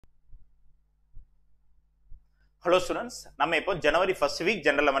Hello students, நம்ம இப்போ January 1st week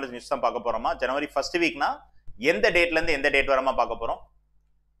general awareness news தான் பார்க்க போறோமா. January 1st week னா எந்த டேட்ல இருந்து எந்த டேட் வரமா பார்க்க போறோம்?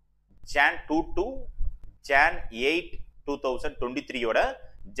 Jan 2 to Jan 8 2023 ஓட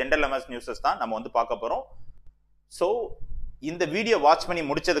general awareness news தான் நம்ம வந்து பார்க்க போறோம். So இந்த வீடியோ வாட்ச் பண்ணி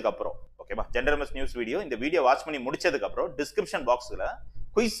முடிச்சதுக்கு அப்புறம் ஓகேவா, general awareness news வீடியோ இந்த வீடியோ வாட்ச் பண்ணி முடிச்சதுக்கு அப்புறம் description boxல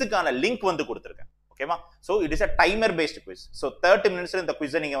குயிஸுக்கான லிங்க் வந்து கொடுத்திருக்கேன். ஓகேவா, so it is a timer based quiz. so 30 minutes இந்த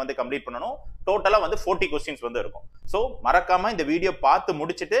குவிஸை நீங்க வந்து கம்ப்ளீட் பண்ணனும். டோட்டலா வந்து 40 क्वेश्चंस வந்து இருக்கும். சோ மறக்காம இந்த வீடியோ பார்த்து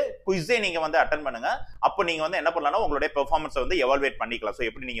முடிச்சிட்டு குவிஸை நீங்க வந்து அட்டெண்ட் பண்ணுங்க. அப்ப நீங்க வந்து என்ன பண்ணலாம்னா உங்களுடைய பெர்ஃபார்மன்ஸை வந்து எவாலுவேட் பண்ணிக்கலாம். சோ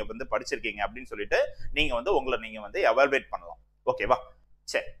எப்படி நீங்க வந்து படிச்சிருக்கீங்க அப்படின்னு சொல்லிட்டு நீங்க வந்து உங்களை நீங்க வந்து எவாலுவேட் பண்ணலாம். ஓகேவா,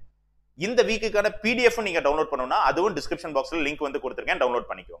 சரி. இந்த வீக்குக்கான PDF நீங்க டவுன்லோட் பண்ணனும்னா அதுவும் டிஸ்கிரிப்ஷன் பாக்ஸ்ல லிங்க் வந்து கொடுத்திருக்கேன், டவுன்லோட்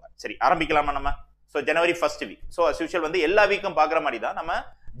பண்ணிக்கோங்க. சரி, ஆரம்பிக்கலாமா நம்ம? சோ ஜனவரி 1st week. So as usual வந்து எல்லா வீக்கும் பாக்குற மாதிரி தான் நம்ம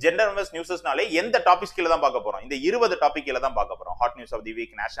ஜெண்டர் அவேர்னஸ் நியூஸஸ்னாலே எந்த டாபிக்ஸ் கீழ தான் பார்க்க போறோம். இந்த 20 டாபிக் கீழ தான் பார்க்க போறோம். Hot news of the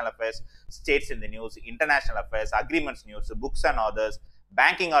week, national affairs, states in the news, international affairs, agreements news, books and authors,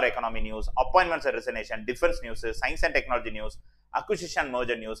 banking R economy news, appointments and resignation, defence news, science and technology news, acquisition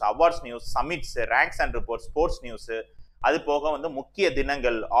merger news, awards news, summits, ranks and reports, sports news, அது போக வந்து முக்கிய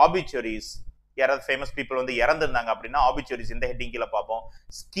தினங்கள், ஆபிச்சுவரிஸ், யாராவது famous people வந்து இறந்துருந்தாங்க அப்படின்னா ஆபிச்சுவரிஸ் இந்த heading கீழ பார்ப்போம்.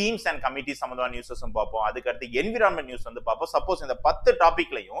 ஸ்கீம்ஸ் அண்ட் கமிட்டி சம்பந்தமான நியூஸஸும் பார்ப்போம். அதுக்கடுத்து என்விரான்மெண்ட் நியூஸ் வந்து பார்ப்போம். சப்போஸ் இந்த 10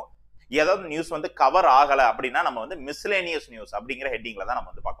 டாபிக்லையும் ஏதாவது நியூஸ் வந்து கவர் ஆகல அப்படின்னா நம்ம வந்து மிஸ்லேனியஸ் நியூஸ் அப்படிங்கிற ஹெட்டிங்ல தான்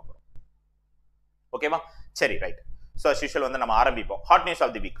நம்ம வந்து பார்க்க போறோம். ஓகேவா, சரி, ரைட். சோ as usual வந்து நம்ம ஆரம்பிப்போம். Hot news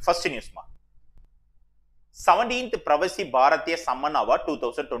of the week first நியூஸ்மா. 17th Pravasi Bharatiya summon award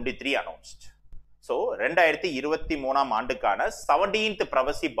 2023 announced. So 2023ஆம் ஆண்டுக்கான 17th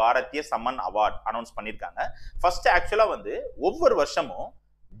Pravasi Bharatiya summon award announce பண்ணிருக்காங்க. ஃபர்ஸ்ட் ஆக்சுவலா வந்து ஒவ்வொரு வருஷமும்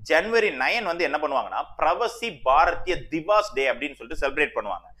ஜனவரி 9 வந்து என்ன பண்ணுவாங்கன்னா பிரவாசி பாரதிய திவாஸ் டே அப்படின்னு சொல்லிட்டு செலிப்ரேட்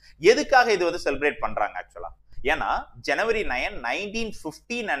பண்ணுவாங்க. எதுக்காக இது வந்து செலிப்ரேட் பண்றாங்க ஆக்சுவலா? ஏன்னா ஜனவரி 9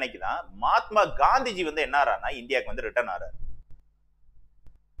 1915 அன்னைக்கு தான் மகாத்மா காந்திஜி வந்து என்ன ஆறாருன்னா இந்தியாவுக்கு வந்து ரிட்டர்ன் ஆறாரு.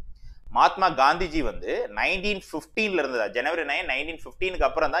 மகாத்மா காந்திஜி வந்து 1915ல இருந்ததா, ஜனவரி 9 1915க்கு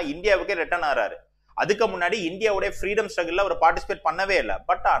அப்புறம் தான் இந்தியாவுக்கே ரிட்டர்ன் ஆறாரு. அதுக்கு முன்னாடி இந்தியாவுடைய ஃப்ரீடம் ஸ்ட்ரகிள்ல அவர் பார்ட்டிசிபேட் பண்ணவே இல்லை.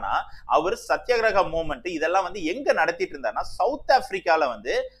 பட் ஆனா அவர் சத்தியாகிரக மூவ்மெண்ட் இதெல்லாம் வந்து எங்க நடத்திட்டு இருந்தாருன்னா சவுத் ஆப்பிரிக்கால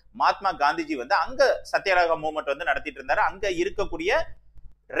வந்து மகாத்மா காந்திஜி வந்து அங்க சத்தியாகிரக மூவ்மெண்ட் வந்து நடத்திட்டு இருந்தாரு. அங்க இருக்கக்கூடிய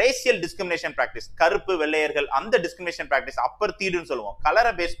ரேசியல் டிஸ்கிரிமினேஷன் பிராக்டிஸ், கருப்பு வெள்ளையர்கள் அந்த டிஸ்கிரிமினேஷன் பிராக்டிஸ், அப்பர் தீடுன்னு சொல்லுவோம்,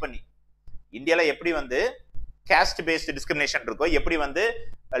 கலரை பேஸ் பண்ணி இந்தியால எப்படி வந்து caste based discrimination இருக்கோ, எப்படி வந்து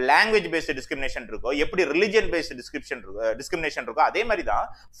language based discrimination இருக்கோ, எப்படி religion based discrimination இருக்கோ, அதே மாதிரி தான்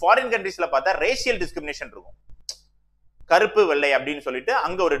foreign countriesல பார்த்தா racial discrimination இருக்கும். கருப்பு வெள்ளை அப்படின்னு சொல்லிட்டு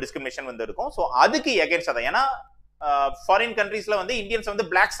அங்க ஒரு discrimination வந்து இருக்கும். சோ அதுக்கு எகென்ஸ்டா தான், ஏன்னா ஃபாரின் கண்ட்ரீஸ்ல வந்து இந்தியன்ஸ் வந்து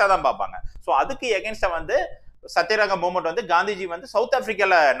பிளாக்ஸா தான் பார்ப்பாங்க. சோ அதுக்கு எகென்ஸ்டா வந்து சத்தியாகிரக மூவ்மெண்ட் வந்து காந்திஜி வந்து சவுத்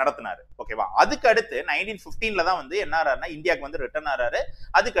ஆப்பிரிக்கால நடத்தினாரு. ஓகேவா, அதுக்கு அடுத்து 1915ல தான் வந்து என்ன ஆறாருன்னா இந்தியாவுக்கு வந்து ரிட்டர்ன் ஆறாரு.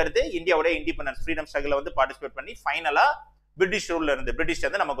 அதுக்கு அடுத்து இந்தியாவோட இண்டிபெண்டன்ஸ் ஃப்ரீடம் ஸ்ட்ரகிள்ல வந்து பார்ட்டிசிபேட் பண்ணி ஃபைனலா பிரிட்டிஷ் ரூல்ல இருந்து பிரிட்டிஷ்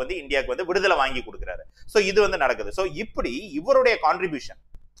வந்து நமக்கு வந்து இந்தியாவுக்கு வந்து விடுதலை வாங்கி கொடுக்குறாரு. சோ இது வந்து நடக்குது. சோ இப்படி இவருடைய கான்ட்ரிபியூஷன்,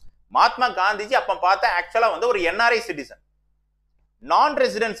 மகாத்மா காந்திஜி அப்ப பார்த்தா ஆக்சுவலா வந்து ஒரு NRI சிட்டிசன், நான்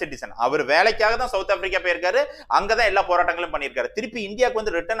ரெசிடென்ட் சிட்டிசன். அவர் வேலைக்காக தான் சவுத் ஆப்பிரிக்கா போயிருக்காரு, அங்கதான் எல்லா போராட்டங்களும் பண்ணியிருக்காரு. திருப்பி இந்தியாவுக்கு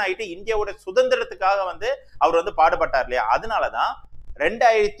வந்து ரிட்டர்ன் ஆயிட்டு இந்தியாவோட சுதந்திரத்துக்காக வந்து அவர் வந்து பாடுபட்டார் இல்லையா? அதனாலதான்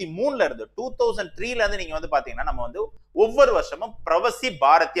 2003ல இருந்து 2003ல இருந்து நீங்க வந்து பாத்தீங்கன்னா நம்ம வந்து ஒவ்வொரு வருஷமும் பிரவாசி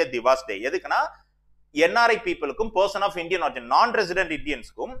பாரதிய திவாஸ் டே. எதுக்குன்னா NRI பீப்புளுக்கும், person of Indian origin, நான் ரெசிடென்ட்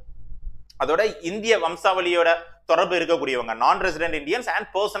இந்தியன்ஸ்க்கும், அதோட இந்திய வம்சாவளியோட தொடர்பு இருக்கக்கூடியவங்க, நான் resident Indians and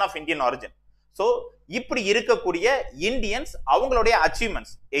person of Indian origin. So இப்படி இருக்கக்கூடிய இந்தியன்ஸ் அவங்களுடைய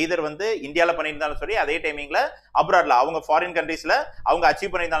அச்சீவ்மெண்ட்ஸ் எய்தர் வந்து இந்தியால பண்ணியிருந்தாலும் சரி, அதே டைமிங்ல அப்ராட்ல அவங்க ஃபாரின் கண்ட்ரீஸ்ல அவங்க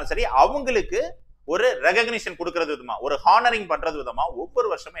அச்சீவ் பண்ணியிருந்தாலும் சரி, அவங்களுக்கு ஒரு ரெகக்னிஷன் கொடுக்கறது விதமா, ஒரு ஹானரிங் பண்றது விதமா ஒவ்வொரு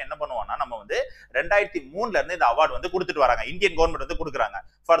வருஷமும் என்ன பண்ணுவோம்னா நம்ம வந்து 2003ல இருந்து இந்த அவார்டு வந்து கொடுத்துட்டு வராங்க. இந்தியன் கவர்மெண்ட் வந்து கொடுக்குறாங்க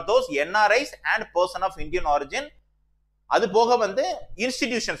for those NRIs and person of Indian origin. அது போக வந்து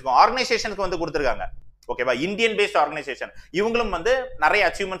இன்ஸ்டிடியூஷன்ஸ்க்கும் ஆர்கனைசேஷனுக்கு வந்து கொடுத்துருக்காங்க. ஓகேவா, இந்தியன் பேஸ்ட் ஆர்கனைசேஷன் இவங்களும் வந்து நிறைய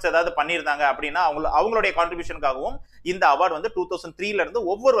அச்சீவ்மெண்ட்ஸ் ஏதாவது பண்ணியிருந்தாங்க அப்படின்னா அவங்களுடைய கான்ட்ரிபியூஷனுக்காகவும் இந்த அவார்டு வந்து 2003ல இருந்து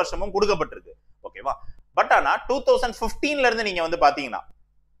ஒவ்வொரு வருஷமும் கொடுக்கப்பட்டிருக்கு. ஓகேவா, பட் ஆனா 2015ல இருந்து நீங்க வந்து பாத்தீங்கன்னா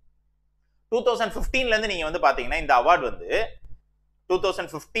 2015ல இருந்து நீங்க வந்து பாத்தீங்கன்னா இந்த அவார்டு வந்து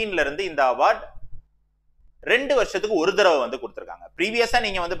 2015ல இருந்து இந்த அவார்டு 2 வருஷத்துக்கு ஒரு தடவை வந்து கொடுத்திருக்காங்க. ப்ரீவியஸா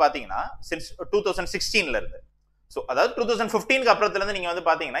நீங்க வந்து பாத்தீங்கன்னா 2016ல இருந்து, சோ அதாவது 2015க்கு அப்புறத்துல இருந்து நீங்க வந்து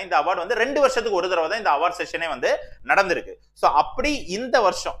பாத்தீங்கன்னா இந்த அவார்டு வந்து 2 வருஷத்துக்கு ஒரு தடவை தான் இந்த அவார்ட் செஷனே வந்து நடந்திருக்கு. சோ அப்படி இந்த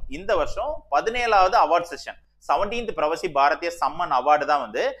வருஷம் 17வது award session 17th Pravasi Bharatiya summon award தான்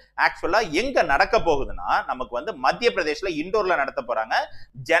வந்து ஆக்சுவலா எங்க நடக்க போகுதுன்னா நமக்கு வந்து மத்திய பிரதேஷ்ல இண்டோர்ல நடத்த போறாங்க.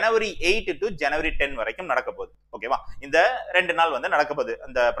 ஜனவரி 8 to ஜனவரி 10 வரைக்கும் நடக்க போகுது. ஓகேவா, இந்த 2 நாள் வந்து நடக்க போகுது.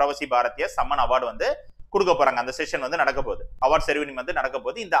 இந்த பிரவாசி பாரதிய சம்மன் அவார்டு வந்து கொடுக்க போறாங்க. அந்த செஷன் வந்து நடக்க போகுது, அவார்ட் செரிமனி வந்து நடக்க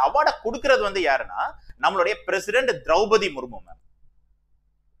போகுது. இந்த அவார்டை கொடுக்கறது வந்து யாருன்னா நம்மளுடைய பிரசிடென்ட் திரௌபதி முர்மு மேம்.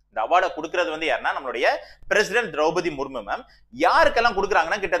 இந்த அவார்டை கொடுக்கறது வந்து யாருன்னா நம்மளுடைய பிரசிடென்ட் திரௌபதி முர்மு மேம். யாருக்கெல்லாம்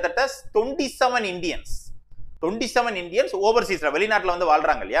கொடுக்குறாங்கன்னா கிட்டத்தட்ட 27 இந்தியன்ஸ் ஓவர்சீஸ்ல வெளிநாட்டுல வந்து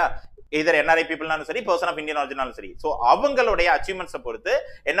வாழ்றாங்க இல்லையா, இதர் NRI பீப்புள்னாலும் சரி, பர்சன் ஆஃப் இந்தியன் ஆரிஜினாலும் சரி. ஸோ அவங்களுடைய அச்சீவ்மெண்ட்ஸை பொறுத்து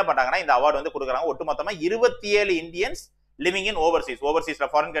என்ன பண்றாங்கன்னா இந்த அவார்டு வந்து கொடுக்குறாங்க. ஒட்டுமொத்தமா 27 இந்தியன்ஸ் லிவிங் இன் ஓவர்சீஸ்ல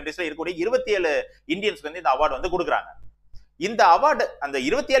ஃபாரின் கண்ட்ரீஸ்ல இருக்கக்கூடிய 27 இந்தியன்ஸ்க்கு வந்து இந்த அவார்டு வந்து கொடுக்குறாங்க. இந்த அவார்டு அந்த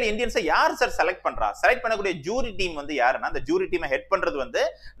 27 இந்தியன்ஸை யார் சார் செலக்ட் பண்றா? செலக்ட் பண்ணக்கூடிய ஜூரி டீம் வந்து யாருன்னா, அந்த ஜூரி டீமை ஹெட் பண்றது வந்து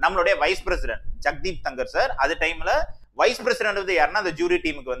நம்மளுடைய vice president Jagdeep Thangar sir. அது டைம்ல வைஸ் பிரசிடென்ட் வந்து யாருன்னா அந்த ஜூரி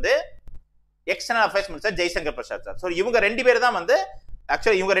டீமுக்கு வந்து external affairs minister Jaishankar Prasad sir. So இவங்க 2 பேர் தான் வந்து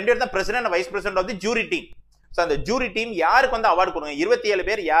ஆக்சுவலி இவங்க 2 பேர் தான் president vice president of the jury team. So அந்த ஜூரி டீம் யாருக்கு வந்து அவார்டு கொடுங்க, 27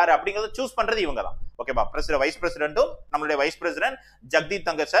 பேர் யார் அப்படிங்கறத சூஸ் பண்றது இவங்க தான். ஓகேவா? வைஸ் பிரசிடென்ட்டும் நம்மளுடைய vice president Jagdeep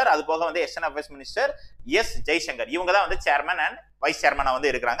Thangar sir, அது போக வந்து எக்ஸ்டர்னல் அஃபேர்ஸ் மினிஸ்டர் ஜெய்சங்கர், இவங்க தான் வந்து சேர்மன் அண்ட் வைஸ் சேர்மனா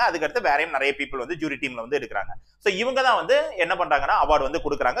வந்து இருக்கிறாங்க. அதுக்கடுத்து வேறையும் நிறைய பீப்புள் வந்து ஜூரி டீம்ல வந்து இருக்கிறாங்க. ஸோ இவங்க தான் வந்து என்ன பண்றாங்கன்னா அவார்டு வந்து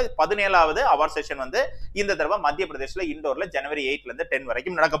கொடுக்குறாங்க. 17வது அவார்ட் செஷன் வந்து இந்த தடவை மத்திய பிரதேஷ்ல இண்டோர்ல ஜனவரி 8ல இருந்து 10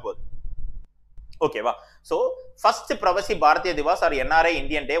 வரைக்கும் நடக்க போகுது. ஓகேவா? So first Pravasi Bharatiya Diwas R NRI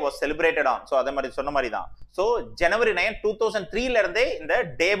Indian day was celebrated on. So அதே மாதிரி சொன்ன மாதிரி தான். சோ ஜனவரி 9, 2003ல இருந்தே இந்த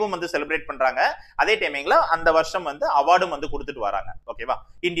டேவும் வந்து செலிப்ரேட் பண்றாங்க. அதே டைமிங்ல அந்த வருஷம் வந்து அவார்டும் வந்து கொடுத்துட்டு வராங்க. ஓகேவா?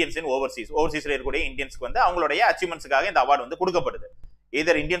 இந்தியன்ஸ் இன் ஓவர்சீஸ்ல இருக்கக்கூடிய இந்தியன்ஸ்க்கு வந்து அவங்களுடைய அச்சீவ்மெண்ட்ஸ்க்காக இந்த அவார்டு வந்து கொடுக்கப்படுது.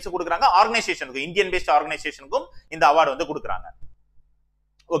 இதர் இந்தியன்ஸ் கொடுக்குறாங்க, ஆர்கனைசேஷனுக்கும் இந்தியன் பேஸ்ட் ஆர்கனைசேஷனுக்கும் இந்த அவார்டு வந்து கொடுக்குறாங்க.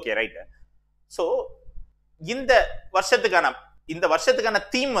 Okay right. சோ இந்த வருஷத்துக்கான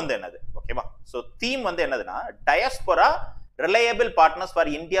தீம் வந்து என்னது? ஓகேவா? சோ தீம் வந்து என்னதுன்னா diaspora reliable partners for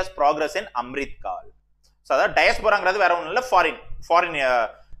India's progress in Amrit call. So அதாவது டயஸ்போராங்கிறது வேற ஒன்றும் இல்லை, ஃபாரின்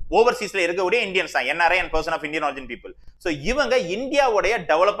ஓவர்சீஸ்ல இருக்கக்கூடிய இந்தியன்ஸ் தான், NRI and person of Indian origin people. So இவங்க இந்தியாவுடைய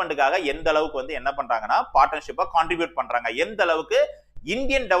டெவலப்மெண்ட்டுக்காக எந்த அளவுக்கு வந்து என்ன பண்றாங்கன்னா பார்ட்னர்ஷிப்பா கான்ட்ரிபியூட் பண்றாங்க, எந்த அளவுக்கு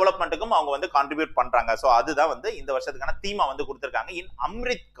இந்தியன் டெவலப்மெண்ட்டுக்கும் அவங்க வந்து கான்ட்ரிபியூட் பண்றாங்க. சோ அதுதான் வந்து இந்த வருஷத்துக்கான தீமா வந்து கொடுத்திருக்காங்க இன்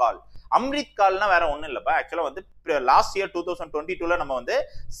அம்ரித் கால். அம்ரித் கால்னா வேற ஒண்ணும் இல்லப்பா. ஆக்சுவலா வந்து லாஸ்ட் இயர் 2022ல நம்ம வந்து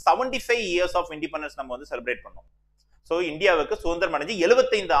 75 இயர்ஸ் ஆஃப் இண்டிபெண்டன்ஸ் நம்ம வந்து செலிப்ரேட் பண்ணோம். சோ இந்தியாவுக்கு சுதந்திரம் அடைஞ்சு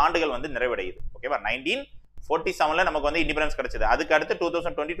 75 ஆண்டுகள் வந்து நிறைவடையுது. ஓகேவா? 1947ல நமக்கு வந்து இண்டிபெண்டன்ஸ் கிடைச்சது. அதுக்கு அடுத்து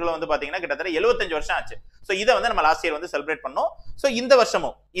 2022ல வந்து பாத்தீங்கன்னா கிட்டத்தட்ட 75 வருஷம் ஆச்சு. சோ இதை வந்து நம்ம லாஸ்ட் இயர் வந்து செலிப்ரேட் பண்ணோம். சோ இந்த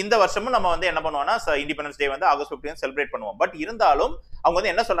வருஷமும் நம்ம வந்து என்ன பண்ணுவோம்னா இண்டிபெண்டன்ஸ் டே வந்து ஆகஸ்ட் 15 செலிப்ரேட் பண்ணுவோம். பட் இருந்தாலும் அவங்க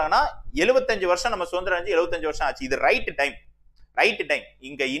வந்து என்ன சொல்றாங்கன்னா 75 வருஷம் நம்ம சுதந்திரம் அடைஞ்சு 75 வருஷம் ஆச்சு, இது ரைட் டைம்.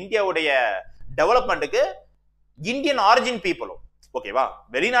 இங்க இந்தியாவுடைய டெவலப்மெண்ட்டுக்கு இந்தியன் ஆரிஜின் பீப்புளும், ஓகேவா,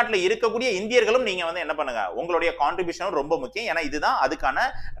 வெளிநாட்டுல இருக்கக்கூடிய இந்தியர்களும் நீங்க வந்து என்ன பண்ணுங்க, உங்களுடைய கான்ட்ரிபியூஷனும் ரொம்ப முக்கியம். ஏன்னா இதுதான் அதுக்கான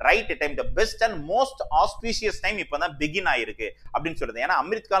right time, the best and most auspicious time இப்பதான் பிகின் ஆயிருக்கு அப்படின்னு சொல்றது. ஏன்னா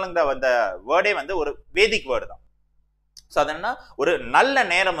அம்ரித் காலங்கிற அந்த வேர்டே வந்து ஒரு வேதிக் வேர்டு தான். ஸோ அது என்ன, ஒரு நல்ல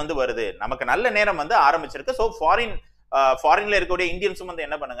நேரம் வந்து வருது, நமக்கு நல்ல நேரம் வந்து ஆரம்பிச்சிருக்கு. ஸோ ஃபாரின்ல இருக்கக்கூடிய இந்தியன்ஸும் வந்து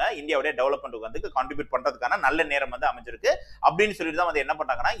என்ன பண்ணுங்க, இந்தியாவுடைய டெவலப்மெண்ட்டுக்கு வந்து கான்ட்ரிபியூட் பண்றதுக்கான நல்ல நேரம் வந்து அமைஞ்சிருக்கு அப்படின்னு சொல்லிட்டு தான் வந்து என்ன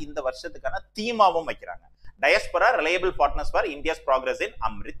பண்றாங்கன்னா இந்த வருஷத்துக்கான தீமாவும் வைக்கிறாங்க. Diaspora reliable partners for India's progress இன்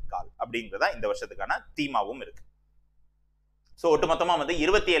அம்ரித் கால் அப்படிங்கிறதா இந்த வருஷத்துக்கான தீமாவும் இருக்கு. ஸோ ஒட்டுமொத்தமா வந்து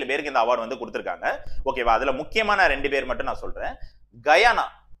 27 பேருக்கு இந்த அவார்டு வந்து கொடுத்துருக்காங்க. ஓகேவா? அதுல முக்கியமான 2 பேர் மட்டும் நான் சொல்றேன்.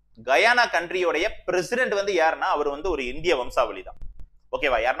 கயானா கண்ட்ரியோடைய பிரசிடென்ட் வந்து யாருன்னா அவர் வந்து ஒரு இந்திய வம்சாவளி தான்.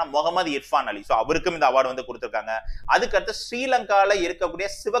 ஓகேவா? யாருன்னா முகமது இர்ஃபான் அலி. ஸோ அவருக்கும் இந்த அவார்டு வந்து கொடுத்துருக்காங்க. அதுக்கடுத்து ஸ்ரீலங்கால இருக்கக்கூடிய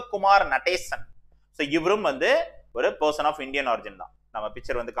சிவகுமார் நடேசன். ஸோ இவரும் வந்து ஒரு பர்சன் ஆஃப் இந்தியன் ஆரிஜின் தான். நம்ம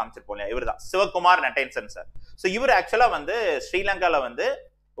பிக்சர் வந்து காமிச்சிருப்போம் இல்லையா, இவர் தான் சிவகுமார் நடேசன் சார். ஸோ இவர் ஆக்சுவலா வந்து ஸ்ரீலங்கால வந்து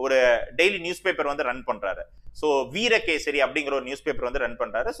ஒரு டெய்லி நியூஸ் பேப்பர் வந்து ரன் பண்றாரு. ஸோ வீரகேசரி அப்படிங்கிற ஒரு நியூஸ் பேப்பர் வந்து ரன்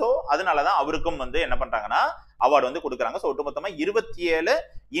பண்றாரு. ஸோ அதனாலதான் அவருக்கும் வந்து என்ன பண்றாங்கன்னா அவார்டு வந்து கொடுக்குறாங்க. ஸோ ஒட்டுமொத்தமா 27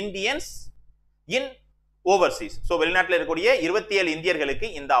 இந்தியன்ஸ் இன் ஓவர்சீஸ். ஸோ வெளிநாட்டில் இருக்கக்கூடிய 27 இந்தியர்களுக்கு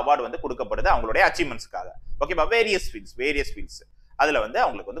இந்த அவார்டு வந்து கொடுக்கப்படுது அவங்களுடைய அச்சீவ்மெண்ட்ஸ்க்காக. ஓகேவா? வேரியஸ் ஃபீல்ட்ஸ் அதுல வந்து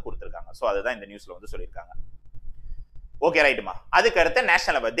அவங்களுக்கு வந்து கொடுத்துருக்காங்க. ஸோ அதுதான் இந்த நியூஸ்ல வந்து சொல்லியிருக்காங்க. ஓகே ரைட்டுமா. அதுக்கு அடுத்த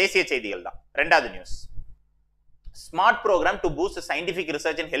நேஷனல் அவார்டு தேசிய செய்திகள் தான். 2வது news, smart program to boost scientific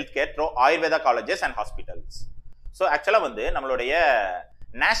research in health care through Ayurveda colleges and hospitals. So ஆக்சுவலா வந்து நம்மளுடைய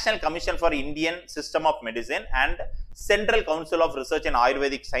national commission for Indian system of medicine and central council of research in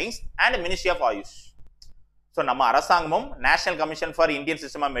ayurvedic science and ministry of AYUSH. So நம்ம அரசாங்கமும் national commission for Indian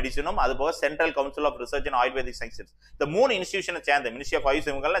system of மெடிசனும் அது போக central council of research in ayurvedic sciences, இந்த 3 இன்ஸ்டிடியூஷனை சேர்ந்து ministry of AYUSH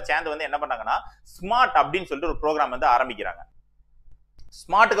இவங்கெல்லாம் சேர்ந்து வந்து என்ன பண்ணாங்கன்னா ஸ்மார்ட் அப்படின்னு சொல்லிட்டு ஒரு ப்ரோக்ராம் வந்து ஆரம்பிக்கிறாங்க.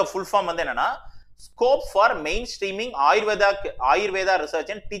 ஸ்மார்ட்டுக்கு ஃபுல் ஃபார்ம் வந்து என்னன்னா scope for main streaming Ayurveda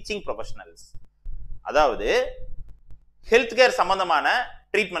research and teaching professionals. அதாவது ஹெல்த் கேர் சம்பந்தமான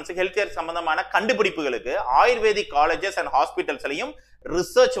ட்ரீட்மெண்ட்ஸ், ஹெல்த் கேர் சம்பந்தமான கண்டுபிடிப்புகளுக்கு ஆயுர்வேதிக் காலேஜஸ் அண்ட் ஹாஸ்பிட்டல்ஸ்லையும்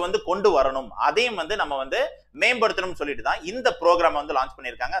ரிசர்ச் வந்து கொண்டு வரணும், அதையும் வந்து நம்ம வந்து மேம்படுத்தணும்னு சொல்லிட்டு தான் இந்த ப்ரோக்ராம் வந்து லான்ச்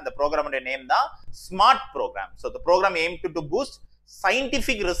பண்ணியிருக்காங்க. அந்த ப்ரோக்ராமோட நேம் தான் smart program. So the program aim to boost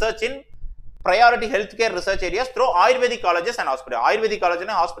scientific research in priority healthcare research areas through Ayurvedic colleges and hospital. Ayurvedic college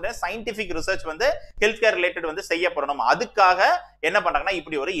and hospital scientific research வந்து healthcare related வந்து செய்யப்படணும். அதுக்காக என்ன பண்றாங்கன்னா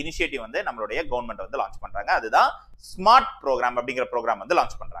இப்படி ஒரு இனிஷியேட்டிவ் வந்து நம்மளுடைய கவர்மெண்ட் வந்து லான்ச் பண்றாங்க. அதுதான் ஸ்மார்ட் ப்ரோக்ராம் அப்படிங்கிற ப்ரோக்ராம் வந்து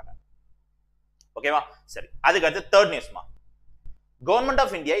லான்ச் பண்றாங்க. ஓகேவா? சரி, அதுக்கு அடுத்து third நியூஸ்மா. Government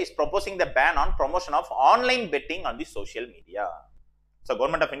of India is proposing the ban on promotion of online betting on the social media. So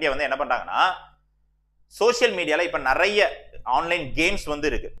Government of India வந்து என்ன பண்றாங்கன்னா சோசியல் மீடியால இப்ப நிறைய ஆன்லைன் கேம்ஸ் வந்து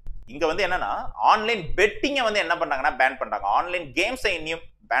இருக்கு. இங்க வந்து என்னன்னா ஆன்லைன் பெட்டிங்கை வந்து என்ன பண்றாங்கன்னா பேன் பண்றாங்க. ஆன்லைன் கேம்ஸை இன்னும்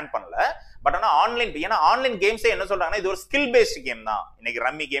பேன் பண்ணல. பட் ஆனா ஆன்லைன், ஏன்னா ஆன்லைன் கேம்ஸை என்ன சொல்றாங்கன்னா இது ஒரு ஸ்கில் பேஸ்ட் கேம் தான். இன்னைக்கு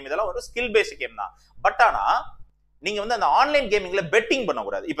ரம்மி கேம் இதெல்லாம் ஒரு ஸ்கில் பேஸ்ட் கேம் தான். பட் ஆனா நீங்க வந்து அந்த ஆன்லைன் கேமிங்ல பெட்டிங்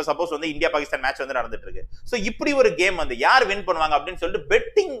பண்ணக்கூடாது. இப்ப சப்போஸ் வந்து இந்தியா பாகிஸ்தான் மேட்ச் வந்து நடந்துட்டு இருக்கு. சோ இப்படி ஒரு கேம் வந்து யார் வின் பண்ணுவாங்க அப்படின்னு சொல்லிட்டு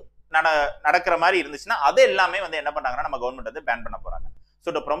பெட்டிங் நடக்கிற மாதிரி இருந்துச்சுன்னா அது எல்லாமே வந்து என்ன பண்றாங்கன்னா நம்ம கவர்மெண்ட் வந்து பேன் பண்ண போறாங்க.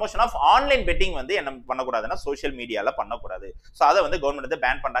 So the promotion of online bedding வந்து என்ன பண்ணக்கூடாதுன்னா சோஷியல் மீடியால பண்ணக்கூடாது. ஸோ அதை வந்து கவர்மெண்ட் வந்து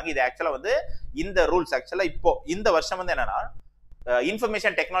பேன் பண்றாங்க. இது ஆக்சுவலா வந்து இந்த ரூல்ஸ் ஆக்சுவலா இப்போ இந்த வருஷம் வந்து என்னன்னா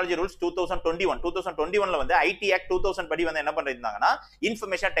இன்ஃபர்மேஷன் டெக்னாலஜி ரூல்ஸ் 2021 வந்து ஐடி ஆக்ட் 2000 படி வந்து என்ன பண்ணிருந்தாங்கன்னா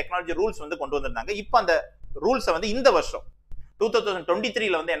இன்ஃபர்மேஷன் டெக்னாலஜி ரூல்ஸ் வந்து கொண்டு வந்திருந்தாங்க. இப்போ அந்த ரூல்ஸை வந்து இந்த வருஷம்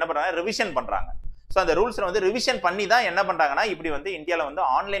 2023 வந்து என்ன பண்றாங்க ரிவிஷன் பண்றாங்க. ஸோ அந்த ரூல்ஸை வந்து ரிவிஷன் பண்ணி தான் என்ன பண்றாங்கன்னா இப்படி வந்து இந்தியாவில் வந்து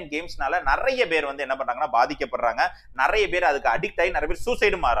ஆன்லைன் கேம்ஸ்னால நிறைய பேர் வந்து என்ன பண்றாங்கன்னா பாதிக்கப்படுறாங்க. நிறைய பேர் அதுக்கு அடிக்ட் ஆகி நிறைய பேர்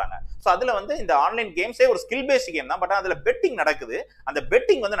சூசைடு மாறாங்க. ஸோ அதுல வந்து இந்த ஆன்லைன் கேம்ஸே ஒரு ஸ்கில் பேஸ்ட் கேம் தான். பட் அதுல பெட்டிங் நடக்குது. அந்த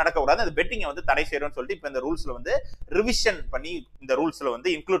பெட்டிங் வந்து நடக்கக்கூடாது. அந்த பெட்டிங்கை வந்து தடை செய்யணும்னு சொல்லிட்டு இப்போ இந்த ரூல்ஸ்ல வந்து ரிவிஷன் பண்ணி இந்த ரூல்ஸ்ல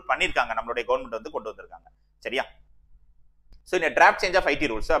வந்து இன்க்ளூட் பண்ணிருக்காங்க. நம்மளுடைய கவர்மெண்ட் வந்து கொண்டு வந்திருக்காங்க. சரியா? ஸோ இந்த draft change of ID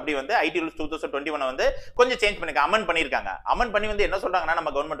rules அப்படி வந்து ஐடி ரூல்ஸ் 2021 வந்து கொஞ்சம் சேஞ்ச் பண்ணிருக்காங்க, அமெண்ட் பண்ணிருக்காங்க. அமெண்ட் பண்ணி வந்து என்ன சொல்றாங்கன்னா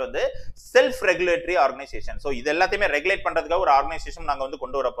நம்ம கவர்மெண்ட் வந்து செல்ஃப் ரெகுலேட்டரி ஆர்கனைசேஷன், ஸோ இது எல்லாத்தையுமே ரெகுலேட் பண்றதுக்காக ஒரு ஆர்கனைசேஷன் நாங்கள் வந்து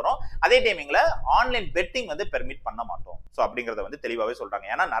கொண்டு வர போறோம். அதே டைமிங்ல ஆன்லைன் பெட்டிங் வந்து பெர்மிட் பண்ண மாட்டோம். ஸோ அப்படிங்கறத வந்து தெளிவாகவே சொல்றாங்க.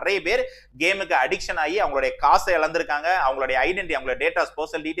 ஏன்னா நிறைய பேர் கேமுக்கு அடிக்ஷன் ஆகி அவங்களுடைய காசை இழந்திருக்காங்க. அவங்களுடைய ஐடென்டிட்டி, அவங்களுடைய டேட்டாஸ்,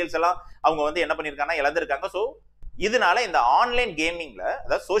 பர்சனல் டீடைல்ஸ் எல்லாம் அவங்க வந்து என்ன பண்ணிருக்காங்கன்னா இழந்திருக்காங்க. ஸோ இதனால இந்த ஆன்லைன் கேமிங்ல,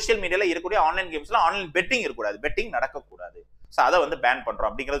 அதாவது சோசியல் மீடியால இருக்கக்கூடிய ஆன்லைன் கேம்ஸ்ல ஆன்லைன் பெட்டிங் இருக்கக்கூடாது, பெட்டிங் நடக்கக்கூடாது. ஸோ அதை வந்து பேன் பண்றோம்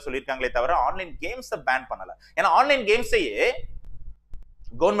அப்படிங்கறத சொல்லியிருக்காங்களே தவிர ஆன்லைன் கேம்ஸை பேன் பண்ணல. ஏன்னா ஆன்லைன் கேம்ஸையே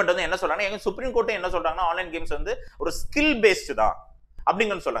கவர்மெண்ட் வந்து என்ன சொல்றாங்க, எங்க சுப்ரீம் கோர்ட்டும் என்ன சொல்றாங்கன்னா ஆன்லைன் கேம்ஸ் வந்து ஒரு ஸ்கில் பேஸ்டு தான்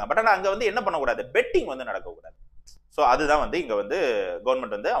அப்படிங்கன்னு சொல்றாங்க. பட் ஆனால் அங்க வந்து என்ன பண்ணக்கூடாது, பெட்டிங் வந்து நடக்கக்கூடாது. ஸோ அதுதான் வந்து இங்க வந்து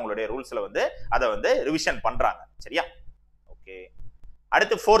கவர்மெண்ட் வந்து அவங்களுடைய ரூல்ஸ்ல வந்து அதை வந்து ரிவிஷன் பண்றாங்க. சரியா? ஓகே,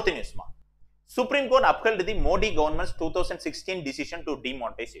 அடுத்து fourth நியூஸ்மா. Supreme Court upheld the Modi government's 2016 decision to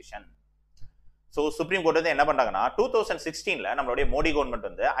demonetization. So Supreme Court வந்து என்ன பண்றாங்கன்னா 2016ல நம்மளுடைய மோடி கவர்மெண்ட்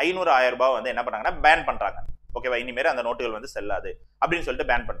வந்து 500,000 ரூபாய் வந்து என்ன பண்றாங்கன்னா பேன் பண்றாங்க. ஓகேவா? இனிமேல் அந்த நோட்டுகள் வந்து செல்லாது அப்படின்னு சொல்லிட்டு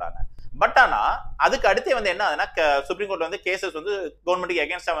பேன் பண்றாங்க. பட் ஆனா அதுக்கு அடுத்து வந்து என்ன ஆகுதுன்னா சுப்ரீம் கோர்ட் வந்து கேசஸ் வந்து கவர்மெண்ட்டுக்கு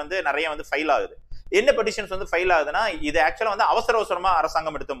அகேன்ஸ்டா வந்து நிறைய வந்து ஃபைல் ஆகுது. என்ன பெட்டிஷன்ஸ் வந்து ஃபைல் ஆகுதுன்னா இது ஆக்சுவலா வந்து அவசரமா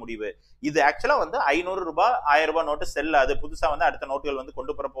அரசாங்கம் எடுத்த முடிவு. இது ஆக்சுவலா வந்து 500 ரூபாய் 1000 ரூபாய் நோட்டு செல்லாது, புதுசா வந்து அடுத்த நோட்டுகள் வந்து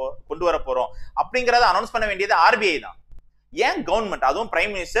கொண்டு வர போறோம் அப்படிங்கறத அனௌன்ஸ் பண்ண வேண்டியது ஆர்பிஐ தான். ஏன் கவர்மெண்ட், அதுவும்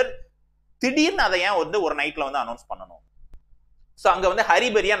பிரைம் மினிஸ்டர் திடீர்னு அதை ஏன் வந்து ஒரு நைட்ல வந்து அனௌன்ஸ் பண்ணணும்? சோ அங்க வந்து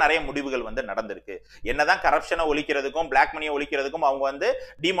ஹரிபரியா நிறைய முடிவுகள் வந்து நடந்திருக்கு. என்னதான் கரப்ஷனை ஒழிக்கிறதுக்கும் பிளாக் மணியை ஒழிக்கிறதுக்கும் அவங்க வந்து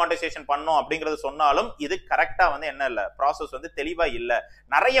டிமானிட்டைசேஷன் பண்ணோம் அப்படிங்கறது சொன்னாலும் இது கரெக்டா வந்து என்ன இல்ல, ப்ராசஸ் வந்து தெளிவா இல்ல.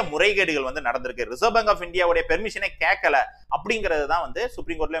 நிறைய முறைகேடுகள் வந்து நடந்திருக்கு. ரிசர்வ் பேங்க் ஆஃப் இந்தியாவுடைய பெர்மிஷனை கேட்கல அப்படிங்கிறது தான் வந்து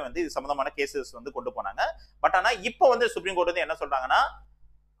சுப்ரீம் கோர்ட்ல வந்து இது சம்பந்தமான கேசஸ் வந்து கொண்டு போனாங்க. பட் ஆனா இப்போ வந்து சுப்ரீம் கோர்ட் வந்து என்ன சொல்றாங்கன்னா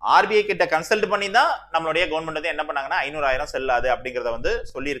ஆர்பிஐ கிட்ட கன்சல்ட் பண்ணி தான் நம்மளுடைய கவர்மெண்ட் வந்து என்ன பண்ணாங்கன்னா 500,000 செல்லாது அப்படிங்கறத வந்து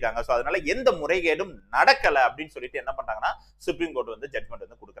சொல்லியிருக்காங்க. சோ அதனால எந்த முறைகேடும் நடக்கல அப்படின்னு சொல்லிட்டு என்ன பண்றாங்கன்னா சுப்ரீம் கோர்ட் வந்து ஜட்மெண்ட்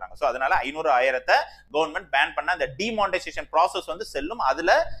வந்து கொடுக்குறாங்க. சோ அதனால 500,000 கவர்மெண்ட் பேன் பண்ண அந்த டிமானிட்டைசேஷன் ப்ராசஸ் வந்து செல்லும்.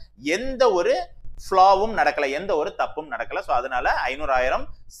 அதுல எந்த ஒரு ஃபிளாவும் நடக்கல, எந்த ஒரு தப்பும் நடக்கல. சோ அதனால 500,000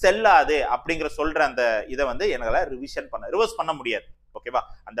 செல்லாது அப்படிங்கிற சொல்ற அந்த இதை வந்து என்னால ரிவர்ஸ் பண்ண முடியாது. ஓகேவா?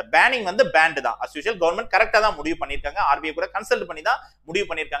 அந்த பேனிங் வந்து பேண்ட் தான். அஸ் யூசுவல் கவர்மெண்ட் கரெக்டா தான் முடிவு பண்ணிருக்காங்க. ஆர்பிஐ கூட கன்சல்ட் பண்ணி தான் முடிவு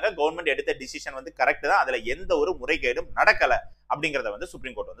பண்ணிருக்காங்க. கவர்மெண்ட் எடுத்த டிசிஷன் வந்து கரெக்ட் தான். அதுல எந்த ஒரு முறைகேடும் நடக்கல அப்படிங்கறத வந்து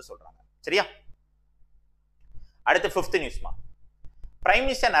சுப்ரீம் கோர்ட் வந்து சொல்றாங்க. சரியா? அடுத்து 5th நியூஸ்மா. Prime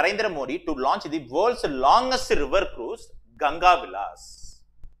minister Narendra Modi to launch the world's longest river cruise Ganga Vilas.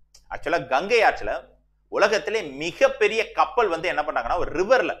 ஆக்சுவலா கங்கை ஆற்றுல உலகத்திலே மிகப்பெரிய கப்பல் வந்து என்ன பண்றாங்கன்னா ஒரு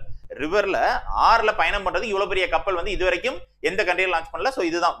ரிவர்ல ஆறுல பயணம் பண்றது இவ்வளவு பெரிய கப்பல் வந்து இது வரைக்கும் எந்த கண்ட்ரியில லான்ச் பண்ணல. சோ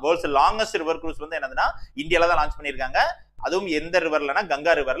இதுதான் வேர்ல்ட்ஸ் லாங்கஸ்ட் ரிவர் க்ரூஸ் வந்து என்னதுன்னா இந்தியால தான் லான்ச் பண்ணிருக்காங்க. அதுவும் எந்த ரிவர்லனா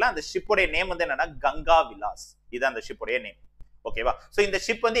கங்கா ரிவர்ல. அந்த ஷிப்போட நேம் வந்து என்னன்னா கங்கா விலாஸ். இதுதான் அந்த ஷிப்போட நேம். ஓகேவா? சோ இந்த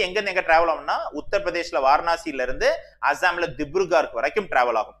ஷிப் வந்து எங்க டிராவல் ஆகும்னா உத்தரப்பிரதேஷ்ல வாரணாசியில இருந்து அசாம்ல திப்ருகர் வரைக்கும்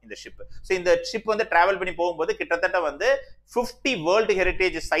டிராவல் ஆகும் இந்த ஷிப். சோ இந்த ஷிப் வந்து டிராவல் பண்ணி போகும்போது கிட்டத்தட்ட வந்து 50 வேர்ல்டு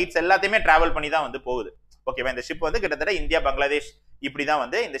ஹெரிடேஜ் சைட்ஸ் எல்லாத்தையுமே டிராவல் பண்ணி தான் வந்து போகுது. ஓகேவா? இந்த ஷிப் வந்து கிட்டத்தட்ட இந்தியா பங்களாதேஷ் இப்படிதான்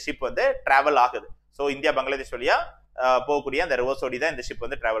வந்து இந்த ஷிப் வந்து டிராவல் ஆகுது. சோ இந்தியா பங்களாதேஷ் வழியா போகக்கூடிய அந்த ரிவர்ஸ் ஓடி தான் இந்த ஷிப்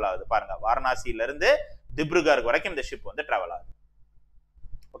வந்து டிராவல் ஆகுது. பாருங்க, வாரணாசியில இருந்து திப்ருகர் வரைக்கும் இந்த ஷிப் வந்து டிராவல் ஆகுது.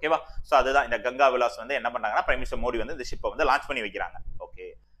 ஓகேவா? சோ அதுதான் இந்த கங்கா விலாஸ் வந்து என்ன பண்ணாங்கன்னா பிரைம் மினிஸ்டர் மோடி வந்து இந்த ஷிப்பை வந்து லான்ச் பண்ணி வைக்கிறாங்க. ஓகே,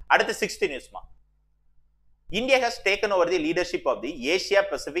 அடுத்து 6th நியூஸ்மா. India has taken over the leadership of the Asia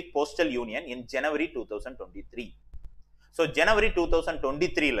Pacific Postal Union in January 2023. So January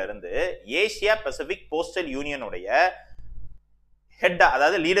 2023 ல இருந்து ஏசியா பசிபிக் போஸ்டல் யூனியன் உடைய ஹெட்,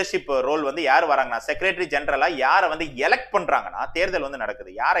 அதாவது லீடர்ஷிப் ரோல் வந்து யார் வராங்கன்னா செக்ரட்டரி ஜெனரலா யாரை வந்து எலெக்ட் பண்றாங்கன்னா, தேர்தல் வந்து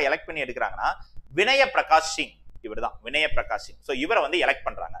நடக்குது, யாரை எலெக்ட் பண்ணி எடுக்கிறாங்கன்னா வினய பிரகாஷ் சிங், இவர் தான் வினய பிரகாஷ் சிங். சோ இவரை வந்து எலெக்ட்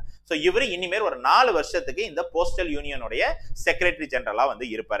பண்றாங்க. சோ இவரு இனிமேல் ஒரு 4 வருஷத்துக்கு இந்த போஸ்டல் யூனியனுடைய செக்ரட்டரி ஜெனரலா வந்து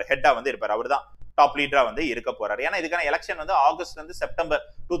இருப்பாரு, ஹெட்டா வந்து இருப்பாரு. அவர் தான் டாப் லீடரா வந்து இருக்க போறாரு. ஏன்னா இதுக்கான எலெக்ஷன் வந்து ஆகஸ்ட்ல இருந்து செப்டம்பர்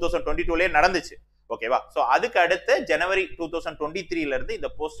 2022 நடந்துச்சு. ஓகேவா? சோ அதுக்கு அடுத்து ஜனவரி 2023 இருந்து இந்த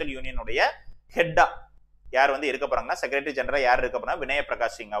போஸ்டல் யூனியனுடைய ஹெட்டா யார் வந்து இருக்க போறாங்கன்னா செக்ரட்டரி ஜெனரலா யார் இருக்க போறாங்க, வினய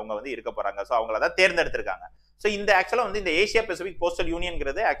பிரகாஷ் சிங் அவங்க வந்து இருக்க போறாங்க. சோ அவங்கள தான் தேர்ந்தெடுத்திருக்காங்க. சோ இந்த ஆக்சுவலா வந்து இந்த ஏசியா பசிபிக் போஸ்டல்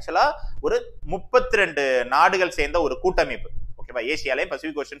யூனியன்ங்கிறது ஆக்சுவலா ஒரு 32 நாடுகள் சேர்ந்த ஒரு கூட்டமைப்பு. ஓகேவா? ஏசியாலையும்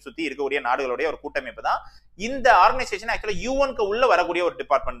பசிபிக் ஓஷன் சுத்தி இருக்கக்கூடிய நாடுகளுடைய ஒரு கூட்டமைப்பு தான் இந்த ஆர்கனைசேஷன். ஆக்சுவலா யூஎன்க்கு உள்ள வரக்கூடிய ஒரு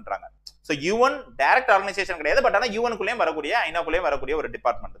டிபார்ட்மெண்ட்றாங்க. சோ யூஎன் டைரக்ட் ஆர்கனைசேஷன் கிடையாது, பட் ஆனா யூஎன்குள்ளேயும் வரக்கூடிய ஐநாக்குள்ளேயும் வரக்கூடிய ஒரு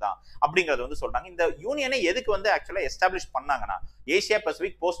டிபார்ட்மெண்ட் தான் அப்படிங்கறது வந்து சொல்றாங்க. இந்த யூனியனை எதுக்கு வந்து ஆக்சுவலா எஸ்டாப்ளிஷ் பண்ணாங்கன்னா, ஏசியா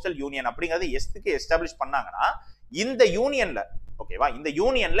பசிபிக் போஸ்டல் யூனியன் அப்படிங்கறது எதுக்கு எஸ்டாப்ளிஷ் பண்ணாங்கன்னா, இந்த யூனியன்ல ஓகேவா, இந்த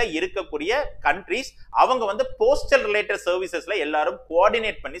யூனியன்ல இருக்கக்கூடிய கண்ட்ரிஸ் அவங்க வந்து போஸ்டல் ரிலேட்டட் சர்வீசஸ்ல எல்லாரும்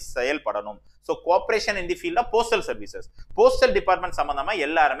கோஆர்டினேட் பண்ணி செயல்படணும். So cooperation in the field of postal services, postal department சம்பந்தமா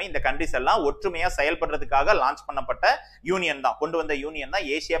எல்லாருமே இந்த கண்ட்ரிஸ் எல்லாம் ஒற்றுமையா செயல்படுறதுக்காக லான்ச் பண்ணப்பட்ட யூனியன் தான், கொண்டு வந்த யூனியன் தான்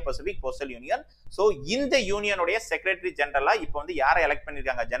Asia Pacific postal union. So இந்த யூனியனுடைய செக்ரட்டரி ஜெனரலா இப்போ வந்து யாரை எலெக்ட்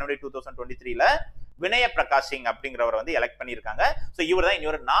பண்ணிருக்காங்க, ஜனவரி 2023ல வினய பிரகாஷ் சிங் அப்படிங்கிறவரை வந்து எலெக்ட் பண்ணிருக்காங்க. சோ இவர் தான்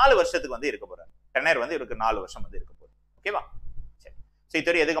இன்னொரு 4 வருஷத்துக்கு வந்து இருக்க போறாரு. டெனர் வந்து இவருக்கு 4 வருஷம் வந்து இருக்க போறாரு. ஓகேவா? சோ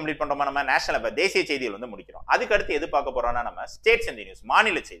இது எது கம்ப்ளீட் பண்றோமா, நம்ம நேஷனல் தேசிய செய்திகள் வந்து முடிக்கிறோம். அதுக்கு அடுத்து எது பார்க்க போறோம்னா நம்ம ஸ்டேட்ஸ் அண்ட் நியூஸ்,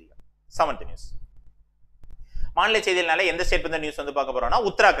 மாநில செய்திகள். 7th news. மாநில செய்திகள்னால எந்த ஸ்டேட் பத்தின நியூஸ் வந்து பார்க்க போறோம்னா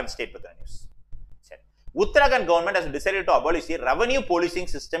உத்தராகண்ட் ஸ்டேட் பத்தின நியூஸ். சரி, Uttarakhand government has decided to abolish the revenue policing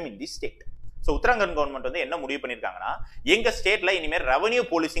system in the state. So Uttarakhand government வந்து என்ன முடிவு பண்ணிருக்காங்கன்னா, எங்க ஸ்டேட்ல இனிமேல் ரெவன்யூ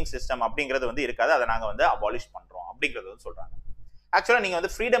போலீசிங் சிஸ்டம் அப்படிங்கிறது வந்து இருக்காது, அதை நாங்க வந்து அபாலிஷ் பண்றோம் அப்படிங்கறது வந்து சொல்றாங்க. ஆக்சுவலா நீங்க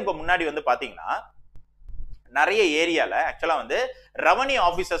வந்து ஃப்ரீடம்க்கு முன்னாடி வந்து பாத்தீங்கன்னா நிறைய ஏரியால ஆக்சுவலா வந்து ரெவன்யூ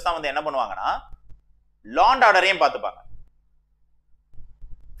ஆபீசர்ஸ் தான் வந்து என்ன பண்ணுவாங்கன்னா லா அண்ட் ஆர்டரையும் பார்த்துப்பாங்க.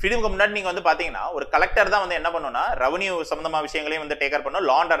 ஃப்ரீடம்க்கு முன்னாடி நீங்க வந்து பாத்தீங்கன்னா ஒரு கலெக்டர் தான் வந்து என்ன பண்ணும்னா ரெவன்யூ சம்பந்தமா விஷயங்களையும் வந்து டேக் கேர் பண்ணணும்,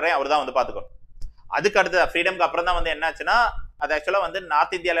 லா அண்ட் ஆர்டரையும் அவர் தான் வந்து பாத்துக்கணும். அதுக்கு அடுத்து ஃப்ரீடம்க்கு அப்புறம் தான் வந்து என்னாச்சுன்னா, அது ஆக்சுவலா வந்து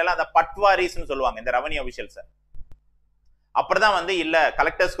நார்த் இந்தியால எல்லாம் அந்த பட்வாரிஸ்ன்னு சொல்லுவாங்க இந்த ரெவன்யூ ஆபீஷியல்ஸ். அப்படிதான் வந்து இல்ல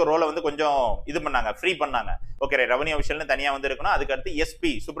கலெக்டர்ஸ்க்கு ரோலை வந்து கொஞ்சம் இது பண்ணாங்க, ஃப்ரீ பண்ணாங்க. ஓகே, ரெவன்யூ ஆபீஷியல்னு தனியா வந்து இருக்கணும், அதுக்கு அடுத்து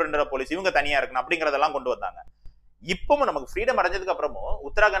எஸ்பி சூப்பரிண்டென்டென்ட் ஆஃப் போலீஸ் இவங்க தனியா இருக்கணும் அப்படிங்கறதெல்லாம் கொண்டு வந்தாங்க. இப்பவும் நமக்கு ஃப்ரீடம் அடைஞ்சதுக்கு அப்புறமும்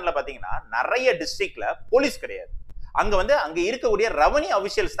உத்தராகண்ட்ல பாத்தீங்கன்னா நிறைய டிஸ்ட்ரிக்ட்ல போலீஸ் கிடையாது. அங்க வந்து அங்க இருக்கக்கூடிய ரெவன்யூ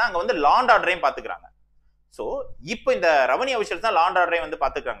ஆபீஷியல்ஸ் தான் அங்க வந்து லா அண்ட் ஆர்டரையும் பாத்துக்கிறாங்க. சோ இப்போ இந்த ரெவன்யூ ஆபீஷியல்ஸ் தான் லா அண்ட் ஆர்டரையும் வந்து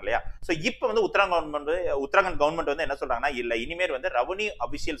பாத்துக்கிறாங்க இல்லையா. சோ இப்போ வந்து உத்தராகண்ட் கவர்மெண்ட் வந்து என்ன சொல்றாங்கன்னா, இல்ல இனிமேல் வந்து ரெவன்யூ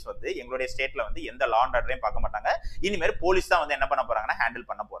ஆபீஷியல்ஸ் வந்து எங்களுடைய ஸ்டேட்ல வந்து எந்த லா அண்ட் ஆர்டரையும் பார்க்க மாட்டாங்க, இனிமேல் போலீஸ் தான் வந்து என்ன பண்ண போறாங்கன்னா ஹேண்டில்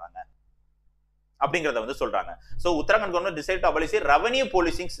பண்ண போறாங்க அப்படிங்கறத வந்து சொல்றாங்க. So Uttarakhand government decide to abolish revenue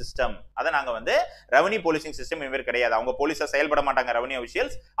policing system. அத நாங்க வந்து ரெவன்யூ போலீசிங் சிஸ்டம் இனிமேல் கிடையாது, அவங்க போலீஸா செயல்பட மாட்டாங்க ரெவன்யூ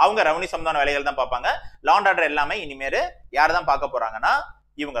ஆபீஷியல்ஸ், அவங்க ரெவன்யூ சம்பந்தமான வேலைகள் தான் பார்ப்பாங்க. லா அண்ட் ஆர்டர் எல்லாமே இனிமேல் யார் தான் பார்க்க போறாங்கன்னா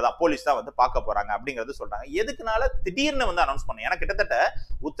இவங்க தான், போலீஸ் தான் வந்து பார்க்க போறாங்க அப்படிங்கறது சொல்றாங்க. எதுக்குனால திடீர்னு வந்து அனௌன்ஸ் பண்ணு, ஏன்னா கிட்டத்தட்ட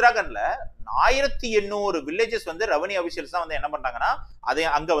உத்தராகண்ட்ல 1800 வில்லேஜஸ் வந்து ரெவன்யூ ஆபீஷியல்ஸ் தான் வந்து என்ன பண்றாங்கன்னா அதே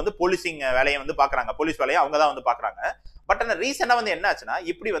அங்க வந்து போலீசிங் வேலையை வந்து பாக்குறாங்க, போலீஸ் வேலையை அவங்க தான் வந்து பாக்குறாங்க. பட் ஆனா ரீசெண்டா வந்து என்ன ஆச்சுன்னா,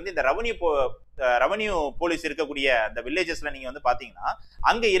 இப்படி வந்து இந்த ரெவன்யூ போலீஸ் இருக்கக்கூடிய அந்த வில்லேஜஸ்ல நீங்க வந்து பாத்தீங்கன்னா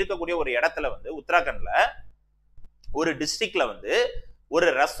அங்க இருக்கக்கூடிய ஒரு இடத்துல வந்து உத்தராகண்ட்ல ஒரு டிஸ்ட்ரிக்ட்ல வந்து ஒரு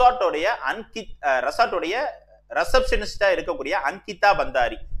ரெசார்ட்டோடைய ரெசப்ஷனிஸ்டா இருக்கக்கூடிய அங்கிதா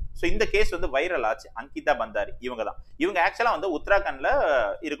பந்தாரி. சோ இந்த கேஸ் வந்து வைரல் ஆச்சு. அங்கிதா பந்தாரி இவங்க தான், இவங்க ஆக்சுவலா வந்து உத்தராகண்ட்ல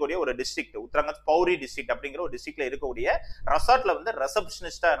இருக்கக்கூடிய ஒரு டிஸ்ட்ரிக்ட், உத்தராகண்ட் பௌரி டிஸ்ட்ரிக்ட் அப்படிங்கிற ஒரு டிஸ்ட்ரிக்ட்ல இருக்கக்கூடிய ரெசார்ட்ல வந்து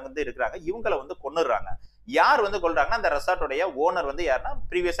ரெசப்ஷனிஸ்டா வந்து இருக்கிறாங்க. இவங்களை வந்து கொன்னுறாங்க. யார் வந்து கொல்றாங்கன்னா அந்த ரெசார்ட்டோடைய ஓனர் வந்து யாருன்னா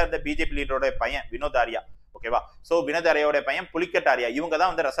ப்ரீவியஸா இந்த பிஜேபி லீடரோட பையன் வினோத் ஆரியா. ஓகேவா? சோ வினோத் ஆரியாவோட பையன் புலிக்கட் ஆரியா, இவங்க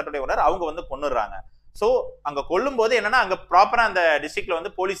தான் வந்து ரெசார்ட்டோட ஓனர், அவங்க வந்து கொன்னுறாங்க. சோ அங்க கொல்லும் போது என்னன்னா அங்க ப்ராப்பரா அந்த டிஸ்ட்ரிக்ட்ல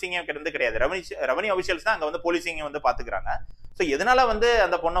வந்து போலீசிங் கிடையாது, ரெவன்யூ ஆபீஷியல்ஸ் தான் அங்க வந்து போலீசிங் வந்து பாத்துக்கிறாங்க. சோ எதனால வந்து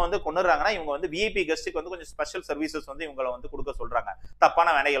அந்த பொண்ணை வந்து கொன்னுறாங்கன்னா, இவங்க வந்து விஐபி கெஸ்ட்டுக்கு வந்து கொஞ்சம் ஸ்பெஷல் சர்வீசஸ் வந்து இவங்களை வந்து கொடுக்க சொல்றாங்க, தப்பான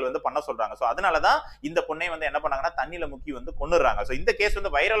வேலைகள் வந்து பண்ண சொல்றாங்க. சோ அதனாலதான் இந்த பொண்ணை வந்து என்ன பண்ணாங்கன்னா தண்ணியில முக்கி வந்து கொன்னுறாங்க. சோ இந்த கேஸ்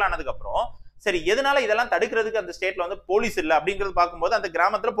வந்து வைரல் ஆனதுக்கு அப்புறம் சரி எதனால இதெல்லாம் தடுக்கிறதுக்கு அந்த ஸ்டேட்ல வந்து போலீஸ் இல்ல அப்படிங்கிறது பார்க்கும்போது அந்த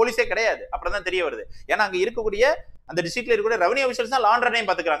கிராமத்துல போலீஸே கிடையாது. அப்படிதான் தெரிய வருது. ஏன்னா அங்க இருக்கக்கூடிய அந்த டிஸ்ட்ரிக்ட்ல இருக்கக்கூடிய ரெவன்யூ ஆபீஷியல்ஸ் தான் லா அண்ட் ஆர்டரையும்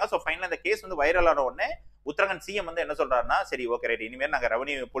பாத்துக்கிறாங்க. சோ ஃபைனலா இந்த கேஸ் வந்து வைரல் ஆன உடனே உத்தரகாண்ட் சிஎம் வந்து என்ன சொல்றாருன்னா, சரி ஓகே ரைட், இனிமேல் நாங்க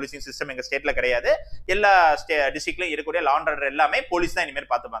ரெவன்யூ போலீசிங் சிஸ்டம் எங்க ஸ்டேட்ல கிடையாது, எல்லா டிஸ்ட்ரிக்ட்லயும் இருக்கக்கூடிய லா அண்ட் ஆர்டர் எல்லாமே போலீஸ் தான் இனிமேல்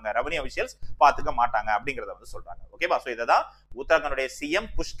பாத்துப்பாங்க, ரெவன்யூ அபிஷியல்ஸ் பாத்துக்க மாட்டாங்க அப்படிங்கறத வந்து சொல்றாங்க. ஓகேவா? சோ இததான் உத்தரகாண்டுடைய சிஎம்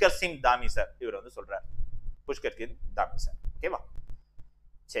புஷ்கர் சிங் தாமி சார் இவர் வந்து சொல்றாரு. புஷ்கர் சிங் தாமி சார். ஓகேவா?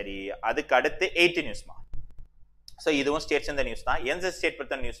 சரி, அதுக்கு அடுத்து 8 நியூஸ்மா. சோ இதுவும் ஸ்டேட்ஸ் இந்த நியூஸ் தான். எந்த ஸ்டேட்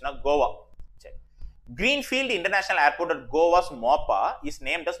பத்தி நியூஸ்னா கோவா. சரி, Greenfield international airport at கோவாஸ் மோப்பா is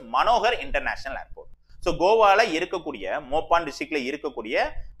named as Manohar international airport. So கோவால இருக்கக்கூடிய மோப்பான் டிஸ்ட்ரிக்ட்ல இருக்கக்கூடிய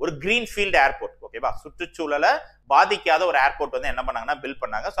ஒரு கிரீன்ஃபீல்ட் ஏர்போர்ட். ஓகேவா? சுற்றுச்சூழலை பாதிக்காத ஒரு ஏர்போர்ட் வந்து என்ன பண்ணாங்கன்னா பில்ட்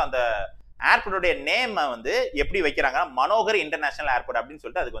பண்ணாங்க. ஸோ அந்த ஏர்போர்ட்டோட நேம் வந்து எப்படி வைக்கிறாங்கன்னா மனோகர் இன்டர்நேஷனல் ஏர்போர்ட் அப்படின்னு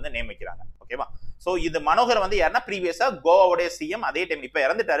சொல்லிட்டு அதுக்கு வந்து நேம் வைக்கிறாங்க. ஓகேவா? சோ இது மனோகர் வந்து யாருன்னா ப்ரீவியஸா கோவாவுடைய சிஎம், அதே டைம் இப்ப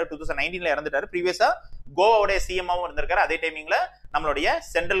இறந்துட்டாரு, 2019ல இறந்துட்டாரு. ப்ரீவியஸா கோவாவுடைய சிஎம்மாவும் இருந்திருக்காரு, அதே டைமிங்ல நம்மளுடைய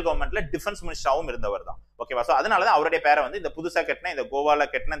சென்ட்ரல் கவர்மெண்ட்ல டிஃபென்ஸ் மினிஸ்டராவும் இருந்தவர் தான். ஓகேவா? சோ அதனாலதான் அவருடைய பேரை வந்து இந்த புதுசா கட்டின இந்த கோவால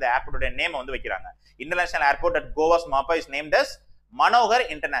கட்டின இந்த ஏர்போர்ட்டோட நேம் வந்து வைக்கிறாங்க. International airport at கோவாஸ் Mappa is named as Manohar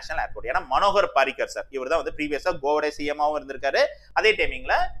international airport. ஏன்னா மனோகர் பாரிக்கர் சார் இவர் தான் வந்து ப்ரீவியஸா கோவாவுடைய சிஎம்மாவும் இருந்திருக்காரு, அதே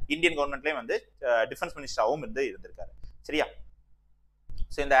டைமிங்ல இந்தியன் கவர்மெண்ட்லயும் வந்து டிஃபென்ஸ் மினிஸ்டராவும் இருந்திருக்காரு. சரியா?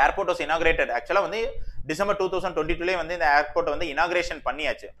 ஸோ இந்த ஏர்போர்ட் வாஸ் இனாகிரேட்டட் ஆக்சுவலா வந்து டிசம்பர் 2022 வந்து இந்த ஏர்போர்ட் வந்து இனாகிரேஷன்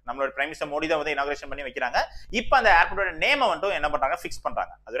பண்ணியாச்சு. நம்மளோட பிரைம் மினிஸ்டர் மோடி தான் வந்து இனாகிரேஷன் பண்ணி வைக்கிறாங்க. இப்போ அந்த ஏர்போர்ட்டோட நேமை வந்து என்ன பண்றாங்க, ஃபிக்ஸ்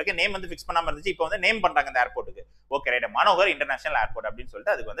பண்றாங்க. அது வரைக்கும் நேம் வந்து ஃபிக்ஸ் பண்ணாம இருந்துச்சு, இப்போ வந்து நேம் பண்றாங்க இந்த ஏர்போர்ட்டுக்கு. Okay right, Manohar international airport அப்படின்னு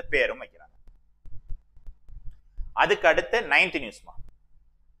சொல்லிட்டு அதுக்கு வந்து பேரும் வைக்கிறாங்க. அதுக்கு அடுத்து 9th நியூஸ்மா.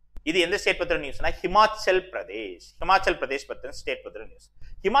 இது எந்த ஸ்டேட் பத்திர நியூஸ்னா ஹிமாச்சல் பிரதேஷ். ஹிமாச்சல் பிரதேஷ் பத்திர ஸ்டேட் பத்திர news.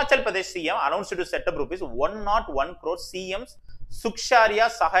 Himachal Pradesh CM announced to set up rupees 101 crore CMs சுக்ஷாரியா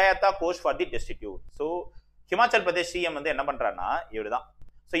சகாயதா Ghosh for the destitute. So Himachal Pradesh CM வந்து என்ன பண்றாருன்னா இவர் தான்.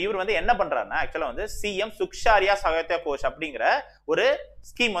 ஸோ இவர் வந்து என்ன பண்றாருன்னா ஆக்சுவலா வந்து சிஎம் சுக்ஷாரியா சகாயதா கோஷ் அப்படிங்கிற ஒரு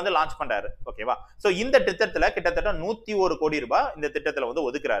ஸ்கீம் வந்து லான்ச் பண்றாரு. ஓகேவா? ஸோ இந்த திட்டத்துல கிட்டத்தட்ட 101 கோடி ரூபாய் இந்த திட்டத்துல வந்து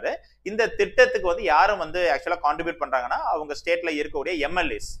ஒதுக்குறாரு. இந்த திட்டத்துக்கு வந்து யாரும் வந்து ஆக்சுவலா கான்ட்ரிபியூட் பண்றாங்கன்னா அவங்க ஸ்டேட்ல இருக்கக்கூடிய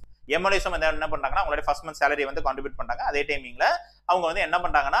எம்எல்ஏஸும் வந்து என்ன பண்றாங்கன்னா அவங்களுடைய ஃபர்ஸ்ட் மந்த் சேலரி வந்து கான்ட்ரிபியூட் பண்றாங்க. அதே டைமிங்ல அவங்க வந்து என்ன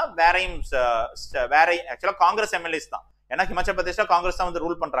பண்றாங்கன்னா வேற ஆக்சுவலா காங்கிரஸ் எம்எல்ஏஸ் தான். ஏன்னா ஹிமாச்சல் பிரதேஷ்ல காங்கிரஸ் தான் வந்து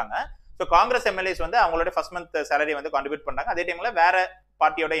ரூல் பண்றாங்க. ஸோ காங்கிரஸ் எம்எல்ஏஸ் வந்து அவங்களுடைய ஃபர்ஸ்ட் மந்த் சேலரி வந்து கான்ட்ரிபியூட் பண்றாங்க. அதே டைம்ல வேற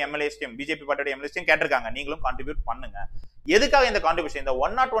பார்ட்டியோட எம்எல்ஏஸ்டையும் பிஜேபி பார்ட்டியோட எம்எல்ஏஸ்டையும் கேட்டிருக்காங்க நீங்களும் கான்ட்ரிபியூட் பண்ணுங்க. எதுக்காக இந்த கான்ட்ரிபியூஷன்? இந்த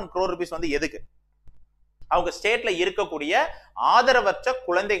 101 crore rupees வந்து எதுக்கு? அவங்க ஸ்டேட்ல இருக்கக்கூடிய ஆதரவற்ற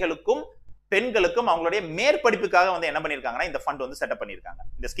குழந்தைகளுக்கும் பெண்களுக்கும் அவங்களுடைய மேற்படிப்புக்காக வந்து என்ன பண்ணிருக்காங்கன்னா இந்த ஃபண்ட் வந்து செட்டப் பண்ணிருக்காங்க.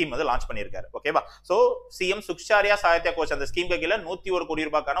 இந்த ஸ்கீம் வந்து லான்ச் பண்ணிருக்காரு. ஓகேவா? சோ சிஎம் சுக்ஷாரியா சகாயதா கோஷ் அந்த ஸ்கீம் கீழ 101 கோடி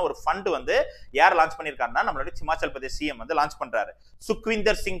ரூபாய்க்கான ஒரு ஃபண்ட் வந்து யார் லான்ச் பண்ணிருக்காங்கன்னா நம்மளுடைய ஹிமாச்சல் பிரதேஷ் சிஎம் வந்து லான்ச் பண்றாரு.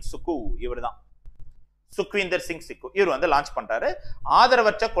 சுக்விந்தர் சிங் சுக்கு இவர் தான். சுக்விந்தர் சிங் சிக்கு இவர் வந்து லான்ச் பண்றாரு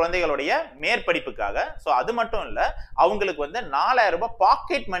ஆதரவற்ற குழந்தைகளுடைய மேற்படிப்புக்காக. சோ அது மட்டும் இல்ல, அவங்களுக்கு வந்து 4000 ரூபாய்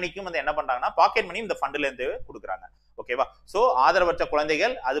பாக்கெட் மணிக்கும் வந்து என்ன பண்றாங்கன்னா பாக்கெட் மணி இந்த ஃபண்ட்ல இருந்து கொடுக்குறாங்க. ஓகேவா? சோ ஆதரவற்ற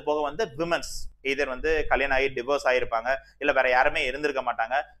குழந்தைகள், அது போக வந்து விமன்ஸ் இதர் வந்து கல்யாணம் ஆகி டிவோர்ஸ் ஆயிருப்பாங்க, இல்ல வேற யாருமே இருந்திருக்க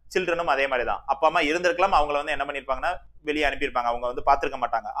மாட்டாங்க. சில்ட்ரனும் அதே மாதிரி தான். அப்பா அம்மா இருந்திருக்கலாம், அவங்கள வந்து என்ன பண்ணிருப்பாங்கன்னா வெளியே அனுப்பியிருப்பாங்க, அவங்க வந்து பாத்துருக்க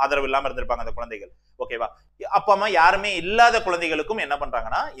மாட்டாங்க, ஆதரவு இல்லாம இருந்திருப்பாங்க அந்த குழந்தைகள். ஓகேவா? அப்பா அம்மா யாருமே இல்லாத குழந்தைகளுக்கும் என்ன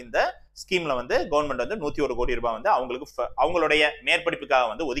பண்றாங்கன்னா இந்த ஸ்கீம்ல வந்து கவர்மெண்ட் வந்து 101 கோடி ரூபாய் வந்து அவங்களுக்கு அவங்களுடைய மேற்படிப்புக்காக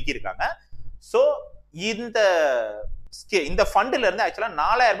வந்து ஒதுக்கி இருக்காங்க. சோ இந்த ஃபண்ட்ல இருந்து ஆக்சுவலா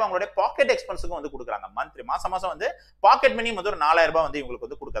 4000 ரூபாய் அவங்களுடைய பாக்கெட் எக்ஸ்பென்ஸுக்கும் வந்து கொடுக்குறாங்க. மந்த்லி மாசம் வந்து பாக்கெட் மணி வந்து ஒரு 4000 ரூபாய் வந்து இவங்களுக்கு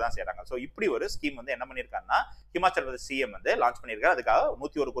வந்து கொடுக்க தான் செய்யறாங்க. சோ இப்படி ஒரு ஸ்கீம் வந்து என்ன பண்ணிருக்காங்கன்னா ஹிமாச்சல் பிரதேஷ் சிஎம் வந்து லான்ச் பண்ணிருக்காரு. அதுக்காக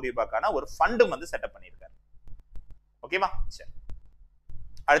 101 கோடி ரூபாய்க்கான ஒரு ஃபண்டும் வந்து செட்டப் பண்ணிருக்காரு. ஓகேவா? சரி,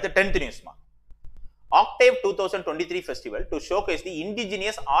 அடுத்து 10th நியூஸ்மா. Octave 2023 festival to showcase the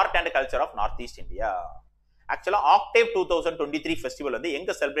indigenous art and culture of Northeast India. ஆக்சுவலா Octave 2023 festival வந்து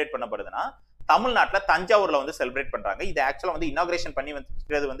எங்க செலிப்ரேட் பண்ணப்படுதுன்னா தமிழ்நாட்டுல தஞ்சாவூர்ல வந்து செலிப்ரேட் பண்றாங்க. இது ஆக்சுவலா வந்து இனாகிரேஷன் பண்ணி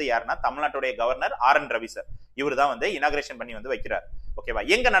வைக்கிறது வந்து யாருன்னா தமிழ்நாட்டுடைய கவர்னர் RN ரவி சார். இவர் தான் வந்து இனாகிரேஷன் பண்ணி வந்து வைக்கிறார். ஓகேவா?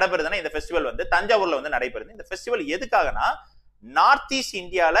 எங்க நடைபெறுதுன்னா இந்த ஃபெஸ்டிவல் வந்து தஞ்சாவூர்ல வந்து நடைபெறுது. இந்த ஃபெஸ்டிவல் எதுக்காகனா நார்த் ஈஸ்ட்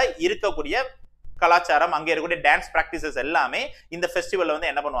இந்தியால இருக்கக்கூடிய கலாச்சாரம், அங்க இருக்கக்கூடிய டான்ஸ் பிராக்டிசஸ் எல்லாமே இந்த ஃபெஸ்டிவல்ல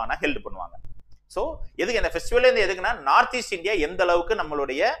வந்து என்ன பண்ணுவாங்கன்னா ஹெல்ட் பண்ணுவாங்க. சோ எதுக்கு இந்த ஃபெஸ்டிவல் இருந்து எதுக்குன்னா நார்த் ஈஸ்ட் இந்தியா எந்த அளவுக்கு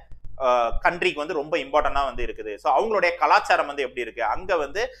நம்மளுடைய கண்ட்ரிக்கு வந்து ரொம்ப இம்பார்ட்டன்டா வந்து இருக்குது. ஸோ அவங்களுடைய கலாச்சாரம் வந்து எப்படி இருக்கு, அங்க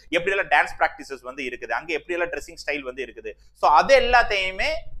வந்து எப்படி எல்லாம் டான்ஸ் பிராக்டிசஸ் வந்து இருக்குது, அங்க எப்படி எல்லாம் ட்ரெஸ்ஸிங் ஸ்டைல் வந்து இருக்குது. ஸோ அது எல்லாத்தையுமே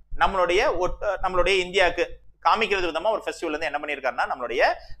நம்மளுடைய இந்தியாவுக்கு காமிக்கிறது விதமா ஒரு ஃபெஸ்டிவல் வந்து என்ன பண்ணிருக்காருன்னா நம்மளுடைய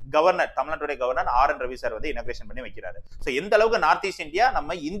கவர்னர், தமிழ்நாட்டுடைய கவர்னர் RN ரவி சார் வந்து இனாகிரேஷன் பண்ணி வைக்கிறாரு. ஸோ எந்த அளவுக்கு நார்த் ஈஸ்ட் இந்தியா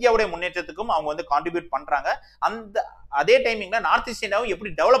நம்ம இந்தியாவுடைய முன்னேற்றத்துக்கும் அவங்க வந்து கான்ட்ரிபியூட் பண்றாங்க, அதே டைமிங்ல நார்த் ஈஸ்ட் இந்தியாவும்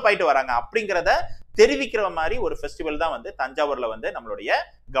எப்படி டெவலப் ஆயிட்டு வராங்க அப்படிங்கிறத தெரிவிக்கிற மாதிரி ஒரு ஃபெஸ்டிவல் தான் வந்து தஞ்சாவூர்ல வந்து நம்மளுடைய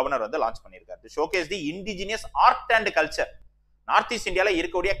கவர்னர் வந்து லான்ச் பண்ணியிருக்காரு. Showcase the indigenous art and culture. North east இந்தியால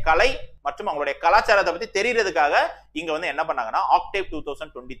இருக்கக்கூடிய கலை மற்றும் அவங்களுடைய கலாச்சாரத்தை பத்தி தெரியறதுக்காக இங்க வந்து என்ன பண்ணாங்கன்னா Octave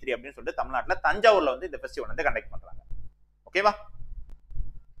 2023 அப்படின்னு சொல்லிட்டு தமிழ்நாட்டுல தஞ்சாவூர்ல வந்து இந்த ஃபெஸ்டிவல் வந்து கண்டக்ட் பண்றாங்க. ஓகேவா?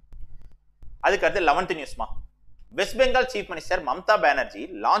 அதுக்கு அடுத்து 11th நியூஸ்மா. West Bengal chief minister Mamata Banerjee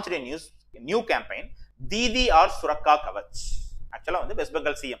launched a new campaign Didi R சுரக்கா Kavach. ஆக்சுவலா வந்து west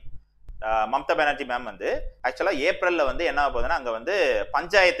Bengal CM Mamata Banerjee ma'am வந்து ஆக்சுவலா ஏப்ரல்ல வந்து என்ன போகுதுன்னா அங்க வந்து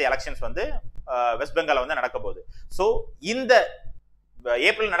பஞ்சாயத்து எலெக்ஷன்ஸ் வந்து வெஸ்ட் பெங்கால் வந்து நடக்க போகுது. ஸோ இந்த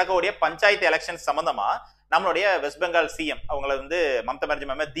ஏப்ரல் நடக்கக்கூடிய பஞ்சாயத்து எலெக்ஷன் சம்பந்தமா நம்மளுடைய வெஸ்ட் பெங்கால் சிஎம் அவங்களை வந்து மம்தா பானர்ஜி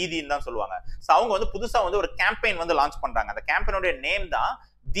மேம் தீதின்னு தான் சொல்லுவாங்க. ஸோ அவங்க வந்து புதுசா வந்து ஒரு கேம்பெயின் வந்து லான்ச் பண்றாங்க. அந்த கேம்பெயினுடைய நேம் தான்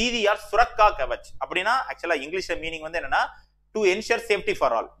தீதி ஆர் சுரக்கா கவச். அப்படின்னா ஆக்சுவலா இங்கிலீஷ்ல மீனிங் வந்து என்னன்னா to ensure safety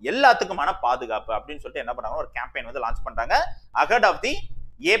for all, எல்லாத்துக்குமான பாதுகாப்பு அப்படின்னு சொல்லிட்டு என்ன பண்றாங்க, ஒரு கேம்பெயின் வந்து லான்ச் பண்றாங்க. அஹெட் ஆஃப் தி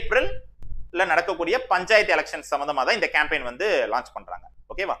ஏப்ரல்ல நடக்கக்கூடிய பஞ்சாயத்து எலெக்ஷன் சம்பந்தமா தான் இந்த கேம்பெயின் வந்து லான்ச் பண்றாங்க.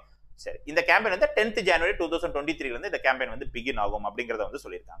 ஓகேவா? சரி, இந்த கேம்பெயின் வந்து 10th January 2023 இருந்து இந்த கேம்பெயின் வந்து பிகின் ஆகும் அப்படிங்கறத வந்து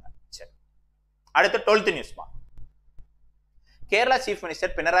சொல்லியிருக்காங்க. சரி, அடுத்து 12th நியூஸ்மா. Kerala chief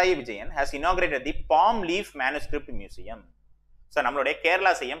minister Pinarayi Vijayan has inaugurated the palm leaf manuscript museum. So நம்மளுடைய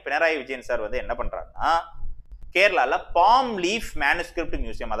கேரளா சிஎம் பினராயி விஜயன் சார் வந்து என்ன பண்றாருன்னா கேரளால பாம் லீஃப் மேனுஸ்கிரிப்ட்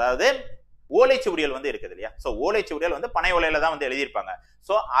மியூசியம், அதாவது ஓலைச்சுவடிகள் வந்து இருக்குது இல்லையா, ஸோ ஓலைச்சுவடிகள் வந்து பனை ஓலையில தான் வந்து எழுதியிருப்பாங்க.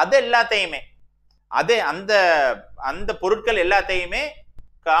 ஸோ அது எல்லாத்தையுமே அந்த பொருட்கள் எல்லாத்தையுமே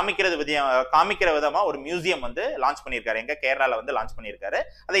காமிக்கிற விதமா ஒரு மியூசியம் வந்து லான்ச் பண்ணியிருக்காரு. எங்க கேரளால வந்து லான்ச் பண்ணியிருக்காரு.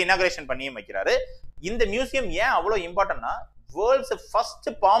 அதை இனாகிரேஷன் பண்ணியும் வைக்கிறாரு. இந்த மியூசியம் ஏன் அவ்வளவு இம்பார்ட்டன்ட்னா world's first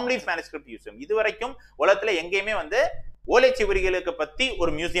bomb leaf manuscript museum. இது வரைக்கும் உலகத்துல எங்கேயுமே வந்து ஓலைச்சுவடிகளுக்கு பத்தி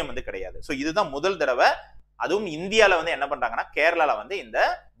ஒரு மியூசியம் வந்து கிடையாது. ஸோ இதுதான் முதல் தடவை. அதுவும் இந்தியால வந்து என்ன பண்றாங்கன்னா கேரளால வந்து இந்த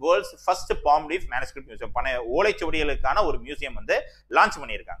world's first bomb leaf manuscript museum, ஓலைச்சுவடிகளுக்கான ஒரு மியூசியம் வந்து லான்ச்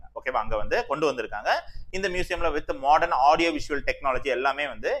பண்ணியிருக்காங்க. ஓகேவா? அங்க வந்து கொண்டு வந்திருக்காங்க. இந்த மியூசியம்ல with modern audio visual technology எல்லாமே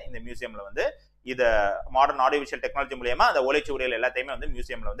வந்து இந்த மியூசியம்ல வந்து இத மாடர்ன் ஆடியோ விஷுவல் டெக்னாலஜி மூலமா அந்த ஓலைச்சுவடிகள் எல்லாத்தையுமே வந்து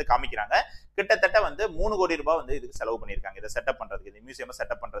மியூசியம்ல வந்து காமிக்கிறாங்க. கிட்டத்தட்ட வந்து 3 கோடி ரூபாய் வந்து இதுக்கு செலவு பண்ணியிருக்காங்க. இதை செட்டப் பண்றதுக்கு, இந்த மியூசியம்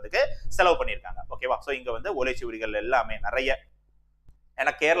செட்டப் பண்றதுக்கு செலவு பண்ணியிருக்காங்க. ஓகேவா? ஸோ இங்க வந்து ஓலைச்சுவடிகள் எல்லாமே நிறைய,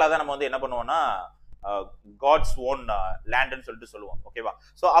 ஏன்னா கேரளா தான் நம்ம வந்து என்ன பண்ணுவோம்னா காட்ஸ் ஓன் லேண்ட்னு சொல்லிட்டு சொல்லுவோம். ஓகேவா?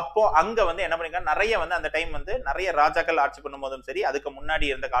 ஸோ அப்போ அங்க வந்து என்ன பண்ணிருக்காங்க, நிறைய வந்து அந்த டைம் வந்து நிறைய ராஜாக்கள் ஆட்சி பண்ணும் போதும் சரி, அதுக்கு முன்னாடி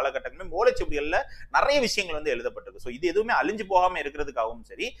இருந்த காலகட்டங்களும் ஓலைச்சுவடிகள்ல நிறைய விஷயங்கள் வந்து எழுதப்பட்டிருக்கு. ஸோ இது எதுவுமே அழிஞ்சு போகாம இருக்கிறதுக்காகவும்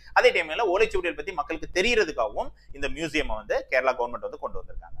சரி, அதே டைம்ல ஓலைச்சுவடிகள் பத்தி மக்களுக்கு தெரியறதுக்காகவும் இந்த மியூசியம் வந்து கேரளா கவர்மெண்ட் வந்து கொண்டு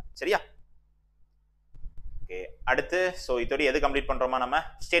வந்திருக்காங்க. சரியா? ஓகே, அடுத்து ஸோ இதோட எது கம்ப்ளீட் பண்றோமா, நம்ம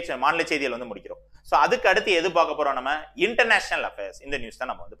ஸ்டேட் மாநில செய்திகள் வந்து முடிக்கிறோம். ஸோ அதுக்கு அடுத்து எது பார்க்க போறோம், நம்ம இன்டர்நேஷனல் அஃபேர்ஸ். இந்த நியூஸ்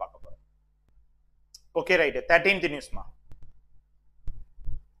தான் நம்ம வந்து பார்க்க போறோம். Okay, right. 13th news ma.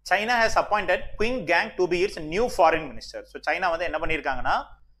 China has appointed Qing Gang to be its new foreign minister. So China வந்து என்ன பண்ணிருக்காங்கன்னா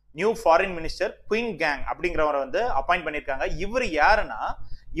நியூ ஃபாரின் மினிஸ்டர் குயிங் கேங் அப்படிங்கிறவரை வந்து அப்பாயிண்ட் பண்ணிருக்காங்க. இவர் யாருன்னா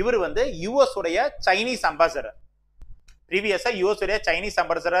இவர் வந்து யுஎஸ் உடைய சைனீஸ் அம்பாசடர். ப்ரீவியஸா யுஎஸ் உடைய சைனீஸ்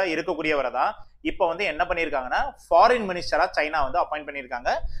அம்பாசடரா இருக்கக்கூடியவரை தான் இப்போ வந்து என்ன பண்ணிருக்காங்கன்னா ஃபாரின் மினிஸ்டரா சைனா வந்து அப்பாயிண்ட் பண்ணிருக்காங்க.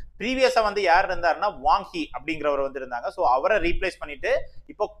 ப்ரீவியஸா வந்து யார் இருந்தாருன்னா வாங்கி அப்படிங்கிறவர் வந்து இருந்தாங்க. ஸோ அவரை ரீப்ளேஸ் பண்ணிட்டு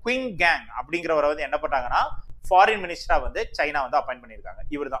இப்போ குயிங் கேங் அப்படிங்கிறவரை வந்து என்ன பண்ணாங்கன்னா ஃபாரின் மினிஸ்டரா வந்து சைனா வந்து அப்பாயிண்ட் பண்ணிருக்காங்க.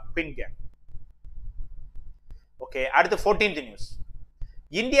 இவர் தான் குயிங் கேங். ஓகே, அடுத்து 14th news.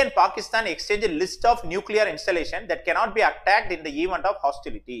 India and Pakistan exchange a list of nuclear installation that cannot be attacked in the event of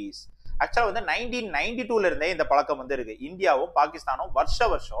hostilities. ஆக்சுவலா வந்து 1992ல இருந்தே இந்த பழக்கம் வந்து இருக்கு. இந்தியாவும் பாகிஸ்தானும்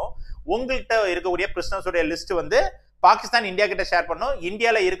வருஷம் உங்கள்கிட்ட இருக்கக்கூடிய பிரிசனர்ஸோட லிஸ்ட் வந்து பாகிஸ்தான் இந்தியா கிட்ட ஷேர் பண்ணும்,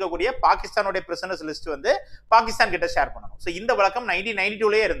 இந்தியால இருக்கக்கூடிய பாகிஸ்தானுடைய பிரிசனர்ஸ் லிஸ்ட் வந்து பாகிஸ்தான் கிட்ட ஷேர் பண்ணணும். ஸோ இந்த வழக்கம்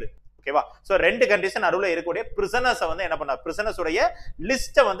 1992லயே இருந்து. ஓகேவா? ஸோ ரெண்டு கண்ட்ரிஸ் நடுவில் இருக்கக்கூடிய பிரிசனர்ஸை வந்து என்ன பண்ண, பிரிசனர்ஸோடைய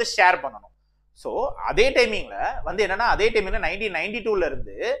லிஸ்ட்டை வந்து ஷேர் பண்ணணும். ஸோ அதே டைமிங்ல வந்து என்னன்னா அதே டைமிங்ல 1992ல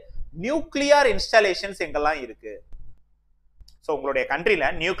இருந்து நியூக்ளியர் இன்ஸ்டாலேஷன்ஸ் எங்கெல்லாம் இருக்கு, ஸோ உங்களுடைய கண்ட்ரில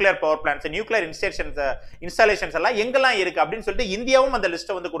nuclear power plans, nuclear installations எல்லாம் எங்கெல்லாம் இருக்கு அப்படின்னு சொல்லிட்டு இந்தியாவும் அந்த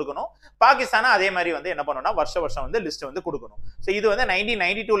லிஸ்ட்டை வந்து கொடுக்கணும். பாகிஸ்தானும் அதே மாதிரி வந்து என்ன பண்ணணும்னா வருஷம் வந்து லிஸ்ட் வந்து கொடுக்கணும். ஸோ இது வந்து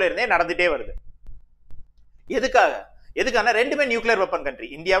 1992ல இருந்தே நடந்துட்டே வருது. எதுக்கான ரெண்டுமே நியூக்ளியர் வெப்பன் கண்ட்ரி.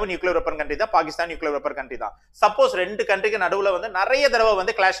 இந்தியாவும் நியூக்ளியர் வெப்பன் கண்ட்ரி தான், பாகிஸ்தான் நியூக்ளியர் வெப்பன் கண்ட்ரி தான். சப்போஸ் ரெண்டு கண்ட்ரிக்கு நடுவுல வந்து நிறைய தடவை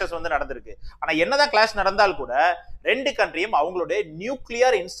வந்து கிளாஷஸ் வந்து நடந்திருக்கு. ஆனா என்னதான் கிளாஷ் நடந்தால் கூட ரெண்டு கண்ட்ரியும் அவங்களுடைய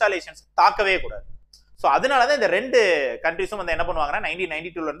நியூக்ளியர் இன்ஸ்டாலேஷன்ஸ் தாக்கவே கூடாது. ஸோ அதனாலதான் இந்த ரெண்டு கண்ட்ரிஸும் வந்து என்ன பண்ணுவாங்கன்னா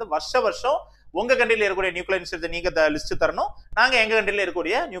 1992ல இருந்து வருஷம் உங்க கண்ட்ரில இருக்கக்கூடிய நியூக்ளியர் இன்ஸ்டாலேஷன் நீங்க லிஸ்ட் தரணும், நாங்க எங்க கண்ட்ரில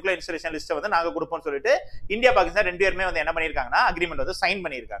இருக்கக்கூடிய நியூக்ளியர் இன்ஸ்டாலேஷன் லிஸ்ட் வந்து நாங்க கொடுப்போம்னு சொல்லிட்டு இந்தியா பாகிஸ்தான் ரெண்டு பேருமே வந்து என்ன பண்ணிருக்காங்கன்னா அக்ரிமெண்ட் வந்து சைன்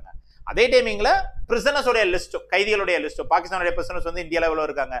பண்ணிருக்காங்க. அதே டைமிங்ல பிரிசனர்ஸோட லிஸ்ட், கைதிகளுடைய லிஸ்ட், பாகிஸ்தானுடைய பிரிசனர்ஸ் வந்து இந்தியால எவ்வளவு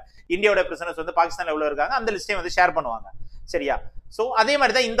இருக்காங்க, இந்தியாவோட பிரிசனர்ஸ் வந்து பாகிஸ்தான்ல எவ்வளவு இருக்காங்க, அந்த லிஸ்டையும் வந்து ஷேர் பண்ணுவாங்க. சரியா? சோ அதே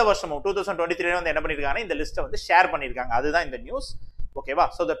மாதிரி தான் இந்த வருஷமும் 2023 வந்து என்ன பண்ணிருக்காங்க, இந்த லிஸ்ட்டை வந்து ஷேர் பண்ணிருக்காங்க. அதுதான் இந்த நியூஸ். ஓகேவா?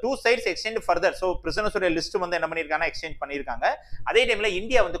 So the two sides exchange further. So பிரிசனர்ஸோட list வந்து என்ன பண்ணிருக்காங்க, எக்ஸ்சேஞ்ச் பண்ணிருக்காங்க. அதே டைம்ல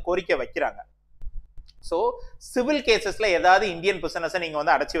இந்தியா வந்து கோரிக்கை வைக்கிறாங்க. சோ சிவில் கேசஸ்ல ஏதாவது இந்தியன் பிரிசனர்ஸை நீங்க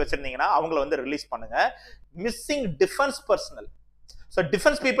வந்து அடைச்சி வச்சிருந்தீங்கன்னா அவங்கள வந்து ரிலீஸ் பண்ணுங்க. Missing defence personal, so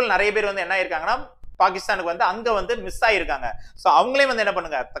defence people நிறைய பேர் வந்து என்ன இருக்காங்கன்னா பாகிஸ்தானுக்கு வந்து அங்க வந்து மிஸ் ஆயிருக்காங்க. சோ அவங்களே வந்து என்ன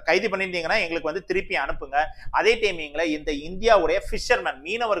பண்ணுங்க, கைது பண்ணிருந்தீங்கன்னா எங்களுக்கு வந்து திருப்பி அனுப்புங்க. அதே டைமிங்ல இந்த இந்தியாவுடைய ஃபிஷர்மேன்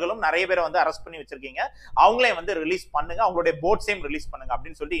மீனவர்களும் நிறைய பேரை வந்து அரெஸ்ட் பண்ணி வச்சிருக்கீங்க, அவங்களே வந்து ரிலீஸ் பண்ணுங்க, அவங்களுடைய போட்ஸையும் ரிலீஸ் பண்ணுங்க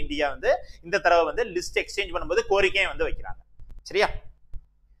அப்படின்னு சொல்லிட்டு இந்தியா வந்து இந்த தடவை வந்து லிஸ்ட் எக்ஸ்சேஞ்ச் பண்ணும்போது கோரிக்கையும் வந்து வைக்கிறாங்க. சரியா?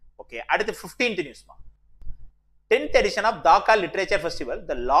 ஓகே, அடுத்து 15th நியூஸ்மா. 10th edition of Dhaka Literature Festival,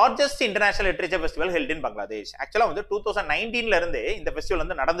 the largest international literature festival held in Bangladesh. ஆக்சுவலா வந்து 2019ல இருந்து இந்த ஃபெஸ்டிவல்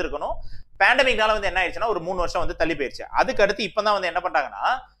வந்து நடந்திருக்கணும். பேண்டமிக்னால வந்து என்ன ஆயிடுச்சுன்னா ஒரு 3 வருஷம் வந்து தள்ளி போயிருச்சு. அதுக்கு அடுத்து இப்பதான் வந்து என்ன பண்றாங்கன்னா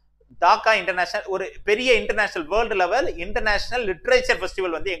டாக்கா இன்டர்நேஷனல் ஒரு பெரிய international world level international literature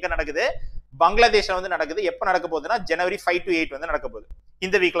festival வந்து எங்க நடக்குது, பங்களாதேஷ்ல வந்து நடக்குது. எப்ப நடக்க போகுதுன்னா January 5 to 8 வந்து நடக்க போகுது.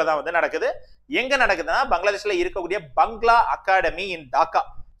 இந்த வீக்ல தான் வந்து நடக்குது. எங்க நடக்குதுன்னா பங்களாதேஷ்ல இருக்கக்கூடிய பங்களா அகாடமி இன் டாக்கா.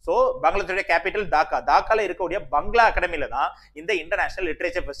 So பங்களாதேஷோட capital Dhaka. டாக்கால இருக்கக்கூடிய பங்களா அகாடமில தான் இந்த இன்டர்நேஷனல்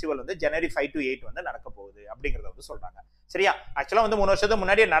லிட்ரேச்சர் ஃபெஸ்டிவல் வந்து January 5 to 8 வந்து நடக்க போகுது அப்படிங்கறத வந்து சொல்றாங்க. சரியா? ஆக்சுவலா வந்து 3 வருஷத்துக்கு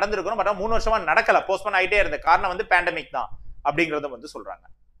முன்னாடியே நடந்திருக்கணும், பட் 3 வருஷமா நடக்கல, போஸ்ட்போன் ஆயிட்டே இருந்த காரணம் வந்து பேண்டமிக் தான் அப்படிங்கறத வந்து சொல்றாங்க.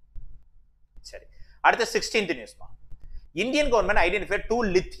 சரி, அடுத்த 16th நியூஸ்மா. Indian government identified 2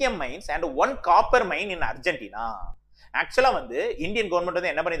 lithium mines and 1 copper mine in Argentina. ஆக்சுவலா வந்து இந்தியன் கவர்மெண்ட் வந்து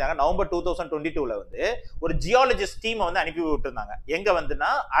என்ன பண்ணிருந்தாங்க, நவம்பர் 2022ல வந்து ஒரு ஜியாலஜிஸ்ட் டீம் வந்து அனுப்பி விட்டுருந்தாங்க. எங்க வந்துன்னா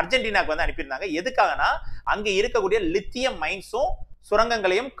அர்ஜென்டினாக்கு வந்து அனுப்பியிருந்தாங்க. எதுக்காகனா அங்க இருக்கக்கூடிய லித்தியம் மைன்ஸும்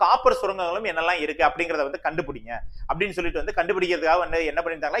சுரங்கங்களையும் காப்பர் சுரங்கங்களும் என்னெல்லாம் இருக்கு அப்படிங்கறத வந்து கண்டுபிடிங்க அப்படின்னு சொல்லிட்டு வந்து கண்டுபிடிக்கிறதுக்காக வந்து என்ன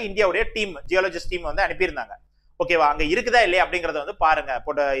பண்ணிருந்தாங்களா இந்தியாவுடைய டீம் ஜியாலஜிஸ்ட் டீம் வந்து அனுப்பியிருந்தாங்க. ஓகேவா? அங்க இருக்குதா இல்லையா அப்படிங்கறத வந்து பாருங்க.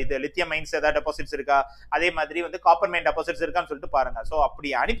 இது லித்தியம் மைன்ஸ் ஏதாவது டெபாசிட்ஸ் இருக்கா, அதே மாதிரி வந்து காப்பர் மைன் டெபாசிட்ஸ் இருக்கான்னு சொல்லிட்டு பாருங்க. சோ அப்படி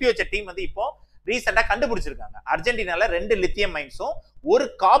அனுப்பி வச்ச டீம் வந்து இப்போ ரீசெண்டா கண்டுபிடிச்சிருக்காங்க. அர்ஜென்டினால 2 லித்தியம் மைன்ஸும் 1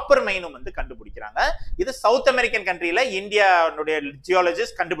 காப்பர் மைனும் வந்து கண்டுபிடிக்கிறாங்க. இது சவுத் அமெரிக்கன் கண்ட்ரியில இந்தியாவுடைய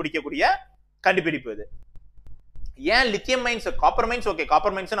ஜியாலஜிஸ்ட் கண்டுபிடிக்கக்கூடிய கண்டுபிடிப்பு. இது ஏன் lithium mines, copper mines okay,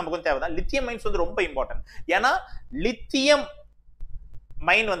 copper mines நமக்கு வந்து தேவைதான். லித்தியம் மைன்ஸ் வந்து ரொம்ப இம்பார்ட்டன்ட். ஏன்னா லித்தியம்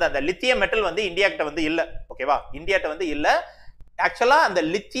மைன் வந்து அந்த லித்தியம் மெட்டல் வந்து இந்தியா கிட்ட வந்து இல்ல. ஓகேவா? இந்தியாட்ட வந்து இல்ல. ஆக்சுவலா அந்த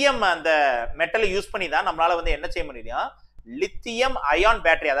லித்தியம் அந்த மெட்டலை யூஸ் பண்ணி தான் நம்மளால வந்து என்ன செய்ய முடியும், லித்தியம் அயான்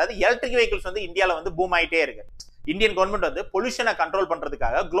பேட்டரி, அதாவது எலக்ட்ரிக் வெஹிக்கிள்ஸ் வந்து இந்தியால வந்து பூம் ஆயிட்டே இருக்கு. இந்தியன் கவர்மெண்ட் வந்து பொல்யூஷனை கண்ட்ரோல்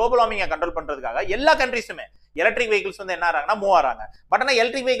பண்றதுக்காக, குளோபல் வார்மிங்கை கண்ட்ரோல் பண்றதுக்காக எல்லா கண்ட்ரீஸுமே எலக்ட்ரிக் வெஹிக்கிள்ஸ் வந்து என்ன ஆறாங்கன்னா மூவ் ஆறாங்க. பட் ஆனா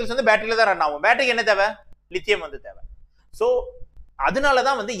எலக்ட்ரிக் வெஹிக்கிள்ஸ் வந்து பேட்டரியில தான் ரன் ஆகும். பேட்டரிக்கு என்ன தேவை? லித்தியம் வந்து தேவை. சோ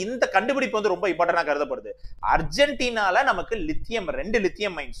அதனாலதான் வந்து இந்த கண்டுபிடிப்பு வந்து ரொம்ப இம்பார்ட்டன்டா கருதப்படுது. அர்ஜென்டினால நமக்கு லித்தியம் 2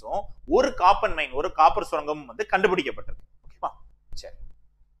 லித்தியம் மைன்ஸும் 1 காப்பர் மைன், 1 காப்பர் சுரங்கமும் வந்து கண்டுபிடிக்கப்பட்டிருக்கு. ஓகேவா? சரி,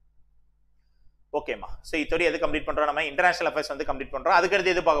 ஓகேமா. சோ இதோட எது கம்ப்ளீட் பண்றோம், நம்ம இன்டர்நேஷனல் அஃபேர்ஸ் வந்து கம்ப்ளீட் பண்றோம். அதுக்கு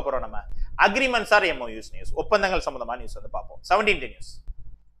அடுத்து எது பார்க்க போறோம், நம்ம அக்ரிமெண்ட்ஸ் ஆர் MOUs நியூஸ், ஒப்பந்தங்கள் சம்பந்தமான நியூஸ் வந்து பார்ப்போம். 17th news.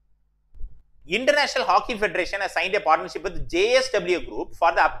 International Hockey Federation has signed a partnership with JSW Group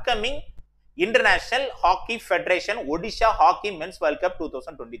for the upcoming International Hockey Federation Odisha Hockey Men's World Cup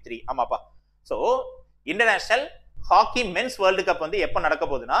 2023. ஆமாப்பா. So international hockey men's world cup வந்து எப்ப நடக்க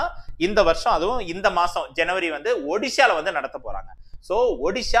போகுதுன்னா இந்த வருஷம், அதுவும் இந்த மாசம் ஜனவரி வந்து ஒடிஷால வந்து நடத்த போறாங்க. So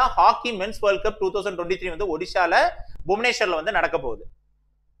Odisha hockey men's world cup 2023 வந்து ஒடிஷால புவனேஸ்வர்ல வந்து நடக்க போகுது.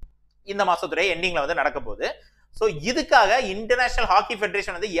 இந்த மாசத்துடைய எண்டிங்ல வந்து நடக்க போகுது. சோ இதுக்காக இன்டர்நேஷனல் ஹாக்கி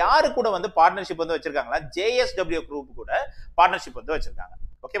ஃபெடரேஷன் வந்து யாரு கூட வந்து பார்ட்னர்ஷிப் வந்து வச்சிருக்காங்களா, JSW குரூப் கூட பார்ட்னர்ஷிப் வந்து வச்சிருக்காங்க.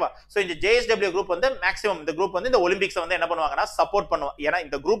 ஓகேவா? சோ இந்த JSW குரூப் வந்து மேக்ஸிமம் இந்த குரூப் வந்து இந்த ஒலிம்பிக்ஸ் வந்து என்ன பண்ணுவாங்கன்னா சப்போர்ட் பண்ணுவாங்க. ஏன்னா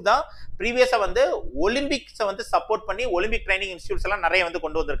இந்த குரூப் தான் ப்ரீவியஸா வந்து ஒலிம்பிக்ஸ் வந்து சப்போர்ட் பண்ணி ஒலிம்பிக் ட்ரைனிங் இன்ஸ்டிடியூட்ஸ் எல்லாம் நிறைய வந்து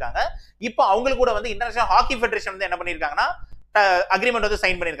கொண்டு வந்திருக்காங்க. இப்போ அவங்களுக்கு கூட வந்து இன்டர்நேஷனல் ஹாக்கி ஃபெடரேஷன் வந்து என்ன பண்ணிருக்காங்கன்னா அக்ரிமெண்ட் வந்து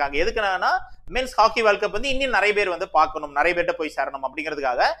சைன் பண்ணிருக்காங்க. எதுக்குன்னா மென்ஸ் ஹாக்கி வேர்ல்ட் கப் வந்து இன்னும் நிறைய பேர் வந்து பார்க்கணும், நிறைய பேர்ட்ட போய் சேரணும்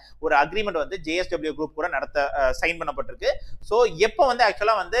அப்படிங்கிறதுக்காக ஒரு அக்ரிமெண்ட் வந்து JSW குரூப் கூட சைன் பண்ணப்பட்டிருக்கு. சோ எப்போ வந்து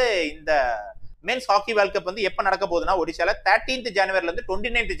ஆக்சுவலா வந்து இந்த மென்ஸ் ஹாக்கி வேர்ல்ட் கப் வந்து எப்ப நடக்க போகுதுன்னா ஒடிஷால 13th ஜனவரில இருந்து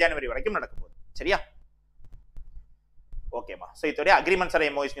 29th ஜனவரி வரைக்கும் நடக்க போகுது. சரியா? ஓகேமா. சோ இதோட அக்ரிமெண்ட்ஸ் ஆர்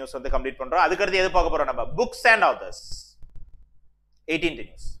MOUs நியூஸ் வந்து கம்ப்ளீட் பண்றோம். அதுக்கு அடுத்து எது பார்க்க போறோம், நம்ம books and authors. 18th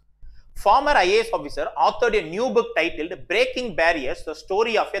news. Former IAS officer authored a new book titled Breaking Barriers, the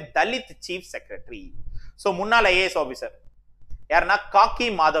story of a Dalit chief secretary. So முன்னாள் IAS officer யாருன்னா காக்கி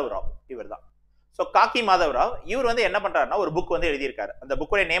மாதவ் ராவ், இவர்தான். சோ காக்கி மாதவ் ராவ் இவர் வந்து என்ன பண்றாருன்னா ஒரு புக் வந்து எழுதியிருக்காரு. அந்த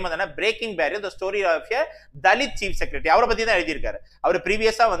புக்கோட நேம் என்ன, braking barrier, the story of a Dalit chief secretary. அவரை பத்தி தான் எழுதியிருக்காரு. அவர்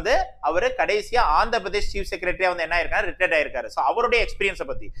ப்ரீவியஸா வந்து அவரு கடைசியா ஆந்திர பிரதேஷ் சீஃப் செக்ரட்டரியா வந்து என்ன ஆயிருக்காரு, ரிட்டையர்ட் ஆயிருக்காரு. சோ அவருடைய எக்ஸ்பீரியன்ஸை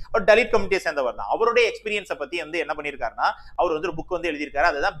பத்தி, அவர் தலித் கம்யூனிட்டியை சேர்ந்தவர் தான், அவருடைய எக்ஸ்பீரியன்ஸை பத்தி வந்து என்ன பண்ணிருக்காருன்னா அவர் வந்து ஒரு புக் வந்து எழுதியிருக்காரு.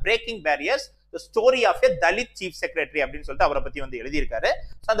 அதுதான் braking barriers, the story of a Dalit chief secretary அப்படின்னு சொல்லிட்டு அவரை பத்தி வந்து எழுதியிருக்காரு.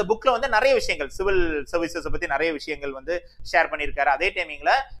 ஸோ அந்த புக்ல வந்து நிறைய விஷயங்கள், சிவில் சர்வீசஸ் பத்தி நிறைய விஷயங்கள் வந்து ஷேர் பண்ணியிருக்காரு. அதே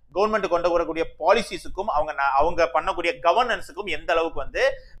டைமிங்ல கவர்மெண்ட் கொண்டு வரக்கூடிய பாலிசிஸுக்கும் அவங்க பண்ணக்கூடிய கவர்னன்ஸுக்கும் எந்த அளவுக்கு வந்து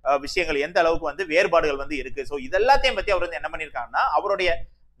விஷயங்கள், எந்த அளவுக்கு வந்து வேறுபாடுகள் வந்து இருக்கு. ஸோ இதெல்லாத்தையும் பத்தி அவர் வந்து என்ன பண்ணியிருக்காங்கன்னா அவருடைய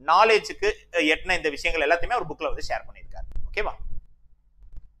நாலேஜுக்கு எட்டின இந்த விஷயங்கள் எல்லாத்தையுமே அவர் புக்ல வந்து ஷேர் பண்ணியிருக்காரு. ஓகேவா?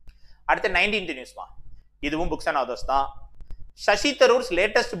 அடுத்த 19th நியூஸ்மா, இதுவும் புக்ஸ் அண்ட் ஆதர்ஸ் தான். Shashi Tharoor's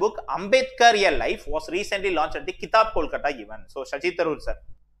latest book, Ambedkar A Life, was recently launched at the Kitab Kolkata event. So, Shashi Tharoor sir.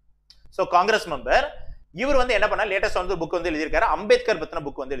 So, Congress member, இவர் வந்து என்ன பண்ணா லேட்டஸ்ட் வந்து புக் வந்து எழுதியிருக்காரு. அம்பேத்கர் பத்தின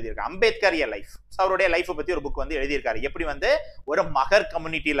புக் வந்து எழுதியிருக்காரு. அம்பேத்கர் ஏ லைஃப். அவருடைய லைஃப் பத்தி ஒரு புக் வந்து எழுதியிருக்காரு. எப்படி வந்து ஒரு மகர்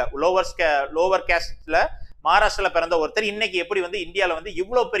கம்யூனிட்டியில லோவர் கேஸ்ட்ல மகாராஷ்டிரால பிறந்த ஒருத்தர் இன்னைக்கு எப்படி வந்து இந்தியால வந்து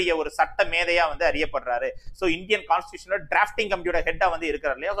இவ்வளவு பெரிய ஒரு சட்ட மேதையா வந்து அறியப்படுறாரு. சோ இந்தியன் கான்ஸ்டிடியூஷனோட டிராஃப்டிங் கமிட்டியோட ஹெட்டா வந்து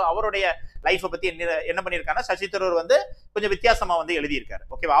இருக்கிறார் இல்லையா. சோ அவருடைய லைஃப் பத்தி என்ன பண்ணிருக்காருன்னா சசி தரூர் வந்து கொஞ்சம் வித்தியாசமா வந்து எழுதியிருக்காரு.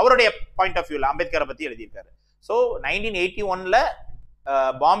 ஓகேவா, அவருடைய பாயிண்ட் ஆஃப் வியூல அம்பேத்கரை பத்தி எழுதியிருக்காரு. சோ 1981ல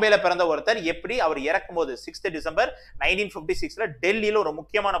பாம்பேல பிறந்த ஒருத்தர் எப்படி அவர் இறக்கும் போது 6th December 1956ல டெல்லியில ஒரு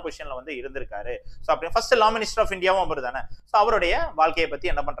முக்கியமான பொசிஷன்ல வந்து இருந்திருக்காரு. சோ அப்படி ஃபர்ஸ்ட் லா மினிஸ்டர் ஆஃப் இந்தியாவும் அவர் தானே. சோ அவருடைய வாழ்க்கையை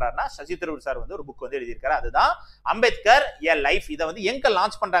பத்தி என்ன பண்றாருன்னா சசி தரூர் சார் வந்து ஒரு புக் வந்து எழுதியிருக்காரு. அதுதான் அம்பேத்கர் ஏ லைஃப். இதை வந்து எங்க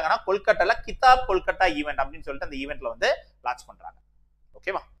லான்ச் பண்றாங்கன்னா கொல்கட்டால கிதாப் கொல்கட்டா ஈவெண்ட் அப்படின்னு சொல்லிட்டு அந்த ஈவெண்ட்ல வந்து லான்ச் பண்றாங்க.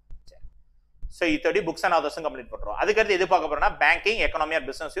 ஓகேவா. So இதோட புக்ஸ் அண்ட் ஆதர்ஸும் கம்ப்ளீட் பண்றோம். அதுக்கடுத்து எது பார்க்க போறோம்னா banking, economy or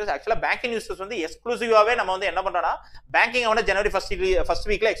business use. ஆக்சுவலா பேங்கிங் யூஸ் வந்து எக்ஸ்க்ளூசிவாவே நம்ம வந்து என்ன பண்றோம்னா பேங்கிங் வந்து ஜனவரி ஃபர்ஸ்ட்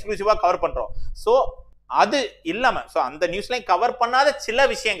வீக்ல எக்ஸ்க்ளூசிவா கவர் பண்றோம். சோ அது இல்லாம சோ அந்த நியூஸ்லையும் கவர் பண்ணாத சில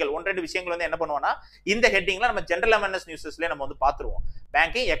விஷயங்கள் 1-2 விஷயங்கள் வந்து என்ன பண்ணுவோம்னா இந்த ஹெட்டிங்ல நம்ம ஜெனரல் அவேர்னஸ் நியூஸஸ்ல நம்ம வந்து பாத்துருவோம்.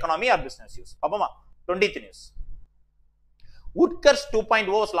 Banking, economy or business use. பாப்போமா. 20th news. Woodcuts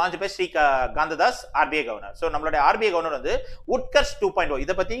 2.0 was launched by Sri Gandadas, RBI Governor. So நம்மளுடைய RBI Governor வந்து Woodcuts 2.0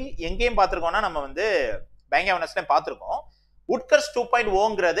 இத பத்தி எங்கேயும் பார்த்திருக்கோம்னா நம்ம வந்து பேங்கிங் அவேர்னஸ்லயும் பார்த்திருக்கோம். Woodcuts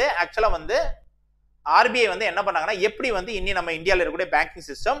 2.0ங்கிறது ஆக்சுவலா வந்து RBI வந்து என்ன பண்ணாங்கன்னா எப்படி வந்து இன்னி நம்ம இந்தியாவில் இருக்கக்கூடிய பேங்கிங்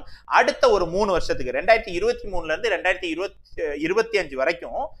சிஸ்டம் அடுத்த ஒரு 3 வருஷத்துக்கு 2023ல இருந்து 2025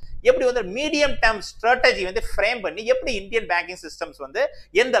 வரைக்கும் எப்படி வந்து மீடியம் டேர்ம் ஸ்ட்ராட்டஜி வந்து ஃப்ரேம் பண்ணி எப்படி இந்தியன் பேங்கிங் சிஸ்டம்ஸ் வந்து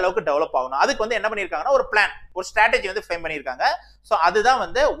எந்த அளவுக்கு டெவலப் ஆகணும் அதுக்கு வந்து என்ன பண்ணிருக்காங்கன்னா ஒரு பிளான், ஒரு ஸ்ட்ராட்டஜி வந்து ஃப்ரேம் பண்ணிருக்காங்க. சோ அதுதான்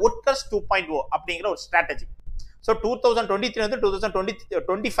வந்து Woodcuts 2.0 அப்படிங்கிற ஒரு ஸ்ட்ராட்டஜி. ஸோ 2023 வந்து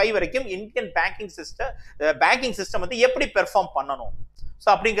 2025 வரைக்கும் இந்தியன் பேங்கிங் சிஸ்டம் வந்து எப்படி பெர்ஃபார்ம் பண்ணணும் ஸோ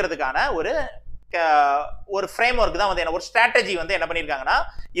அப்படிங்கிறதுக்கான ஒரு ஃப்ரேம் ஒர்க் தான் வந்து ஒரு ஸ்ட்ராட்டஜி வந்து என்ன பண்ணிருக்காங்கன்னா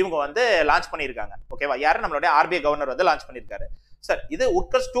இவங்க வந்து லான்ச் பண்ணிருக்காங்க. ஓகேவா, யாரு நம்மளுடைய RBI கவர்னர் வந்து லான்ச் பண்ணிருக்காரு. சார் இது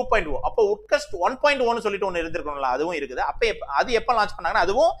Woodcuts 2.0. அப்போ Woodcuts 1.1 சொல்லிட்டு ஒன்று இருந்திருக்கணும்ல, அதுவும் இருக்குது. அப்ப அது எப்ப லான்ச் பண்ணாங்கன்னா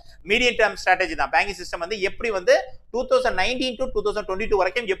அதுவும் மீடியம் டேர்ம் ஸ்ட்ராட்டஜி தான். பேங்கிங் சிஸ்டம் வந்து எப்படி வந்து 2019 to 2022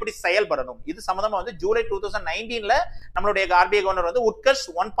 வரைக்கும் எப்படி செயல்படணும் இது சம்பந்தமா வந்து ஜூலை 2019ல நம்மளுடைய RBI கவர்னர் வந்து Woodcuts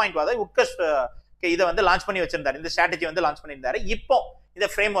 1.0 அதாவது Woodcuts இதை வந்து லான்ச் பண்ணி வச்சிருந்தாரு. இந்த ஸ்ட்ராட்டஜி வந்து லான்ச் பண்ணியிருந்தாரு. இப்போ இந்த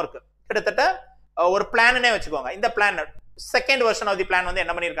ஃப்ரேம் ஒர்க் கிட்டத்தட்ட ஒரு பிளானே வச்சுக்கோங்க. இந்த plan second version of the plan வந்து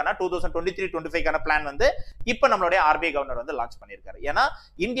என்ன பண்ணிருக்காங்கன்னா 2023-25 பிளான் வந்து இப்போ நம்மளுடைய RBI கவர்னர் வந்து லான்ச் பண்ணிருக்காரு. ஏன்னா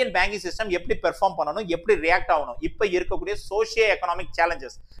இந்தியன் பேங்கிங் சிஸ்டம் எப்படி பெர்ஃபார்ம் பண்ணணும், எப்படி ரியாக்ட் ஆகணும், இப்போ இருக்கக்கூடிய சோசியோ எக்கனாமிக்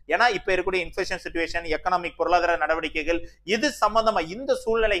சேலஞ்சஸ், ஏன்னா இப்போ இருக்கக்கூடிய இன்ஃபிளேஷன் சிச்சுவேஷன், எக்கனாமிக் பொருளாதார நடவடிக்கைகள், இது சம்பந்தமா இந்த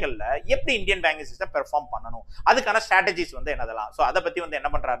சூழ்நிலைகள்ல எப்படி இந்தியன் பேங்கிங் சிஸ்டம் பெர்ஃபார்ம் பண்ணணும் அதுக்கான ஸ்ட்ராட்டஜிஸ் வந்து என்னதெல்லாம். ஸோ அதை பத்தி வந்து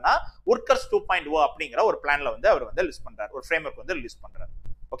என்ன பண்றாருன்னா Woodcuts 2.0 அப்படிங்கிற ஒரு பிளான்ல வந்து அவர் வந்து லிஸ்ட் பண்றாரு, ஒரு ஃப்ரேம் ஒர்க் வந்து ரிலீஸ் பண்றாரு.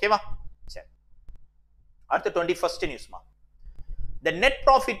 ஓகேவா. சரி, அடுத்து 21st நியூஸ்மா. The net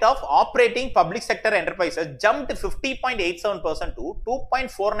profit of operating public sector enterprises jumped 50.87% to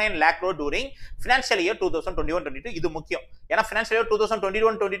 2.49 lakh crore during financial year 2021-22. இது முக்கியம், ஏன்னா financial year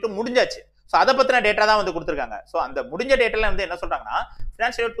 2021-22 முடிஞ்சாச்சு. சோ அத பத்தின டேட்டா தான் வந்து கொடுத்திருக்காங்க. சோ அந்த முடிஞ்ச டேட்டால வந்து என்ன சொல்றாங்கன்னா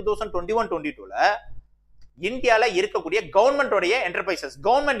financial year 2021-22ல இந்தியால இருக்கக்கூடிய கவர்மெண்டோடைய என்டர்பிரைசஸ்,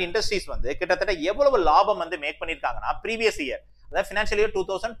 கவர்மெண்ட் இண்டஸ்ட்ரீஸ் வந்து கிட்டத்தட்ட எவ்வளவு லாபம் வந்து மேக் பண்ணிருக்காங்கன்னா ப்ரீவியஸ் இயர் அதாவது ஃபினான்ஷியல் இயர்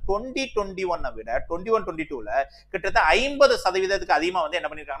 2020-21 விட 21-22ல கிட்டத்தட்ட 50% அதிகமா வந்து என்ன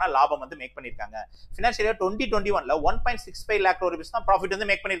பண்ணிருக்காங்கன்னா லாபம் வந்து மேக் பண்ணிருக்காங்க. Financial year 2021ல 1.65 lakh crore rupees தான் ப்ராஃபிட் வந்து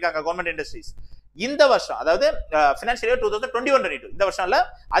மேக் பண்ணிருக்காங்க கவர்மெண்ட் இண்டஸ்ட்ரீஸ். இந்த வருஷம் அதாவது ஃபினான்ஷியல் இயர் 2021-22 இந்த வருஷம்ல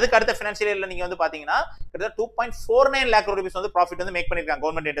அதுக்கு அடுத்த ஃபினான்ஷியல் இயர்ல நீங்க வந்து பாத்தீங்கன்னா கிட்டத்தட்ட 2.49 lakh crore rupees வந்து ப்ராஃபிட் வந்து மேக் பண்ணிருக்காங்க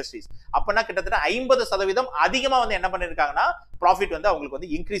கவர்மெண்ட் இண்டஸ்ட்ரீஸ். அப்பனா கிட்டத்தட்ட 50% அதிகமா வந்து என்ன பண்ணிருக்காங்கன்னா ப்ராஃபிட் வந்து அவங்களுக்கு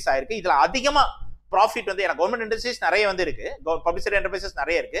வந்து இன்க்ரீஸ் ஆயிருக்கு. இதுல அதிகமா ப்ராஃபிட் வந்து கவர்மெண்ட் இண்டஸ்ட்ரீஸ் நிறைய வந்து இருக்கு, பப்ளிக் செக்டர் என்டர்பிரைசஸ்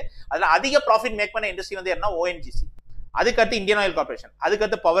நிறைய இருக்கு. அதுல அதிக ப்ராஃபிட் மேக் பண்ண இண்டஸ்ட்ரி வந்து என்ன ONGC, அதுக்கடுத்து இந்தியன் ஆயில் கார்பரேஷன்,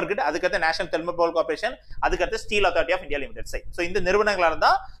 அதுக்கடுத்து பவர் கிரிட், அதுக்கடுத்து நேஷனல் தெர்மல் பவர் கார்பரேஷன், அதுக்கடுத்து steel authority of India limited. So இந்த நிறுவனங்களா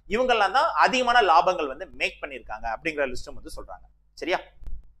இருந்தா இவங்கெல்லாம் தான் அதிகமான லாபங்கள் வந்து மேக் பண்ணிருக்காங்க அப்படிங்கிற லிஸ்டும் வந்து சொல்றாங்க. சரியா,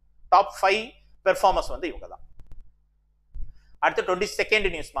 டாப் 5 பெர்ஃபார்மர்ஸ் வந்து இவங்க தான். அடுத்து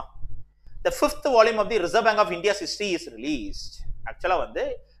 22nd நியூஸ்மா. The 5th volume of the Reserve Bank of India's history is released. ஆக்சுவலா வந்து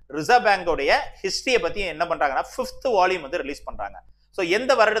ரிசர்வ் பேங்கோடைய ஹிஸ்டரியை பத்தி என்ன பண்றாங்கன்னா 5th வால்யூம் வந்து ரிலீஸ் பண்றாங்க. சோ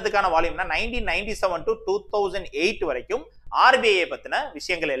எந்த வருடத்துக்கான வால்யூம்னா 1997 to 2008 வரைக்கும் RBI பத்தின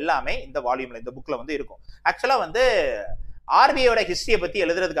விஷயங்கள் எல்லாமே இந்த வால்யூம்ல இந்த புக்ல வந்து இருக்கும். ஆக்சுவலா வந்து RBIயோட ஹிஸ்டரியை பத்தி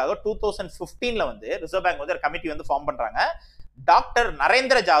எழுதுறதுக்காக 2015ல வந்து ரிசர்வ் பேங்க் வந்து ஒரு கமிட்டி வந்து ஃபார்ம் பண்றாங்க. டாக்டர்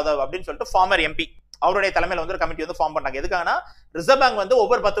நரேந்திர ஜாதவ் அப்படின்னு சொல்லிட்டு ஃபார்மர் MP, அவருடைய தலைமையில வந்து ஒரு கமிட்டி வந்து ஃபார்ம் பண்ணாங்க. எதுக்காகனா ரிசர்வ் பேங்க் வந்து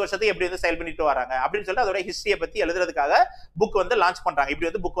ஒவ்வொரு 10 வருஷத்துக்கு எப்படி வந்து செயல் பண்ணிட்டு வராங்க அப்படின்னு சொல்லிட்டு அதோட ஹிஸ்டரியை பத்தி எழுதுறதுக்காக புக் வந்து லான்ச் பண்றாங்க. இப்படி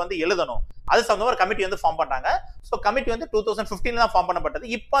வந்து புக் வந்து எழுதணும், அது சம்பந்தமா ஒரு கமிட்டி வந்து ஃபார்ம் பண்றாங்க. ஸோ கமிட்டி வந்து 2015 தான் ஃபார்ம் பண்ணப்பட்டது.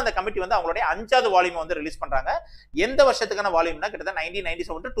 இப்போ அந்த கமிட்டி வந்து அவங்களுடைய 5வது வால்யூம் வந்து ரிலீஸ் பண்றாங்க. எந்த வருஷத்துக்கான வால்யூம்னா கிட்டத்தட்ட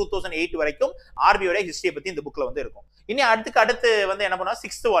 1997 to 2008 வரைக்கும் ஆர்பிஐயோட ஹிஸ்டரியை பத்தி இந்த புக்ல வந்து இருக்கும். இனி அடுத்து வந்து என்ன பண்ணுவாங்க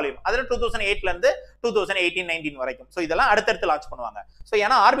 6th வால்யூம், அதுல 2008ல இருந்து 2018-19 வரைக்கும். ஸோ இதெல்லாம் அடுத்தடுத்து லான்ச் பண்ணுவாங்க. ஸோ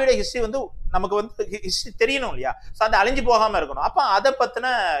ஏன்னா ஆர்பிஐயோட ஹிஸ்டரி வந்து நமக்கு வந்து ஹிஸ்டரி தெரியணும் இல்லையா, ஸோ அந்த அழிஞ்சு போகாம இருக்கணும். அப்ப அதை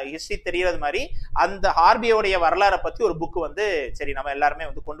பத்தின ஹிஸ்டரி தெரியறது மாதிரி அந்த ஆர்பிஐயோடைய வரலாறை பத்தி ஒரு புக் வந்து சரி நம்ம எல்லாருமே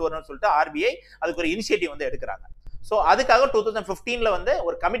வந்து கொண்டு வரணும்னு சொல்லிட்டு ஆர்பிஐ அதுக்கு ஒரு இனிஷியேட்டிவ் வந்து எடுக்கிறாங்க. ஸோ அதுக்காக 2015ல வந்து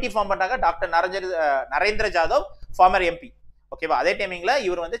ஒரு கமிட்டி ஃபார்ம் பண்றாங்க. Doctor Narendra Jadhav, farmer MP. ஓகேவா, அதே டைமிங்ல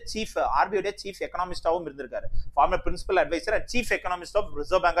இவர் வந்து சீஃப் ஆர்பிஐ சீஃப் எக்கனாமிஸ்டாவும் இருந்திருக்காரு. Farmer principal advisor and chief economist of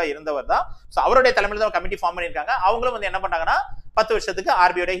reserve பேங்கா இருந்தவர் தான். ஸோ அவருடைய தலைமையில தான் கமிட்டி ஃபார்ம் பண்ணியிருக்காங்க. அவங்களும் வந்து என்ன பண்ணாங்கன்னா 10 வருஷத்துக்கு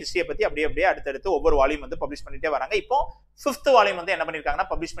ஆர்பிஐயோட ஹிஸ்டரியை பத்தி அப்படியே அடுத்தடுத்து ஒவ்வொரு வால்யூம் வந்து பப்ளிஷ் பண்ணிட்டே வராங்க. இப்போ 5th வால்யூம் வந்து என்ன பண்ணிருக்காங்கன்னா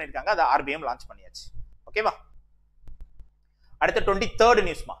பப்ளிஷ் பண்ணிருக்காங்க. அதை ஆர்பிஐ லான்ச் பண்ணியாச்சு. ஓகேவா, அடுத்த 23rd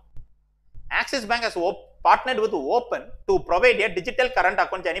நியூஸ்மா. Axis Bank has partnered with Open to provide a digital current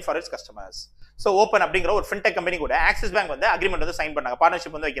account journey for its customers. So Open அப்படிங்கிற ஒரு ஃபின்டெக் கம்பெனி கூட ஆக்சிஸ் பேங்க் வந்து அக்ரிமெண்ட் வந்து சைன் பண்ணாங்க,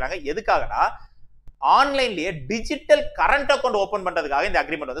 பார்ட்னர்ஷிப் வந்து வைக்கிறாங்க. எதுக்காகனா ஆன்லைன்லயே டிஜிட்டல் கரண்ட் அக்கௌண்ட் ஓபன் பண்றதுக்காக இந்த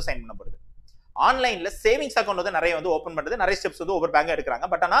அக்ரிமெண்ட் வந்து சைன் பண்ணப்படுது. ஆன்லைன்ல சேவிங்ஸ் அக்கௌண்ட் வந்து நிறைய வந்து ஓபன் பண்றது, நிறைய ஸ்டெப்ஸ் வந்து ஒவ்வொரு பேங்க் எடுக்கிறாங்க.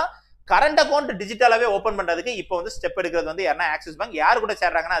 பட் ஆனா கரண்ட் அக்கௌண்ட் டிஜிட்டலாவே ஓபன் பண்றதுக்கு இப்போ வந்து ஸ்டெப் எடுக்கிறது வந்து யாருன்னா ஆக்சிஸ் பேங்க். யார் கூட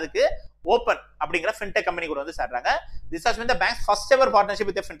சேர்றாங்கன்னா அதுக்கு ஓபன் அப்படிங்கிற ஃபின்டெக் கம்பெனி கூட வந்து சேர்றாங்க. This has been the banks first ever partnership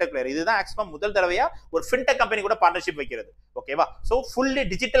with fintech player. இதுதான் ஆக்சுவலா முதல் தடவையா ஒரு ஃபின்டெக் கம்பெனி கூட பார்ட்னர்ஷிப் வைக்கிறது. ஓகேவா, so fully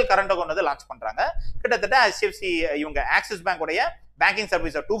digital current account வந்து லான்ச் பண்றாங்க. கிட்டத்தட்ட HFC இவங்க ஆக்சிஸ் பேங்க் உடைய பேங்கிங்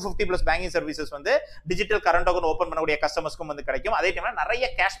சர்வீஸ் 250+ பேங்கிங் சர்வீசஸ் வந்து டிஜிட்டல் கரண்ட் அக்கௌண்ட் ஓபன் பண்ணக்கூடிய கஸ்டமர்ஸ்க்கும் வந்து கிடைக்கும். அதே டைம்ல நிறைய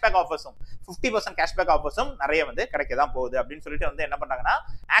கேஷ்பேக் ஆஃபர்ஸும் 50% கேஷ்பேக் ஆஃபர்ஸும் நிறைய வந்து கிடைக்க தான் போகுது அப்படின்னு சொல்லிட்டு வந்து என்ன பண்றாங்கன்னா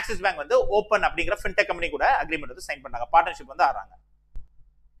ஆக்சிஸ் பேங்க் வந்து ஓபன் அப்படிங்கிற ஃபின்டெக் கம்பெனி கூட அக்ரிமெண்ட் வந்து சைன் பண்ணாங்க, பார்ட்னர்ஷிப் வந்து ஆறாங்க.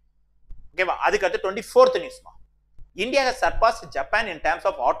 ஓகேவா, அதுக்கு அடுத்து 24th நியூஸ்மா. India has surpassed Japan in terms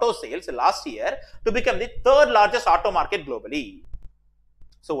of auto sales last year to become the 3rd largest auto market globally.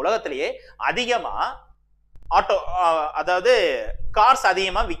 So உலகத்திலேயே அதிகமா ஆட்டோ அதாவது கார்ஸ்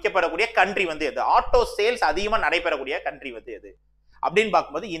அதிகமா விற்கப்படக்கூடிய கண்ட்ரி வந்து எது, ஆட்டோ சேல்ஸ் அதிகமா நடைபெறக்கூடிய கண்ட்ரி வந்து எது அப்படின்னு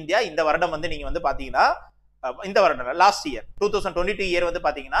பார்க்கும்போது இந்தியா. இந்த வருடம் வந்து நீங்க வந்து பாத்தீங்கன்னா இந்த வருடம் லாஸ்ட் இயர் 2022 இயர் வந்து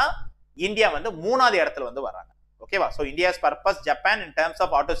பாத்தீங்கன்னா இந்தியா வந்து 3வது இடத்துல வந்து வராங்க. ஓகேவா, so India's purpose Japan in terms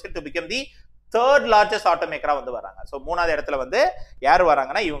of auto sale to become the 3rd largest auto மேக்கரா வந்து வராங்க. சோ 3வது இடத்துல வந்து யார்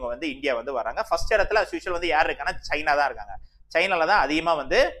வராங்கன்னா இவங்க வந்து இந்தியா வந்து வராங்க. ஃபர்ஸ்ட் இடத்துல as usual வந்து யார் இருக்காங்கன்னா சைனா தான் இருக்காங்க. சைனால தான் அதிகமா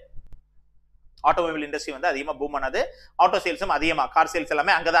வந்து ஆட்டோமொபைல் இண்டஸ்ட்ரி வந்து அதிகமா பூம் ஆனது. ஆட்டோ சேல்ஸும் அதிகமா, கார் சேல்ஸ்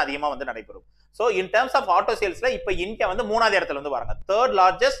எல்லாமே அங்கதான் அதிகமா வந்து நடைபெறும். So in terms of auto சேல்ஸ்ல இப்ப இந்தியா வந்து 3வது இடத்துல வந்து வராங்க. 3rd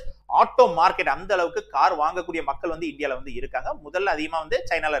largest ஆட்டோ மார்க்கெட், அந்த அளவுக்கு கார் வாங்கக்கூடிய மக்கள் வந்து இந்தியால வந்து இருக்காங்க. முதல்ல அதிகமா வந்து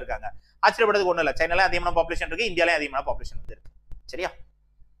சைனால இருக்காங்க. ஆச்சரியப்படுறதுக்கு ஒண்ணு இல்ல, சைனால அதிகமான பாப்புலேஷன் இருக்கு, இந்தியாலயும் அதிகமான பாப்புலேஷன் வந்து இருக்கு. சரியா,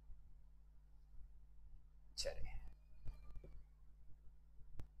 சரி.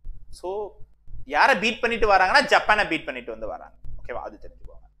 சோ யாரை பீட் பண்ணிட்டு வராங்கன்னா ஜப்பானை பீட் பண்ணிட்டு வந்து வராங்க. ஓகேவா, அது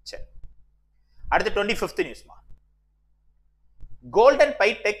தெரிஞ்சுக்கோங்க. சரி, அடுத்து 25th நியூஸ்மா. Golden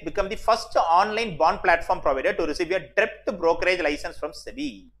Pie Tech become the first online bond platform provider to receive a debt brokerage license from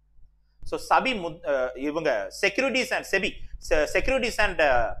SEBI. So SEBI இவங்க securities and SEBI securities and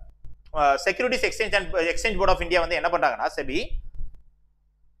securities exchange board of India வந்து என்ன பண்றாங்கன்னா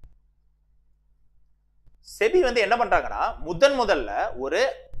SEBI வந்து என்ன பண்றாங்கன்னா முதல்ல ஒரு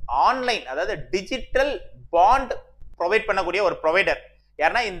online அதாவது டிஜிட்டல் பாண்ட் ப்ரொவைட் பண்ணக்கூடிய ஒரு ப்ரொவைடர்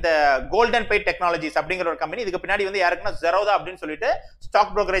யாருன்னா இந்த கோல்டன் பை டெக்னாலஜிஸ் அப்படிங்கிற ஒரு கம்பெனி. இதுக்கு பின்னாடி வந்து யாருக்குன்னா ஜெரோதா அப்படின்னு சொல்லிட்டு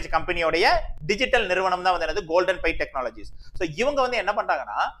ஸ்டாக் புரோக்கரேஜ் கம்பெனியோடைய டிஜிட்டல் நிறுவனம் தான் வந்து கோல்டன் பை டெக்னாலஜிஸ். ஸோ இவங்க வந்து என்ன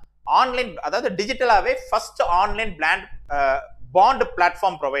பண்றாங்கன்னா ஆன்லைன் அதாவது டிஜிட்டலாவே first online bond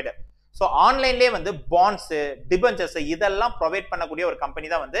platform provider. So ஆன்லைன்லேயே வந்து பாண்ட்ஸ், டிபெஞ்சர்ஸ் இதெல்லாம் ப்ரொவைட் பண்ணக்கூடிய ஒரு கம்பெனி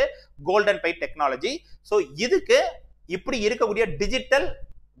தான் வந்து கோல்டன் பை டெக்னாலஜி. ஸோ இதுக்கு இப்படி இருக்கக்கூடிய டிஜிட்டல்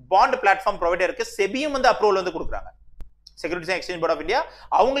பாண்ட் பிளாட்ஃபார்ம் ப்ரொவைடருக்கு செபியும் வந்து அப்ரூவல் வந்து கொடுக்குறாங்க. Securities exchange board of India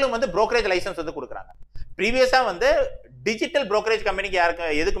அவங்களும் வந்து புரோக்கரேஜ் லைசன்ஸ் வந்து கொடுக்குறாங்க. ப்ரீவியஸா வந்து டிஜிட்டல் புரோக்கரேஜ் கம்பெனிக்கு யாருக்கு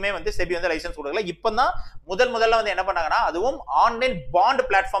எதுக்குமே வந்து செபி வந்து லைசன்ஸ் கொடுக்கல. இப்பதான் முதல்ல வந்து என்ன பண்ணாங்கன்னா அதுவும் ஆன்லைன் பாண்ட்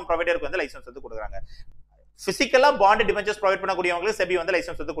பிளாட்ஃபார்ம் ப்ரொவைடருக்கு வந்து லைசன்ஸ் வந்து கொடுக்குறாங்க. பிசிக்கலா பாண்ட் டிபெஞ்சர்ஸ் ப்ரொவைட் பண்ணக்கூடியவங்களுக்கு செபி வந்து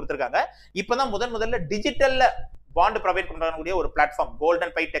லைசன்ஸ் வந்து கொடுத்துருக்காங்க. இப்பதான் முதல்ல டிஜிட்டல்ல பாண்ட் ப்ரொவைட் பண்ணக்கூடிய ஒரு பிளாட்ஃபார்ம்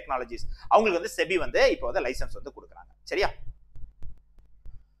கோல்டன் பை டெக்னாலஜிஸ் அவங்களுக்கு வந்து செபி வந்து இப்போ வந்து லைசன்ஸ் வந்து கொடுக்குறாங்க. சரியா,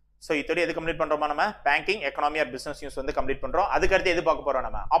 சோ இதோட எது கம்ப்ளீட் பண்றோமா நம்ம banking, economy or business news வந்து கம்ப்ளீட் பண்றோம். அதுக்கு அடுத்து எது பார்க்க போறோம்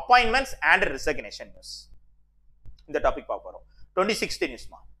நம்ம அப்பாயின்மெண்ட்ஸ் அண்ட் ரெசிக்னேஷன் நியூஸ். இந்த டாபிக் பார்க்க போறோம். 26th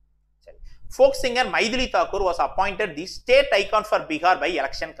நியூஸ்மா. சரி, folk singer Maithili Thakur was appointed the state icon for Bihar by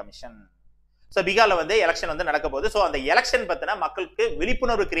election commission. So பீகார்ல வந்து எலெக்ஷன் வந்து நடக்க போகுது. ஸோ அந்த எலெக்ஷன் பத்தின மக்களுக்கு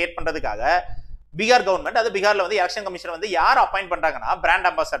விழிப்புணர்வு கிரியேட் பண்றதுக்காக பீகார் கவர்மெண்ட், அது பீகார்ல வந்து எலெக்ஷன் கமிஷன் வந்து யார் அப்பாயிண்ட் பண்றாங்கன்னா பிராண்ட்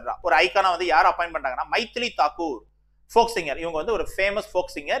அம்பாசடரா ஒரு ஐகானா வந்து யார் அப்பாயிண்ட் பண்றாங்கன்னா மைத்திலி தாக்கூர், ஃபோக் சிங்கர். இவங்க வந்து ஒரு ஃபேமஸ்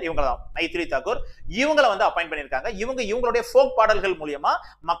ஃபோக் சிங்கர், இவங்க தான் மைத்திலி தாக்கூர். இவங்களை வந்து அப்பாயிண்ட் பண்ணிருக்காங்க. இவங்களுடைய ஃபோக் பாடல்கள் மூலியமா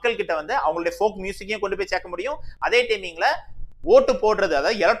மக்கள் கிட்ட வந்து அவங்களுடைய ஃபோக் மியூசிக்கையும் கொண்டு போய் சேர்க்க முடியும். அதே டைமிங்ல ஓட்டு போடுறது,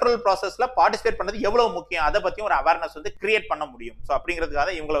 அதாவது எலக்ட்ரல் ப்ராசஸ்ல பார்ட்டிசிபேட் பண்றது எவ்வளவு முக்கியம் அதை பத்தியும் ஒரு அவேர்னஸ் வந்து கிரியேட் பண்ண முடியும். ஸோ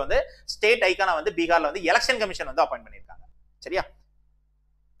அப்படிங்கிறதுக்காக இவங்களை வந்து ஸ்டேட் ஐகானா வந்து பீகார்ல வந்து எலெக்ஷன் கமிஷன் வந்து அப்பாயிண்ட் பண்ணிருக்காங்க. சரியா?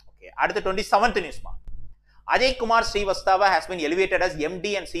 ஓகே, அடுத்து 27th நியூஸ்மா. Ajay Kumar Srivastava has been elevated as MD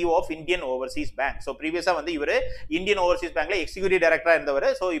and CEO of Indian Overseas Bank. So previously வந்து இவரு Indian Overseas Bankல எக்ஸிகியூட்டிவ் டைரக்டரா இருந்தவர்.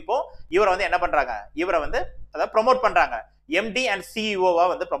 சோ இப்போ இவரை வந்து என்ன பண்றாங்க, இவரை வந்து அதாவது ப்ரோமோட் பண்றாங்க, MD and CEO-வா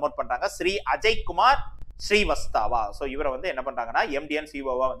வந்து ப்ரோமோட் பண்றாங்க, ஸ்ரீ அஜய் குமார் ஸ்ரீவஸ்தாவா. சோ இவரை வந்து என்ன பண்றாங்கன்னா MD and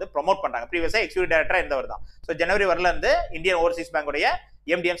CEO-வா வந்து ப்ரோமோட் பண்றாங்க. previously எக்ஸிகியூட்டிவ் டைரக்டரா இருந்தவர் தான். சோ ஜனவரி வரல இருந்து இந்தியன் ஓவர்சீஸ் பேங்கோடைய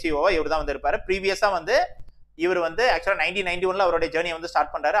MD and CEO-வா இவர் தான் வந்து இருப்பாரு. previously வந்து இவர் வந்து ஆக்சுவலா 1991ல அவருடைய ஜர்னியை வந்து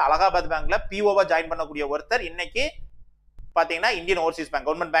ஸ்டார்ட் பண்றாரு. அலகாபாத் பேங்க்ல PO-வா ஜாயின் பண்ணக்கூடிய ஒருத்தர் இன்னைக்கு பாத்தீங்கன்னா இந்தியன் ஓவர்சீஸ் பேங்க்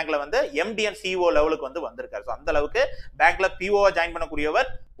கவர்மெண்ட் பேங்க்ல வந்து MD and CEO லெவலுக்கு வந்து வந்திருக்காரு. ஸோ அந்த அளவுக்கு பேங்க்ல PO-வா ஜாயின் பண்ணக்கூடியவர்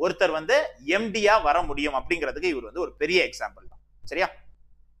ஒருத்தர் வந்து MD-யா வர முடியும் அப்படிங்கிறதுக்கு இவர் வந்து ஒரு பெரிய எக்ஸாம்பிள் தான். சரியா?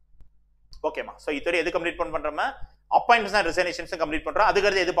 ஓகேமா. ஸோ இதோட எது கம்ப்ளீட் பண்றோம், அப்பாயின்ட்மெண்ட்ஸ் அண்ட் ரிசைனேஷன்ஸ் கம்ப்ளீட் பண்றோம்.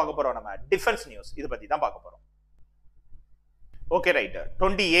 அதுக்கு எது பார்க்க போறோம், நம்ம டிஃபென்ஸ் நியூஸ் இது பத்தி தான் பார்க்க போறோம். Okay right.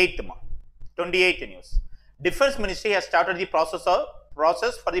 28th news. Defense Ministry has started the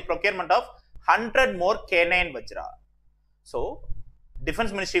process for the procurement of 100 more K9 Vajra. So,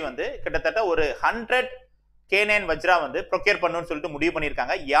 Defense Ministry வந்து கிட்டத்தட்ட ஒரு 100 K9 Vajra வந்து ப்ரொக்யூர் பண்ணணும்னு சொல்லிட்டு முடிவு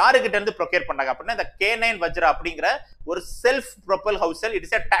பண்ணியிருக்காங்க. யாருக்கிட்ட இருந்து ப்ரொக்யூர் பண்ணாங்க அப்படின்னா இந்த K9 Vajra அப்படிங்கிற ஒரு self propel Housel, it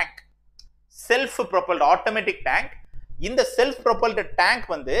is a tank, self ப்ரொபல்ட் automatic tank. இந்த செல்ஃப் ப்ரொபல்ட்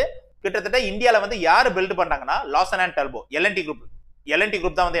டேங்க் வந்து கிட்டத்தட்ட இந்தியாவில் வந்து யாரு பில்ட் பண்றாங்கன்னா லாசன் அண்ட் டர்போ எல்என்டி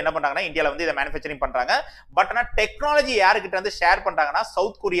குரூப் தான் வந்து என்ன பண்றாங்கன்னா இந்தியால வந்து இதை மேனுஃபேக்சரிங் பண்றாங்க. பட் ஆனா டெக்னாலஜி யாருக்கிட்ட இருந்து ஷேர் பண்றாங்கன்னா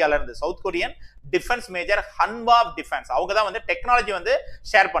சவுத் கொரியால இருந்து, south Korean defence major ஹன்வா defence, அவங்க தான் வந்து டெக்னாலஜி வந்து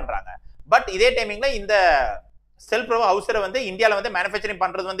ஷேர் பண்றாங்க. பட் இதே டைமிங்ல இந்த செல்ஃப் ப்ரொபல் ஹவுசரை வந்து இந்தியால வந்து மேனுஃபேக்சரிங்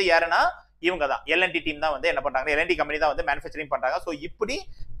பண்றது வந்து யாருன்னா இவங்க தான், எல்என்டி டீம் தான் வந்து என்ன பண்றாங்க, எல்என்டி கம்பெனி தான் வந்து மேனுஃபேக்சரிங் பண்றாங்க. ஸோ இப்படி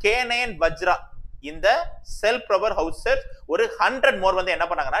K9 Vajra இந்த செல்ஃப் ப்ரொபல் ஹவுசர் ஒரு 100 மோர் வந்து என்ன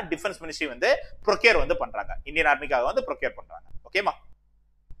பண்ணாங்கன்னா டிஃபென்ஸ் மினிஸ்ட்ரி வந்து ப்ரொக்யூர் வந்து பண்றாங்க, இந்தியன் ஆர்மிக்காக வந்து ப்ரொக்யூர் பண்றாங்க. ஓகேமா?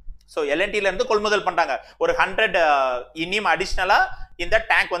 சோ எல்என்டில இருந்து கொள்முதல் பண்றாங்க. ஒரு 100 இன்னும் அடிஷனலா இந்த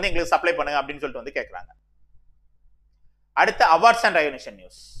டேங்க் வந்து எங்களுக்கு சப்ளை பண்ணுங்க அப்படின்னு சொல்லிட்டு வந்து கேட்கறாங்க. அடுத்த awards and recognition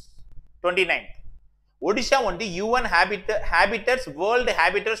news. 29th. Odisha வந்து UN Habitats World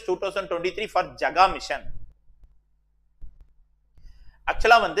Habitats 2023 for ஜகா mission.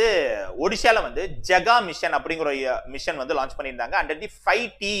 ஆக்சுவலா வந்து ஒடிஷால வந்து ஜகா மிஷன் அப்படிங்கிற மிஷன் வந்து லான்ச் பண்ணியிருந்தாங்க under the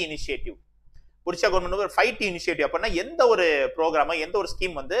 5T initiative. Odisha government ஒரு 5T இனிஷியேட்டிவ் அப்படின்னா எந்த ஒரு ப்ரோக்ராமோ எந்த ஒரு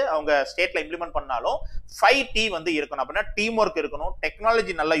ஸ்கீம் வந்து அவங்க ஸ்டேட்ல இம்ப்ளிமெண்ட் பண்ணாலும் 5T வந்து இருக்கணும். அப்படின்னா டீம் ஒர்க் இருக்கணும்,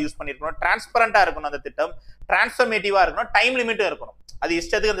 டெக்னாலஜி நல்லா யூஸ் பண்ணிருக்கணும், டிரான்ஸ்பரண்டா இருக்கணும் அந்த திட்டம், டிரான்ஸ்ஃபர்மேட்டிவா இருக்கணும், டைம் லிமிட்டும் இருக்கணும். அது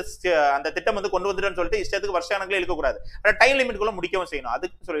இஷ்டத்துக்கு அந்த திட்டம் வந்து கொண்டு வந்துட்டு சொல்லிட்டு இஷ்டத்துக்கு வருஷ கணக்கில் இருக்கக்கூடாது, டைம் லிமிட்குள்ள முடிக்கவும் செய்யணும்.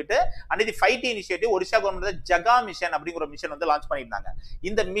 அதுக்கு சொல்லிட்டு அன்னைக்கு 5T initiative Odisha government ஜகா mission அப்படிங்கிற மிஷன் வந்து லான்ச் பண்ணியிருந்தாங்க.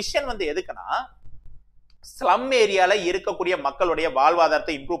 இந்த மிஷன் வந்து எதுக்குன்னா ஸ்லம் ஏரியால இருக்கக்கூடிய மக்களுடைய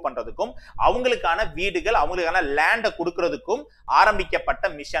வாழ்வாதாரத்தை இம்ப்ரூவ் பண்றதுக்கும் அவங்களுக்கான வீடுகள் அவங்களுக்கான லேண்டை கொடுக்கறதுக்கும் ஆரம்பிக்கப்பட்ட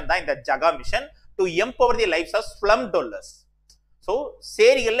மிஷன் தான் இந்த ஜகா mission to empower the lives of slum டோலர்ஸ். So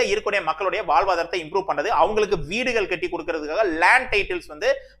சேரிகள்ல இருக்கக்கூடிய மக்களுடைய வாழ்வாதாரத்தை இம்ப்ரூவ் பண்றது, அவங்களுக்கு வீடுகள் கட்டி கொடுக்கறதுக்காக லேண்ட் டைட்டில்ஸ் வந்து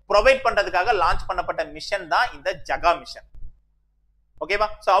ப்ரொவைட் பண்றதுக்காக லான்ச் பண்ணப்பட்ட மிஷன் தான் இந்த ஜகா மிஷன். ஓகேவா?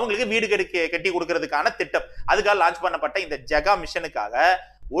 ஸோ அவங்களுக்கு வீடு கட்டி கொடுக்கறதுக்கான திட்டம், அதுக்காக லான்ச் பண்ணப்பட்ட இந்த ஜகா மிஷனுக்காக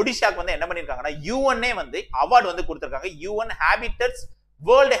ஒடிஷாக்கு வந்து என்ன பண்ணிருக்காங்கன்னா யுஎன்ஏ வந்து அவார்டு வந்து கொடுத்திருக்காங்க. UN Habitats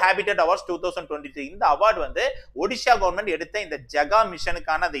World Habitat Awards 2023. இந்த அவார்டு வந்து ஒடிஷா கவர்மெண்ட் எடுத்த இந்த ஜகா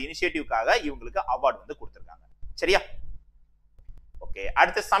மிஷனுக்கான அந்த இனிஷியேட்டிவ்காக இவங்களுக்கு அவார்டு வந்து கொடுத்திருக்காங்க. சரியா? ஓகே.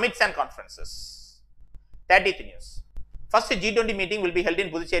 அடுத்து summits and conferences. 30th news. First G20 meeting will be held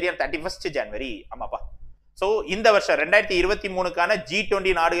in Puducherry on 31st January. ஆமாப்பா. சோ இந்த வருஷம் 2023க்கான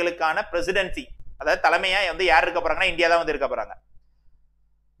G20 நாடுகளுக்கான பிரசிடென்சி, அதாவது தலைமையா வந்து யார் இருக்க போறாங்கன்னா இந்தியா தான் வந்து இருக்க போறாங்க.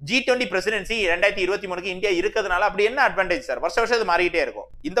 G20 பிரசிடென்சி 2023க்கு இந்தியா இருக்கிறதுனால அப்படி என்ன அட்வான்டேஜ் சார்? வருஷம் இது மாறிக்கிட்டே இருக்கும்.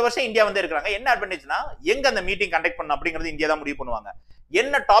 இந்த வருஷம் இந்தியா வந்து இருக்கிறாங்க. என்ன அட்வான்டேஜ்னா எங்க அந்த மீட்டிங் கண்டக்ட் பண்ணணும் அப்படிங்கிறது இந்தியா தான் முடிவு பண்ணுவாங்க.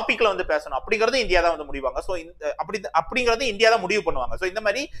 என்ன டாபிக்ல வந்து பேசணும் அப்படிங்கிறது இந்தியா தான் வந்து முடிவாங்க. ஸோ அப்படிங்கிறது இந்தியா தான் முடிவு பண்ணுவாங்க. ஸோ இந்த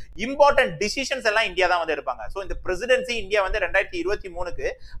மாதிரி இம்பார்ட்டன்ட் டிசிஷன்ஸ் எல்லாம் இந்தியா தான் வந்து எடுப்பாங்க. ஸோ இந்த பிரசிடென்சி இந்தியா வந்து 2023க்கு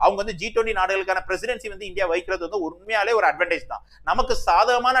அவங்க வந்து G20 நாடுகளுக்கான பிரசிடென்சி வந்து இந்தியா வைக்கிறது வந்து உண்மையாலே ஒரு அட்வான்டேஜ் தான். நமக்கு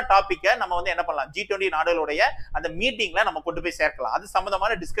சாதகமான டாபிக்கை நம்ம வந்து என்ன பண்ணலாம், G20 நாடுகளுடைய அந்த மீட்டிங்ல நம்ம கொண்டு போய் சேர்க்கலாம். அது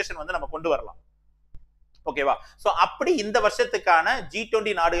சம்பந்தமான டிஸ்கஷன் வந்து நம்ம கொண்டு வரலாம். ஓகேவா? சோ அப்படி இந்த வருஷத்துக்கான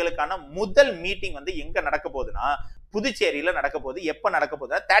G20 நாடுகளுக்கான முதல் மீட்டிங் வந்து எங்க நடக்க போகுதுன்னா புதுச்சேரியில நடக்க போகுது. எப்ப நடக்க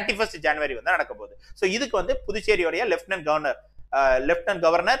போகுதுன்னா 31st January வந்து நடக்க போகுது. சோ இதுக்கு வந்து புதுச்சேரியோடைய lieutenant governor lieutenant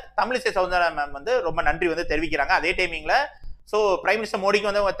governor Tamilisai Soundararajan ma'am வந்து ரொம்ப நன்றி வந்து தெரிவிக்கிறாங்க. அதே டைமிங்ல சோ பிரைம் மினிஸ்டர் மோடிக்கு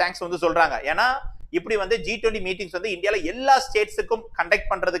வந்து தேங்க்ஸ் வந்து சொல்றாங்க. ஏன்னா இப்படி வந்து G20 மீட்டிங்ஸ் வந்து இந்தியால எல்லா ஸ்டேட்ஸுக்கும் கண்டக்ட்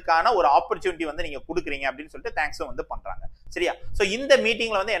பண்றதுக்கான ஒரு ஆப்பர்ச்சுனிட்டி வந்து நீங்க கொடுக்குறீங்க அப்படின்னு சொல்லிட்டு தேங்க்ஸும் வந்து பண்றாங்க. சரியா? சோ இந்த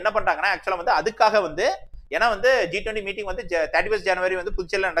மீட்டிங்ல வந்து என்ன பண்றாங்கன்னா ஆக்சுவலா வந்து அதுக்காக வந்து ஏன்னா வந்து G20 மீட்டிங் வந்து 31 ஜனவரி வந்து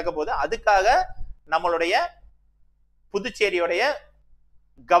புதுச்சேரியில நடக்க போகுது. அதுக்காக நம்மளுடைய புதுச்சேரியோடைய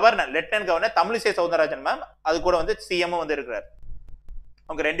governor lieutenant governor Tamilisai Soundararajan ma'am அது கூட வந்து சிஎம் வந்து இருக்கிறார்.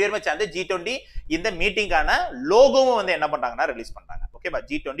 அவங்க ரெண்டு பேருமே சேர்ந்து G20 இந்த மீட்டிங்கான லோகோவும் வந்து என்ன பண்றாங்கன்னா ரிலீஸ் பண்றாங்க. ஓகேவா?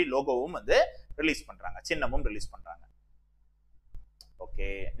 G20 லோகோவும் வந்து ரிலீஸ் பண்றாங்க, சின்னமும் ரிலீஸ் பண்றாங்க. Okay,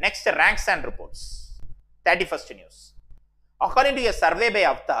 next ranks and reports. 31st news. According to a survey by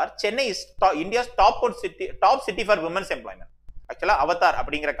Avatar, Chennai is India's top city for women's employment. ஆக்சுவலா அவதார்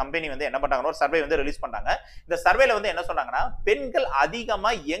அப்படிங்கிற கம்பெனி வந்து என்ன பண்றாங்கன்னா ஒரு சர்வே வந்து ரிலீஸ் பண்றாங்க. இந்த சர்வேல வந்து என்ன சொல்றாங்கன்னா பெண்கள்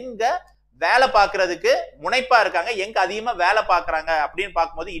அதிகமா எங்க வேலை பார்க்கறதுக்கு முனைப்பா இருக்காங்க, எங்க அதிகமா வேலை பார்க்கறாங்க அப்படின்னு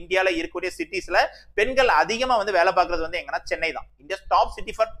பார்க்கும்போது இந்தியால இருக்கக்கூடிய சிட்டிஸ்ல பெண்கள் அதிகமா வந்து வேலை பார்க்கறது வந்து எங்கன்னா சென்னை தான். India's top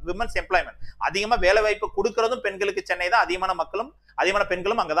city for women's employment. அதிகமா வேலை வாய்ப்பு கொடுக்கறதும் பெண்களுக்கு சென்னை தான். அதிகமான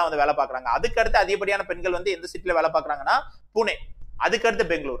பெண்களும் அங்கதான் வந்து வேலை பார்க்கறாங்க. அதுக்கு அடுத்து அதிகப்படியான பெண்கள் வந்து எந்த சிட்டில வேலை பார்க்கறாங்கன்னா புனே, அதுக்கு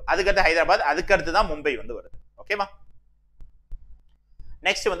அடுத்து பெங்களூர், அதுக்கு அடுத்து ஹைதராபாத், அதுக்கு அடுத்து தான் மும்பை வந்து வருது. ஓகேவா?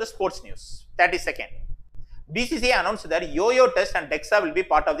 நெக்ஸ்ட் வந்து sports news. 32nd. BCCI announced that yo-yo test and DEXA will be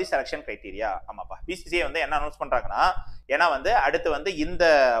part of the selection criteria. ஆமாப்பா, BCCI வந்து என்ன அனௌன்ஸ் பண்றாங்கன்னா ஏன்னா வந்து அடுத்து வந்து இந்த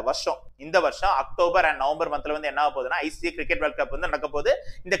வருஷம் அக்டோபர் அண்ட் நவம்பர் மந்த்ல வந்து என்ன ஆக போகுதுன்னா ICC கிரிக்கெட் வேர்ல்ட் கப் வந்து நடக்க போகுது.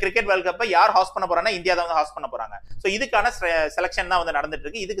 இந்த கிரிக்கெட் வேர்ல்ட் கப்பை யார் ஹாஸ்ட் பண்ண போறாங்கன்னா இந்தியா தான் வந்து ஹாஸ்ட் பண்ண போறாங்க. சோ இதுக்கான செலக்ஷன் தான் வந்து நடந்துட்டு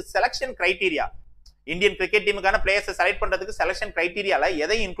இருக்கு. இதுக்கு selection criteria Indian cricket டீமுக்கான players select பண்றதுக்கு செலக்ஷன் கிரைட்டீரியால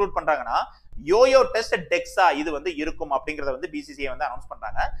எதை இன்க்ளூட் பண்றாங்கன்னா யோயோ டெஸ்ட் டெக்ஸா இது வந்து இருக்கும் அப்படிங்கறத வந்து BCCI வந்து அனௌன்ஸ்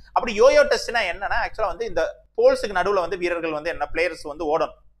பண்றாங்க. அப்படி யோயோ டெஸ்ட்னா என்னன்னா ஆக்சுவலா வந்து இந்த போல்ஸுக்கு நடுவுல வந்து வீரர்கள் வந்து என்ன பிளேயர்ஸ் வந்து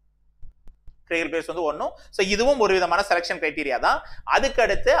ஓடணும், கிரிக்கெட் பிளேயர்ஸ் வந்து ஓடணும். சோ இதுவும் ஒரு விதமான செலக்ஷன் கிரைட்டீரியா தான். அதுக்கு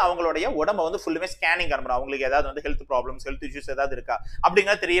அடுத்து அவங்களுடைய உடம்ப வந்து ஃபுல்லுமே ஸ்கேனிங் அனுப்புறோம். அவங்களுக்கு ஏதாவது வந்து ஹெல்த் ப்ராப்ளம்ஸ், ஹெல்த் இஷ்யூஸ் ஏதாவது இருக்கா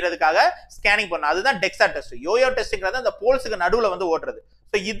அப்படிங்கறது தெரியறதுக்காக ஸ்கேனிங் பண்ணணும். அதுதான் டெக்ஸா டெஸ்ட். யோயோ டெஸ்ட்ங்கிறது அந்த போல்ஸுக்கு நடுவுல வந்து ஓடுறது.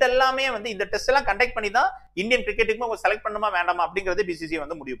 சோ இதெல்லாமே வந்து இந்த டெஸ்ட் எல்லாம் கண்டக்ட் பண்ணி தான் இந்தியன் கிரிக்கெட்டுக்கு அவங்க செலக்ட் பண்ணுமா வேண்டாமா அப்படிங்கறது BCCI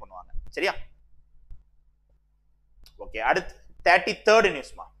வந்து முடிவு பண்ணுவாங்க. சரியா? ஓகே, அடுத்து 33rd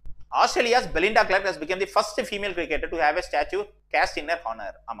நியூஸ்மா. Australia's Belinda Clark has become the first female cricketer to have a statue cast in her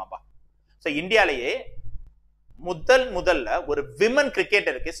honor. ஆமாப்பா. சோ இந்தியாலயே முதல்ல ஒரு விமன்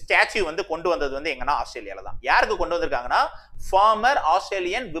கிரிக்கெட்டருக்கு ஸ்டாச்சு வந்து கொண்டு வந்தது வந்து எங்கன்னா ஆஸ்திரேலியால தான். யாருக்கு கொண்டு வந்திருக்காங்கன்னா farmer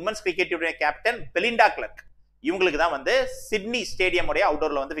Australian women's cricket டீமுடைய captain Belinda clerk. இவங்களுக்கு தான் வந்து சிட்னி ஸ்டேடியம் உடைய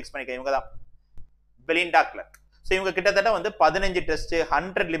அவுட்டோர்ல வந்து ஃபிக்ஸ் பண்ணிருக்காங்க. இவங்க தான் பெலிண்டா கிளர்க். சோ இவங்க கிட்டத்தட்ட வந்து 15 டெஸ்ட்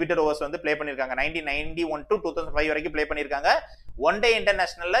 100 லிமிட்டட் ஓவர்ஸ் வந்து ப்ளே பண்ணிருக்காங்க. 1991 to 2005 வரைக்கும் ப்ளே பண்ணிருக்காங்க. ஒன் டே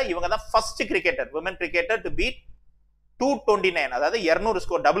இன்டர்நேஷனல்ல இவங்க தான் first cricketer, women cricketer to beat 229, அதாவது 200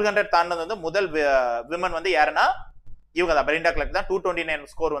 ஸ்கோர், 100 தாண்டது வந்து முதல் விமன் வந்து யாருன்னா இவங்க தான், பெலிண்டா கிளர்க் தான். 229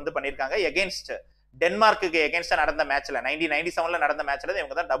 ஸ்கோர் வந்து பண்ணிருக்காங்க. எகெயின்ஸ்ட் டென்மார்க்கு எகெயின்ஸ்டா நடந்த மேட்ச்ல 1997ல நடந்த மேட்ச்ல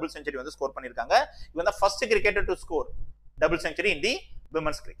இவங்க தான் டபுள் செஞ்சுரி வந்து ஸ்கோர் பண்ணிருக்காங்க. இவங்க தான் first cricketer to score double century in the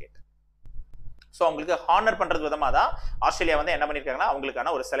women's cricket. So அவங்களுக்கு ஹானர் பண்றது விதமா தான் ஆஸ்திரேலியா வந்து என்ன பண்ணிருக்காங்கன்னா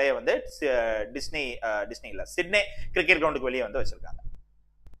அவங்களுக்கான ஒரு சிலையை வந்து டிஸ்னில சிட்னே கிரிக்கெட் கிரவுண்டுக்கு வெளியே வந்து வச்சிருக்காங்க.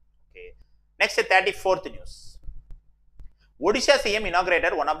 Okay, next 34th news. Odisha CM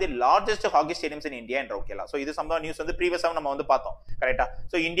inaugurated one of the largest hockey stadiums in India என்ற ஓகேலா. சோ இது சம்பவம் நியூஸ் வந்து ப்ரீவியஸா நம்ம வந்து பார்த்தோம். கரெக்டா?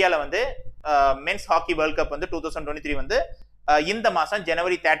 சோ இந்தியால வந்து மென்ஸ் ஹாக்கி வேர்ல்ட் கப் வந்து 2023 வந்து இந்த மாசம்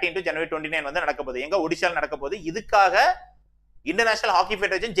ஜனவரி 13 to ஜனவரி 29 வந்து நடக்க போகுது. எங்க ஒடிஷால நடக்க போகுது. இதுக்காக international hockey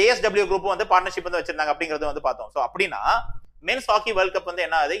federation JSW group வந்து பார்ட்னர்ஷிப் வந்து வச்சிருந்தாங்க அப்படிங்கறது வந்து பார்த்தோம். சோ அப்படின்னா மென்ஸ் ஹாக்கி வேர்ல்ட் கப் வந்து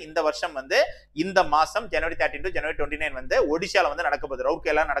என்ன ஆகுது, இந்த வருஷம் வந்து இந்த மாசம் ஜனவரி 13 to ஜனவரி 29 வந்து ஒடிஷால வந்து நடக்க போகுது,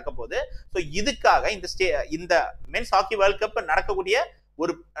 ரவுர்கேலா நடக்க போகுது. சோ இதுக்காக இந்த மென்ஸ் ஹாக்கி வேர்ல்ட் கப் நடக்கக்கூடிய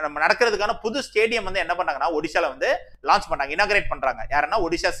ஒரு நடக்கிறதுக்கான புது ஸ்டேடியம் வந்து என்ன பண்ணாங்கன்னா ஒடிஷால வந்து லான்ச் பண்ணாங்க, இனாகிரேட் பண்றாங்க. யாருன்னா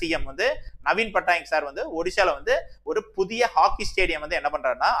ஒடிஷா சிஎம் வந்து நவீன் பட்நாயக் சார் வந்து ஒடிஷால வந்து ஒரு புதிய ஹாக்கி ஸ்டேடியம் வந்து என்ன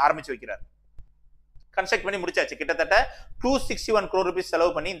பண்றாருன்னா ஆரம்பிச்சு வைக்கிறார். கன்ஸ்ட்ரக்ட் பண்ணி முடிச்சாச்சு. கிட்டத்தட்ட 261 crore rupees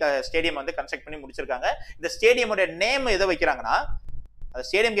செலவு பண்ணி இந்த ஸ்டேடியம் வந்து கன்ஸ்ட்ரக்ட் பண்ணி முடிச்சிருக்காங்க. இந்த ஸ்டேடியமோட நேம் எதை வைக்கிறாங்கன்னா, அந்த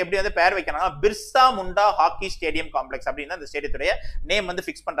ஸ்டேடியம்க்கு எப்படி வந்து பேர் வைக்கிறாங்கன்னா Birsa Munda hockey stadium complex அப்படின்னு அந்த ஸ்டேடியத்துடைய நேம் வந்து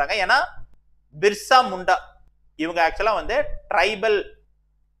ஃபிக்ஸ் பண்றாங்க. ஏன்னா பிர்சா முண்டா இவங்க ஆக்சுவலா வந்து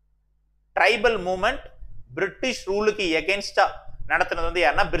ட்ரைபல் மூவ்மெண்ட் பிரிட்டிஷ் ரூலுக்கு எகென்ஸ்டா நடத்துனது வந்து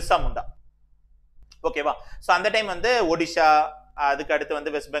யாருன்னா பிர்சா முண்டா. ஓகேவா? சோ அந்த டைம் வந்து ஒடிஷா, அதுக்கு அடுத்து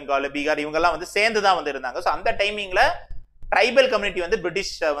வந்து வெஸ்ட் பெங்கால், பீகார் இவங்க எல்லாம் வந்து சேர்ந்துதான் வந்து இருந்தாங்க. சோ அந்த டைமிங்ல ட்ரைபல் கம்யூனிட்டி வந்து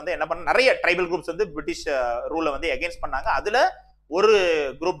பிரிட்டிஷ் வந்து என்ன பண்ண, நிறைய ட்ரைபல் குரூப்ஸ் வந்து பிரிட்டிஷ் ரூலை வந்து எகென்ஸ்ட் பண்ணாங்க. அதுல ஒரு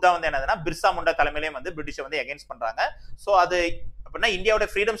குரூப் தான் வந்து என்னதுன்னா பிர்சா முண்டா தலைமையிலேயே வந்து பிரிட்டிஷ் வந்து எகென்ஸ்ட் பண்றாங்க. சோ அது அப்படின்னா இந்தியாவோட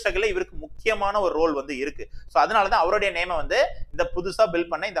ஃப்ரீடம் ஸ்ட்ரகிள்ல இவருக்கு முக்கியமான ஒரு ரோல் வந்து இருக்கு. சோ அதனாலதான் அவருடைய நேமை வந்து இந்த புதுசா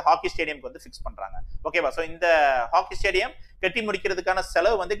பில்ட் பண்ண இந்த ஹாக்கி ஸ்டேடியம்க்கு வந்து ஃபிக்ஸ் பண்றாங்க. ஓகேவா? சோ இந்த ஹாக்கி ஸ்டேடியம் கட்டி முடிக்கிறதுக்கான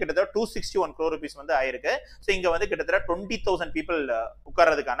செலவு வந்து கிட்டத்தட்ட 261 crore rupees வந்து ஆயிருக்கு. ஸோ இங்க வந்து கிட்டத்தட்ட 20,000 people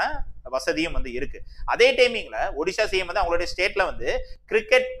உட்கார்றதுக்கான வசதியும் வந்து இருக்கு. அதே டைமிங்ல ஒடிஷா சிஎம் வந்து அவங்களுடைய ஸ்டேட்ல வந்து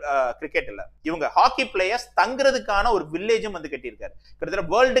கிரிக்கெட் இல்ல இவங்க ஹாக்கி பிளேயர்ஸ் தங்குறதுக்கான ஒரு வில்லேஜும் வந்து கட்டியிருக்காரு. கிட்டத்தட்ட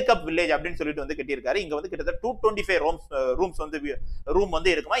வேர்ல்டு கப் வில்லேஜ் அப்படின்னு சொல்லிட்டு வந்து கட்டியிருக்காரு. இங்க வந்து கிட்டத்தட்ட 225 ரூம்ஸ் வந்து ரூம்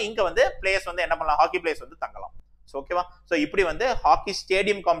வந்து இருக்குமா. இங்க வந்து பிளேயர்ஸ் வந்து என்ன பண்ணலாம், ஹாக்கி பிளேயர்ஸ் வந்து தங்கலாம். ஓகேவா. சோ இப்படி வந்து ஹாக்கி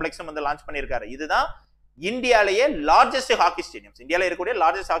ஸ்டேடியம் காம்ப்ளெக்ஸும் வந்து லான்ச் பண்ணியிருக்காரு. இதுதான் இந்தியாலேயே லார்ஜஸ்ட் ஹாக்கி ஸ்டேடியம்ஸ். இந்தியாவில் இருக்கக்கூடிய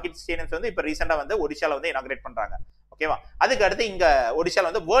லார்ஜஸ்ட் ஹாக்கி ஸ்டேடியம்ஸ் வந்து இப்ப ரீசெண்டா வந்து ஒடிஷால வந்து இனாகிரேட் பண்றாங்க. ஓகேவா. அதுக்கு அடுத்து இங்க ஒடிஷால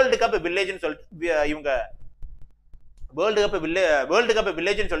வந்து வேர்ல்டு கப் வில்லேஜ்னு சொல்லிட்டு இவங்க வேர்ல்டு கப்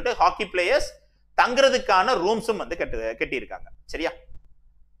வில்லேஜ்னு சொல்லிட்டு ஹாக்கி பிளேயர்ஸ் தங்குறதுக்கான ரூம்ஸும் வந்து கட்டி இருக்காங்க. சரியா.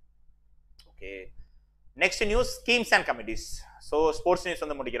 Okay. Next news schemes and committees. So sports news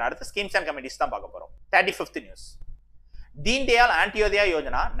வந்து முடிக்கிறோம். அடுத்து ஸ்கீம்ஸ் அண்ட் கமிட்டிஸ் தான் பார்க்க போறோம். 35th news. Deen Dayal Antyodaya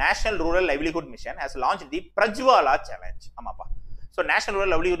Yojana National Rural Livelihood Mission has launched the Prajwala Challenge. ஆமாப்பா. So national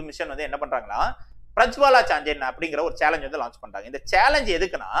rural livelihood mission வந்து என்ன பண்றாங்கன்னா பிரஜ்வாலா சேலஞ்ச் அப்படிங்கிற ஒரு சேலஞ்ச் வந்து லான்ச் பண்றாங்க. இந்த சேலஞ்ச்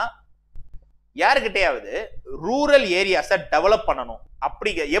எதுக்குன்னா யாருக்கிட்டையாவது ரூரல் ஏரியாஸை டெவலப் பண்ணணும்,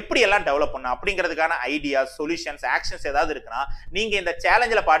 அப்படி எப்படி எல்லாம் டெவலப் பண்ணணும் அப்படிங்கிறதுக்கான ஐடியாஸ், சொல்யூஷன்ஸ், ஆக்ஷன்ஸ் ஏதாவது இருக்குன்னா நீங்க இந்த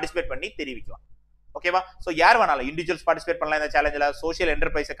சேலஞ்சில் பார்ட்டிசிபேட் பண்ணி தெரிவிக்கலாம். ஓகேவா. சோ யார் வேணாலும் இண்டிவிஜுவல்ஸ் பார்ட்டிசிபேட் பண்ணலாம் இந்த சேலஞ்சில். Social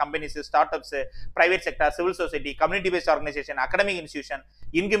enterprise, companies, start ups, private sector, civil society, community paste organisation, academic institution,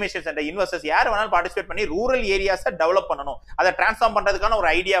 incubation centre, investors யார் வேணாலும் பார்ட்டிசிபேட் பண்ணி ரூரல் ஏரியாஸை டெவலப் பண்ணணும், அதை டிரான்ஸ்ஃபார்ம் பண்றதுக்கான ஒரு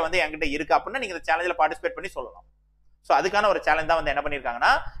ஐடியா வந்து என்கிட்ட இருக்கு அப்படின்னா நீங்க இந்த சேலஞ்சில் பார்ட்டிசிபேட் பண்ணி சொல்லலாம். சோ அதுக்கான ஒரு சேலஞ்ச் தான் வந்து என்ன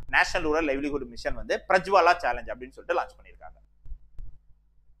பண்ணிருக்காங்கன்னா நேஷனல் ரூரல் லைவ்லிஹுட் மிஷன் வந்து பிரஜ்வாலா சேலஞ்ச் அப்படின்னு சொல்லிட்டு லான்ச் பண்ணிருக்காங்க.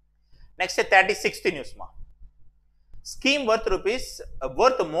 Next 36th நியூஸ்மா. Scheme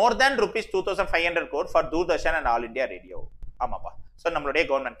worth more than rupees 2,500 crore for Doordarshan and All India Radio. ஆமாப்பா. ஸோ நம்மளுடைய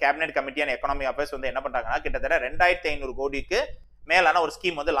government cabinet committee and economic affairs வந்து என்ன பண்றாங்கன்னா கிட்டத்தட்ட 2,500 கோடிக்கு மேலான ஒரு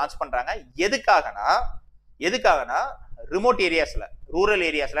ஸ்கீம் வந்து லான்ச் பண்றாங்க. எதுக்காகனா remote ஏரியாஸ்ல, rural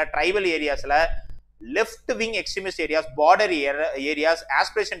ஏரியாஸ்ல, tribal ஏரியாஸ்ல, left wing extremist areas, border areas,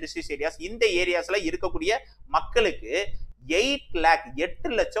 aspiration district areas, இந்த ஏரியாஸ்ல இருக்கக்கூடிய மக்களுக்கு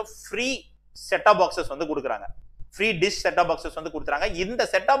 8 லட்சம் ஃப்ரீ செட்டாப் பாக்ஸஸ் வந்து கொடுக்குறாங்க. ஃப்ரீ டிஷ் செட்டாப் பாக்ஸஸ் வந்து கொடுத்துறாங்க. இந்த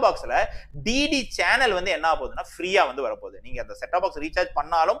செட்டாப் பாக்ஸ்ல டிடி சேனல் வந்து என்ன ஆகுதுன்னா ஃப்ரீயா வந்து வரப்போகுது. நீங்க அந்த set top box recharge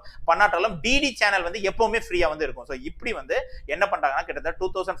பண்ணாட்டாலும் DD channel வந்து எப்பவுமே ஃப்ரீயா வந்து இருக்கும். ஸோ இப்படி வந்து என்ன பண்றாங்கன்னா கிட்டத்தட்ட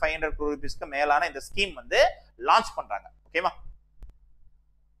 2,500 crore rupeesக்கு மேலான இந்த ஸ்கீம் வந்து லான்ச் பண்றாங்க. ஓகேவா.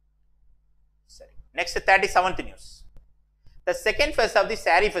 சரி. Next 37th news. The second phase of the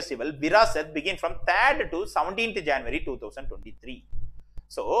Sari festival Virasat begin from 3rd to 17th January 2023.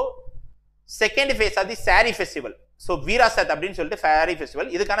 So second phase of the sorry festival. So வீராசத் அப்படின்னு சொல்லிட்டு சாரி ஃபெஸ்டிவல்,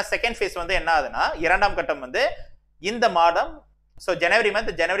 இதுக்கான செகண்ட் ஃபேஸ் வந்து என்ன ஆகுதுன்னா இரண்டாம் கட்டம் வந்து இந்த மாதம் ஜனவரி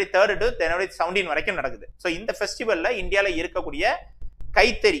 3rd to January 17 வரைக்கும் நடக்குது. ஸோ இந்த ஃபெஸ்டிவல்ல இந்தியாவில் இருக்கக்கூடிய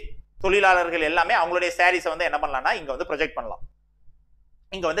கைத்தறி தொழிலாளர்கள் எல்லாமே அவங்களுடைய சாரீஸை வந்து என்ன பண்ணலாம்னா இங்க வந்து ப்ரொஜெக்ட் பண்ணலாம்,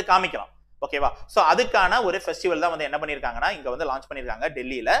 இங்க வந்து காமிக்கலாம். ஓகேவா. ஸோ அதுக்கான ஒரு ஃபெஸ்டிவல் தான் வந்து என்ன பண்ணியிருக்காங்கன்னா இங்க வந்து லான்ச் பண்ணியிருக்காங்க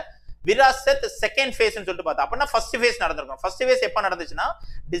டெல்லியில. விராசத் செகண்ட் ஃபேஸ் சொல்லிட்டு பார்த்தா அப்படின்னா ஃபர்ஸ்ட் ஃபேஸ் நடந்திருக்கும். ஃபர்ஸ்ட் ஃபேஸ் எப்ப நடந்துச்சுன்னா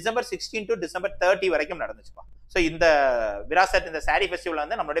December 16 to December 30 வரைக்கும் நடந்துச்சுப்பா. ஸோ இந்த விராசத் இந்த சாரி ஃபெஸ்டிவல்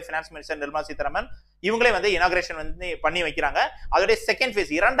வந்து நம்மளுடைய ஃபினான்ஸ் மினிஸ்டர் நிர்மலா சீதாராமன் இவங்களே வந்து இனாகிரேஷன் வந்து பண்ணி வைக்கிறாங்க. அதோடைய செகண்ட்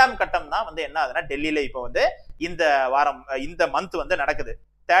ஃபேஸ் இரண்டாம் கட்டம் தான் வந்து என்ன ஆகுதுன்னா டெல்லியில இப்போ வந்து இந்த வாரம் இந்த மந்த் வந்து நடக்குது.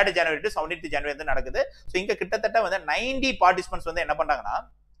 3rd January to 17th January வந்து நடக்குது. ஸோ இங்க கிட்டத்தட்ட வந்து 90 பார்ட்டிசிபென்ட்ஸ் வந்து என்ன பண்றாங்கன்னா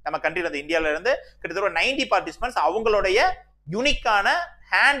நம்ம கண்ட்ரில இருந்து இந்தியாவில இருந்து கிட்டத்தட்ட 90 பார்ட்டிசிபென்ட்ஸ் அவங்களுடைய யூனிக்கான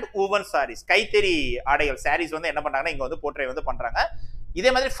ஹேண்ட் ஊவன் சாரீஸ், கைத்தறி ஆடைகள் சாரீஸ் வந்து என்ன பண்றாங்கன்னா இங்க வந்து போர்ட்ரே வந்து பண்றாங்க.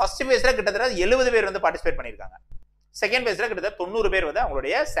 இதே மாதிரி ஃபர்ஸ்ட் ஃபேஸ்ல கிட்டத்தட்ட 70 பேர் வந்து பார்ட்டிசிபேட் பண்ணிருக்காங்க. செகண்ட் ஃபேஸ்ல கிட்டத்தட்ட 90 பேர் வந்து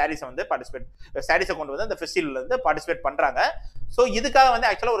அவங்களுடைய சாரீஸை வந்து சாரீஸை கொண்டு வந்து அந்த ஃபெஸ்டிவல்ல வந்து பார்ட்டிசிபேட் பண்றாங்க. ஸோ இதுக்காக வந்து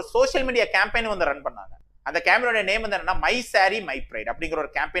ஆக்சுவலா ஒரு சோஷியல் மீடியா கேம்பெயின் வந்து ரன் பண்ணாங்க. அந்த கேம்பெயினோட நேம் வந்து என்னன்னா மை சாரி மை பிரைட் அப்படிங்கிற ஒரு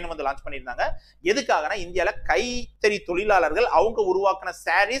கேம்பெயின் வந்து லான்ச் பண்ணியிருந்தாங்க. எதுக்காகனா இந்தியாவில் கைத்தறி தொழிலாளர்கள் அவங்க உருவாக்கின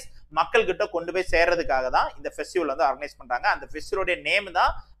சாரீஸ் மக்கள் கிட்ட கொண்டு போய் சேர்றதுக்காக தான் இந்த ஃபெஸ்டிவல் வந்து ஆர்கனைஸ் பண்றாங்க. அந்த ஃபெஸ்டிவலோட நேம்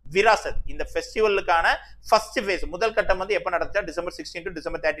தான் விராசத். இந்த ஃபெஸ்டிவலுக்கான ஃபர்ஸ்ட் ஃபேஸ் முதல் கட்டம் வந்து எப்ப நடந்துச்சா December 16 to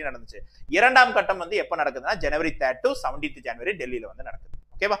December 30 நடந்துச்சு. இரண்டாம் கட்டம் வந்து எப்ப நடக்குதுன்னா January 3rd to 17th January டெல்லியில வந்து நடக்குது.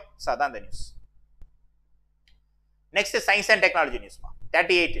 ஓகேவா. சோ அதான் இந்த news. Next science and technology நியூஸ்மா.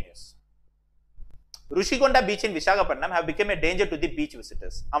 38th news. Rushikonda beach in Visakhapatnam have become a danger to the beach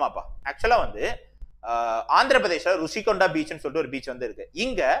visitors. ஆமாப்பா. ஆக்சுவலா வந்து ஆந்திர பிரதேஷ்ல ருஷிகொண்டா பீச்னு சொல்லிட்டு ஒரு பீச் வந்து இருக்கு.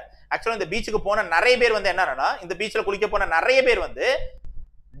 இங்க ஆக்சுவலா இந்த பீச்சுக்கு போன நிறைய பேர் வந்து என்னன்னா இந்த பீச்ல குளிக்க போன நிறைய பேர் வந்து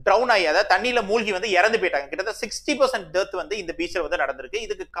ட்ரவுன் ஆகி அதாவது தண்ணியில மூழ்கி வந்து இறந்து போயிட்டாங்க. கிட்டத்தட்ட 60% டெத் வந்து இந்த பீச்ல வந்து நடந்திருக்கு.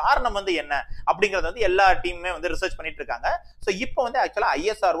 இதுக்கு காரணம் வந்து என்ன அப்படிங்கறது வந்து எல்லா டீமுமே வந்து ரிசர்ச் பண்ணிட்டு இருக்காங்க. சோ இப்போ வந்து ஆக்சுவலா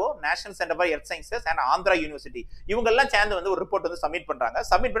ISRO national centre for earth sciences and Andhra university இவங்க எல்லாம் சேர்ந்து வந்து ஒரு ரிப்போர்ட் வந்து சப்மிட் பண்றாங்க.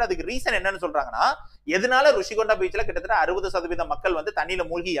 சப்மிட் பண்ண அதுக்கு ரீசன் என்னன்னு சொல்றாங்கன்னா, எதனால ருஷிகொண்டா பீச்ல கிட்டத்தட்ட 60% மக்கள் வந்து தண்ணியில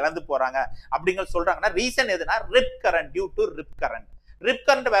மூழ்கி இறந்து போறாங்க அப்படிங்கறது சொல்றாங்கன்னா, ரீசன் எதுனா rib current, due to rib current. Rib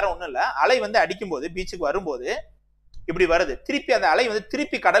current வேற ஒண்ணும் இல்ல, அலை வந்து அடிக்கும் போது பீச்சுக்கு வரும்போது இப்படி வருது, திருப்பி அந்த அலை வந்து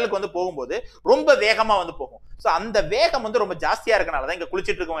திருப்பி கடலுக்கு வந்து போகும்போது ரொம்ப வேகமா வந்து போகும். சோ அந்த வேகம் வந்து ரொம்ப ஜாஸ்தியா இருக்கனாலதான் இங்க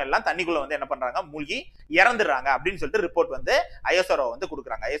குளிச்சிட்டு இருக்கவங்க எல்லாம் தண்ணிக்குள்ள வந்து என்ன பண்றாங்க, மூழ்கி இறந்துடுறாங்க அப்படின்னு சொல்லிட்டு ரிப்போர்ட் வந்து ISRO வந்து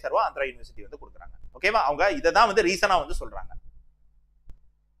கொடுக்குறாங்க. ISRO ஆந்திரா யூனிவர்சிட்டி வந்து கொடுக்குறாங்க. ஓகேவா, அவங்க இததான் வந்து ரீசனா வந்து சொல்றாங்க.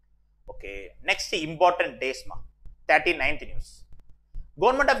 Okay, next important டேஸ்மா 39th news.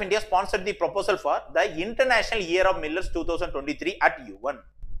 Government of India sponsored the proposal for the International Year of Millets 2023 at UN.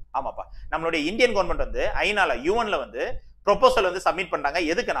 ஆமாப்பா, நம்மளுடைய இந்தியன் கவர்மெண்ட் வந்து ஐநால யூஎன்ல வந்து ப்ரொபோசல் வந்து சப்மிட் பண்றாங்க.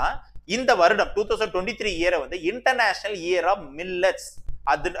 எதுக்குன்னா, இந்த வருடம் 2023 இயரை வந்து இன்டர்நேஷனல் இயர் ஆஃப் மில்லட்ஸ்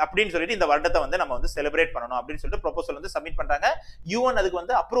அது அப்படின்னு சொல்லிட்டு இந்த வருடத்தை வந்து நம்ம வந்து செலிப்ரேட் பண்ணணும் அப்படின்னு சொல்லிட்டு ப்ரொபோசல் வந்து சப்மிட் பண்றாங்க. யூஎன் அதுக்கு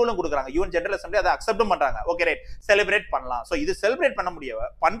வந்து அப்ரூவலும் கொடுக்குறாங்க. யூஎன் ஜெனரல் அசெம்பிளி அதை அக்செப்டும் பண்றாங்க. ஓகே ரைட், செலிப்ரேட் பண்ணலாம். சோ இது செலிப்ரேட்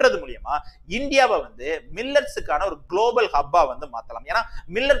பண்றது மூலியமா இந்தியாவை வந்து மில்லட்ஸுக்கான ஒரு குளோபல் ஹப்பா வந்து மாத்தலாம். ஏன்னா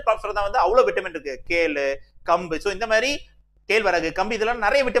மில்லட் கிராப்ஸ்ல தான் வந்து அவ்வளவு விட்டமின் இருக்கு, கேளு, கம்பு, சோ இந்த மாதிரி கேழ்வரகு, கம்பு, இதெல்லாம்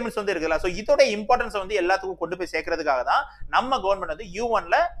நிறைய விட்டமின்ஸ் வந்து இருக்குல்ல. சோ இதோட இம்பார்ட்டன்ஸ் வந்து எல்லாத்துக்கும் கொண்டு போய் சேர்க்கறதுக்காக தான் நம்ம கவர்மெண்ட் வந்து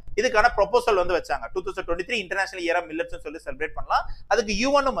யூஎன்ல இதுக்கான ப்ரொபோசல் வந்து வச்சாங்க. 2023 இன்டர்நேஷனல் இயர் ஆஃப் மில்லட்ஸ் சொல்லி செலிப்ரேட் பண்ணலாம். அதுக்கு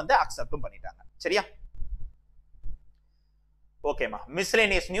யூஎனும் வந்து அக்செப்டும் பண்ணிட்டாங்க. சரியா, ஓகேமா.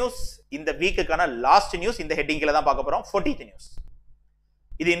 மிஸ்லேனியஸ் நியூஸ், இந்த வீக்குக்கான லாஸ்ட் நியூஸ் இந்த ஹெட்டிங்ல தான் பார்க்க போறோம். 40th news.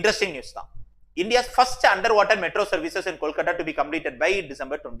 இது இன்ட்ரெஸ்டிங் நியூஸ் தான். India's first underwater metro services in Kolkata to be completed by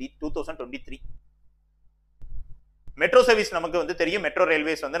December 2023. Metro service நமக்கு வந்து தெரியும், மெட்ரோ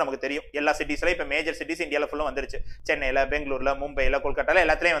ரயில்வேஸ் வந்து நமக்கு தெரியும். எல்லா சிட்டிஸ்ல இப்ப மேஜர் சிட்டிஸ் இந்தியால ஃபுல்லா வந்துருச்சு. சென்னையில, பெங்களூர்ல, மும்பைல, கொல்கட்டால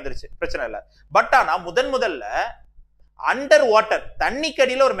எல்லாத்துலயும் வந்துருச்சு, பிரச்சனை இல்ல. பட் ஆனா முதல்ல அண்டர் வாட்டர்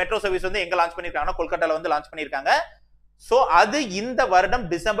தண்ணிக்கடியில ஒரு மெட்ரோ சர்வீஸ் வந்து எங்க லான்ச் பண்ணிருக்காங்கன்னா கொல்கட்டால வந்து லான்ச் பண்ணிருக்காங்க. சோ அது இந்த வருடம்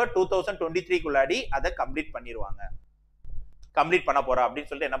டிசம்பர் 2023 அதை கம்ப்ளீட் பண்ணிடுவாங்க. கம்ப்ளீட் பண்ண போறா அப்படின்னு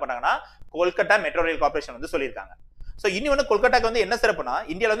சொல்லிட்டு என்ன பண்ணாங்கன்னா கொல்கட்டா மெட்ரோ ரயில் கார்பரேஷன் வந்து சொல்லியிருக்காங்க. சோ இனி வந்து கொல்கட்டாக்கு வந்து என்ன சிறப்புனா,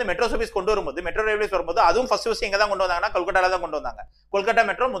 இந்தியால வந்து மெட்ரோ சர்வீஸ் கொண்டு வரும்போது, மெட்ரோ ரயில்வேஸ் வரும்போது அதுவும் ஃபர்ஸ்ட் எங்க தான் கொண்டு வந்தாங்கன்னா கொல்கட்டால தான் கொண்டு வந்தாங்க. கொல்கட்டா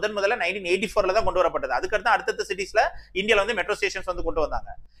மெட்ரோ முதல்ல 1984 தான் கொண்டு வரப்பட்டது. அதுக்கடுத்து அடுத்த சிட்டிஸ்ல இந்தியால வந்து மெட்ரோ ஸ்டேஷன்ஸ் வந்து கொண்டு வந்தாங்க.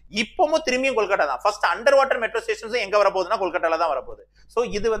 இப்பவும் திரும்பியும் கொல்கட்டா தான். First under water metro stations எங்க வரப்போகுதுன்னா கொல்கட்டால தான் வரப்போகுது. சோ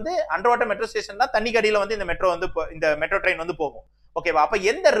இது வந்து அண்டர் வாட்டர் மெட்ரோ ஸ்டேஷன் தான், தண்ணி கடியில வந்து இந்த மெட்ரோ ட்ரெயின் வந்து போகும். ஓகேவா, அப்ப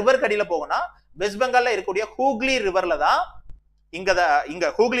எந்த ரிவர் கடியில போகும்னா வெஸ்ட் பெங்கால்ல இருக்கக்கூடிய ஹூக்ளி ரிவர்ல தான், இங்க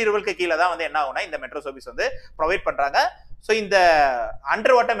ஹூக்ளி ரிவருக்கு கீழே தான் வந்து என்ன ஆகும்னா இந்த மெட்ரோ சர்வீஸ் வந்து ப்ரொவைட் பண்றாங்க. சோ இந்த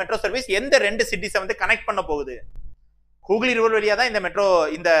அண்டர் வாட்டர் மெட்ரோ சர்வீஸ் எந்த ரெண்டு சிட்டிஸை வந்து கனெக்ட் பண்ண போகுது, ஹூக்ளி ரிவர் வழியா தான்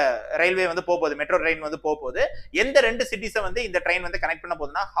இந்த ரயில்வே வந்து போகுது, மெட்ரோ ட்ரெயின் வந்து போகுது. எந்த ரெண்டு சிட்டிஸை வந்து இந்த ட்ரெயின் வந்து கனெக்ட் பண்ண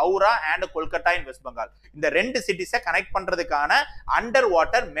போகுதுன்னா Howrah and Kolkata in west Bengal. இந்த ரெண்டு சிட்டிஸை கனெக்ட் பண்றதுக்கான அண்டர்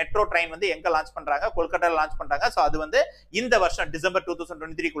வாட்டர் மெட்ரோ ட்ரெயின் வந்து எங்க லான்ச் பண்றாங்க, கொல்கட்டால லான்ச் பண்றாங்க. சோ அது வந்து இந்த வருஷம் டிசம்பர்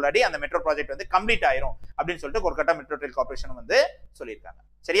 2023 அந்த மெட்ரோ ப்ராஜெக்ட் வந்து கம்ப்ளீட் ஆயிரும் அப்படின்னு சொல்லிட்டு கொல்கட்டா மெட்ரோ ரயில் கார்பரேஷன் வந்து சொல்லியிருக்காங்க.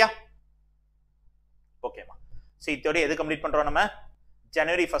 சரியா, ஓகேமா. சோ இதோட எது கம்ப்ளீட் பண்றோம், நம்ம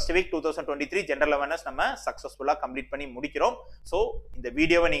ஜனவரி ஃபர்ஸ்ட் வீக் 2023 ஜெனரல் அவேர்னஸ் நம்ம சக்சஸ்ஃபுல்லா கம்ப்ளீட் பண்ணி முடிக்கிறோம். சோ இந்த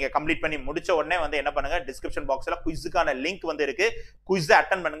வீடியோவை நீங்க கம்ப்ளீட் பண்ணி முடிச்ச உடனே வந்து என்ன பண்ணுங்க, டிஸ்கிரிப்ஷன் பாக்ஸ்ல குயிஸுக்கான லிங்க் வந்து இருக்கு, குயிஸ்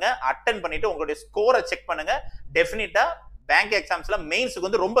அட்டென்ட் பண்ணுங்க. அட்டென்ட் பண்ணிட்டு உங்களுடைய ஸ்கோரை செக் பண்ணுங்க. டெஃபினட்டா பேங்க் எக்ஸாம்ஸ்ல மெயின்ஸ்க்கு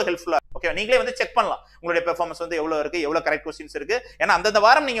வந்து ரொம்ப ஹெல்ப்ஃபுல்லா. ஓகே, நீங்களே வந்து செக் பண்ணலாம் உங்களுடைய பெர்ஃபார்மன்ஸ் வந்து எவ்வளவு இருக்கு, எவ்வளவு கரெக்ட் கொஸ்டின்ஸ் இருக்கு. ஏன்னா அந்த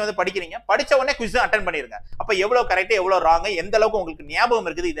வாரம் நீங்க வந்து படிக்கிறீங்க, படிச்ச உடனே குயிஸ் அட்டென்ட் பண்ணிருங்க. அப்ப எவ்வளவு கரெக்ட், எவ்வளவு ராங், எந்த அளவுக்கு உங்களுக்கு ஞாபகம்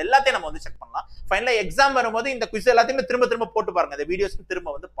இருக்குது, இது எல்லாத்தையும் நம்ம வந்து செக் பண்ணலாம். ஃபைனலா எக்ஸாம் வரும்போது இந்த குயிஸ் எல்லாத்தையுமே திரும்ப போட்டு பாருங்க, இந்த வீடியோஸ்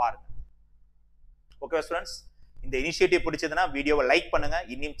திரும்ப வந்து பாருங்க. ஓகே ஸ்டூடெண்ட்ஸ், இந்த இனிஷியேட்டிவ் பிடிச்சதுன்னா வீடியோவை லைக் பண்ணுங்க.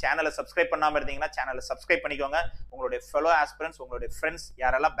 இன்னும் சேனலை சப்ஸ்கிரைப் பண்ணாம இருந்தீங்கன்னா சேனலை சப்ஸ்கிரைப் பண்ணிக்கோங்க. உங்களுடைய ஃபெலோ ஆஸ்பிரண்ட்ஸ், உங்களுடைய ஃப்ரெண்ட்ஸ்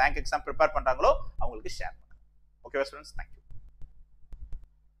யாரெல்லாம் பேங்க் எக்ஸாம் ப்ரிப்பேர் பண்றாங்களோ அவங்களுக்கு ஷேர் பண்ணுங்க. Okay students, thank you.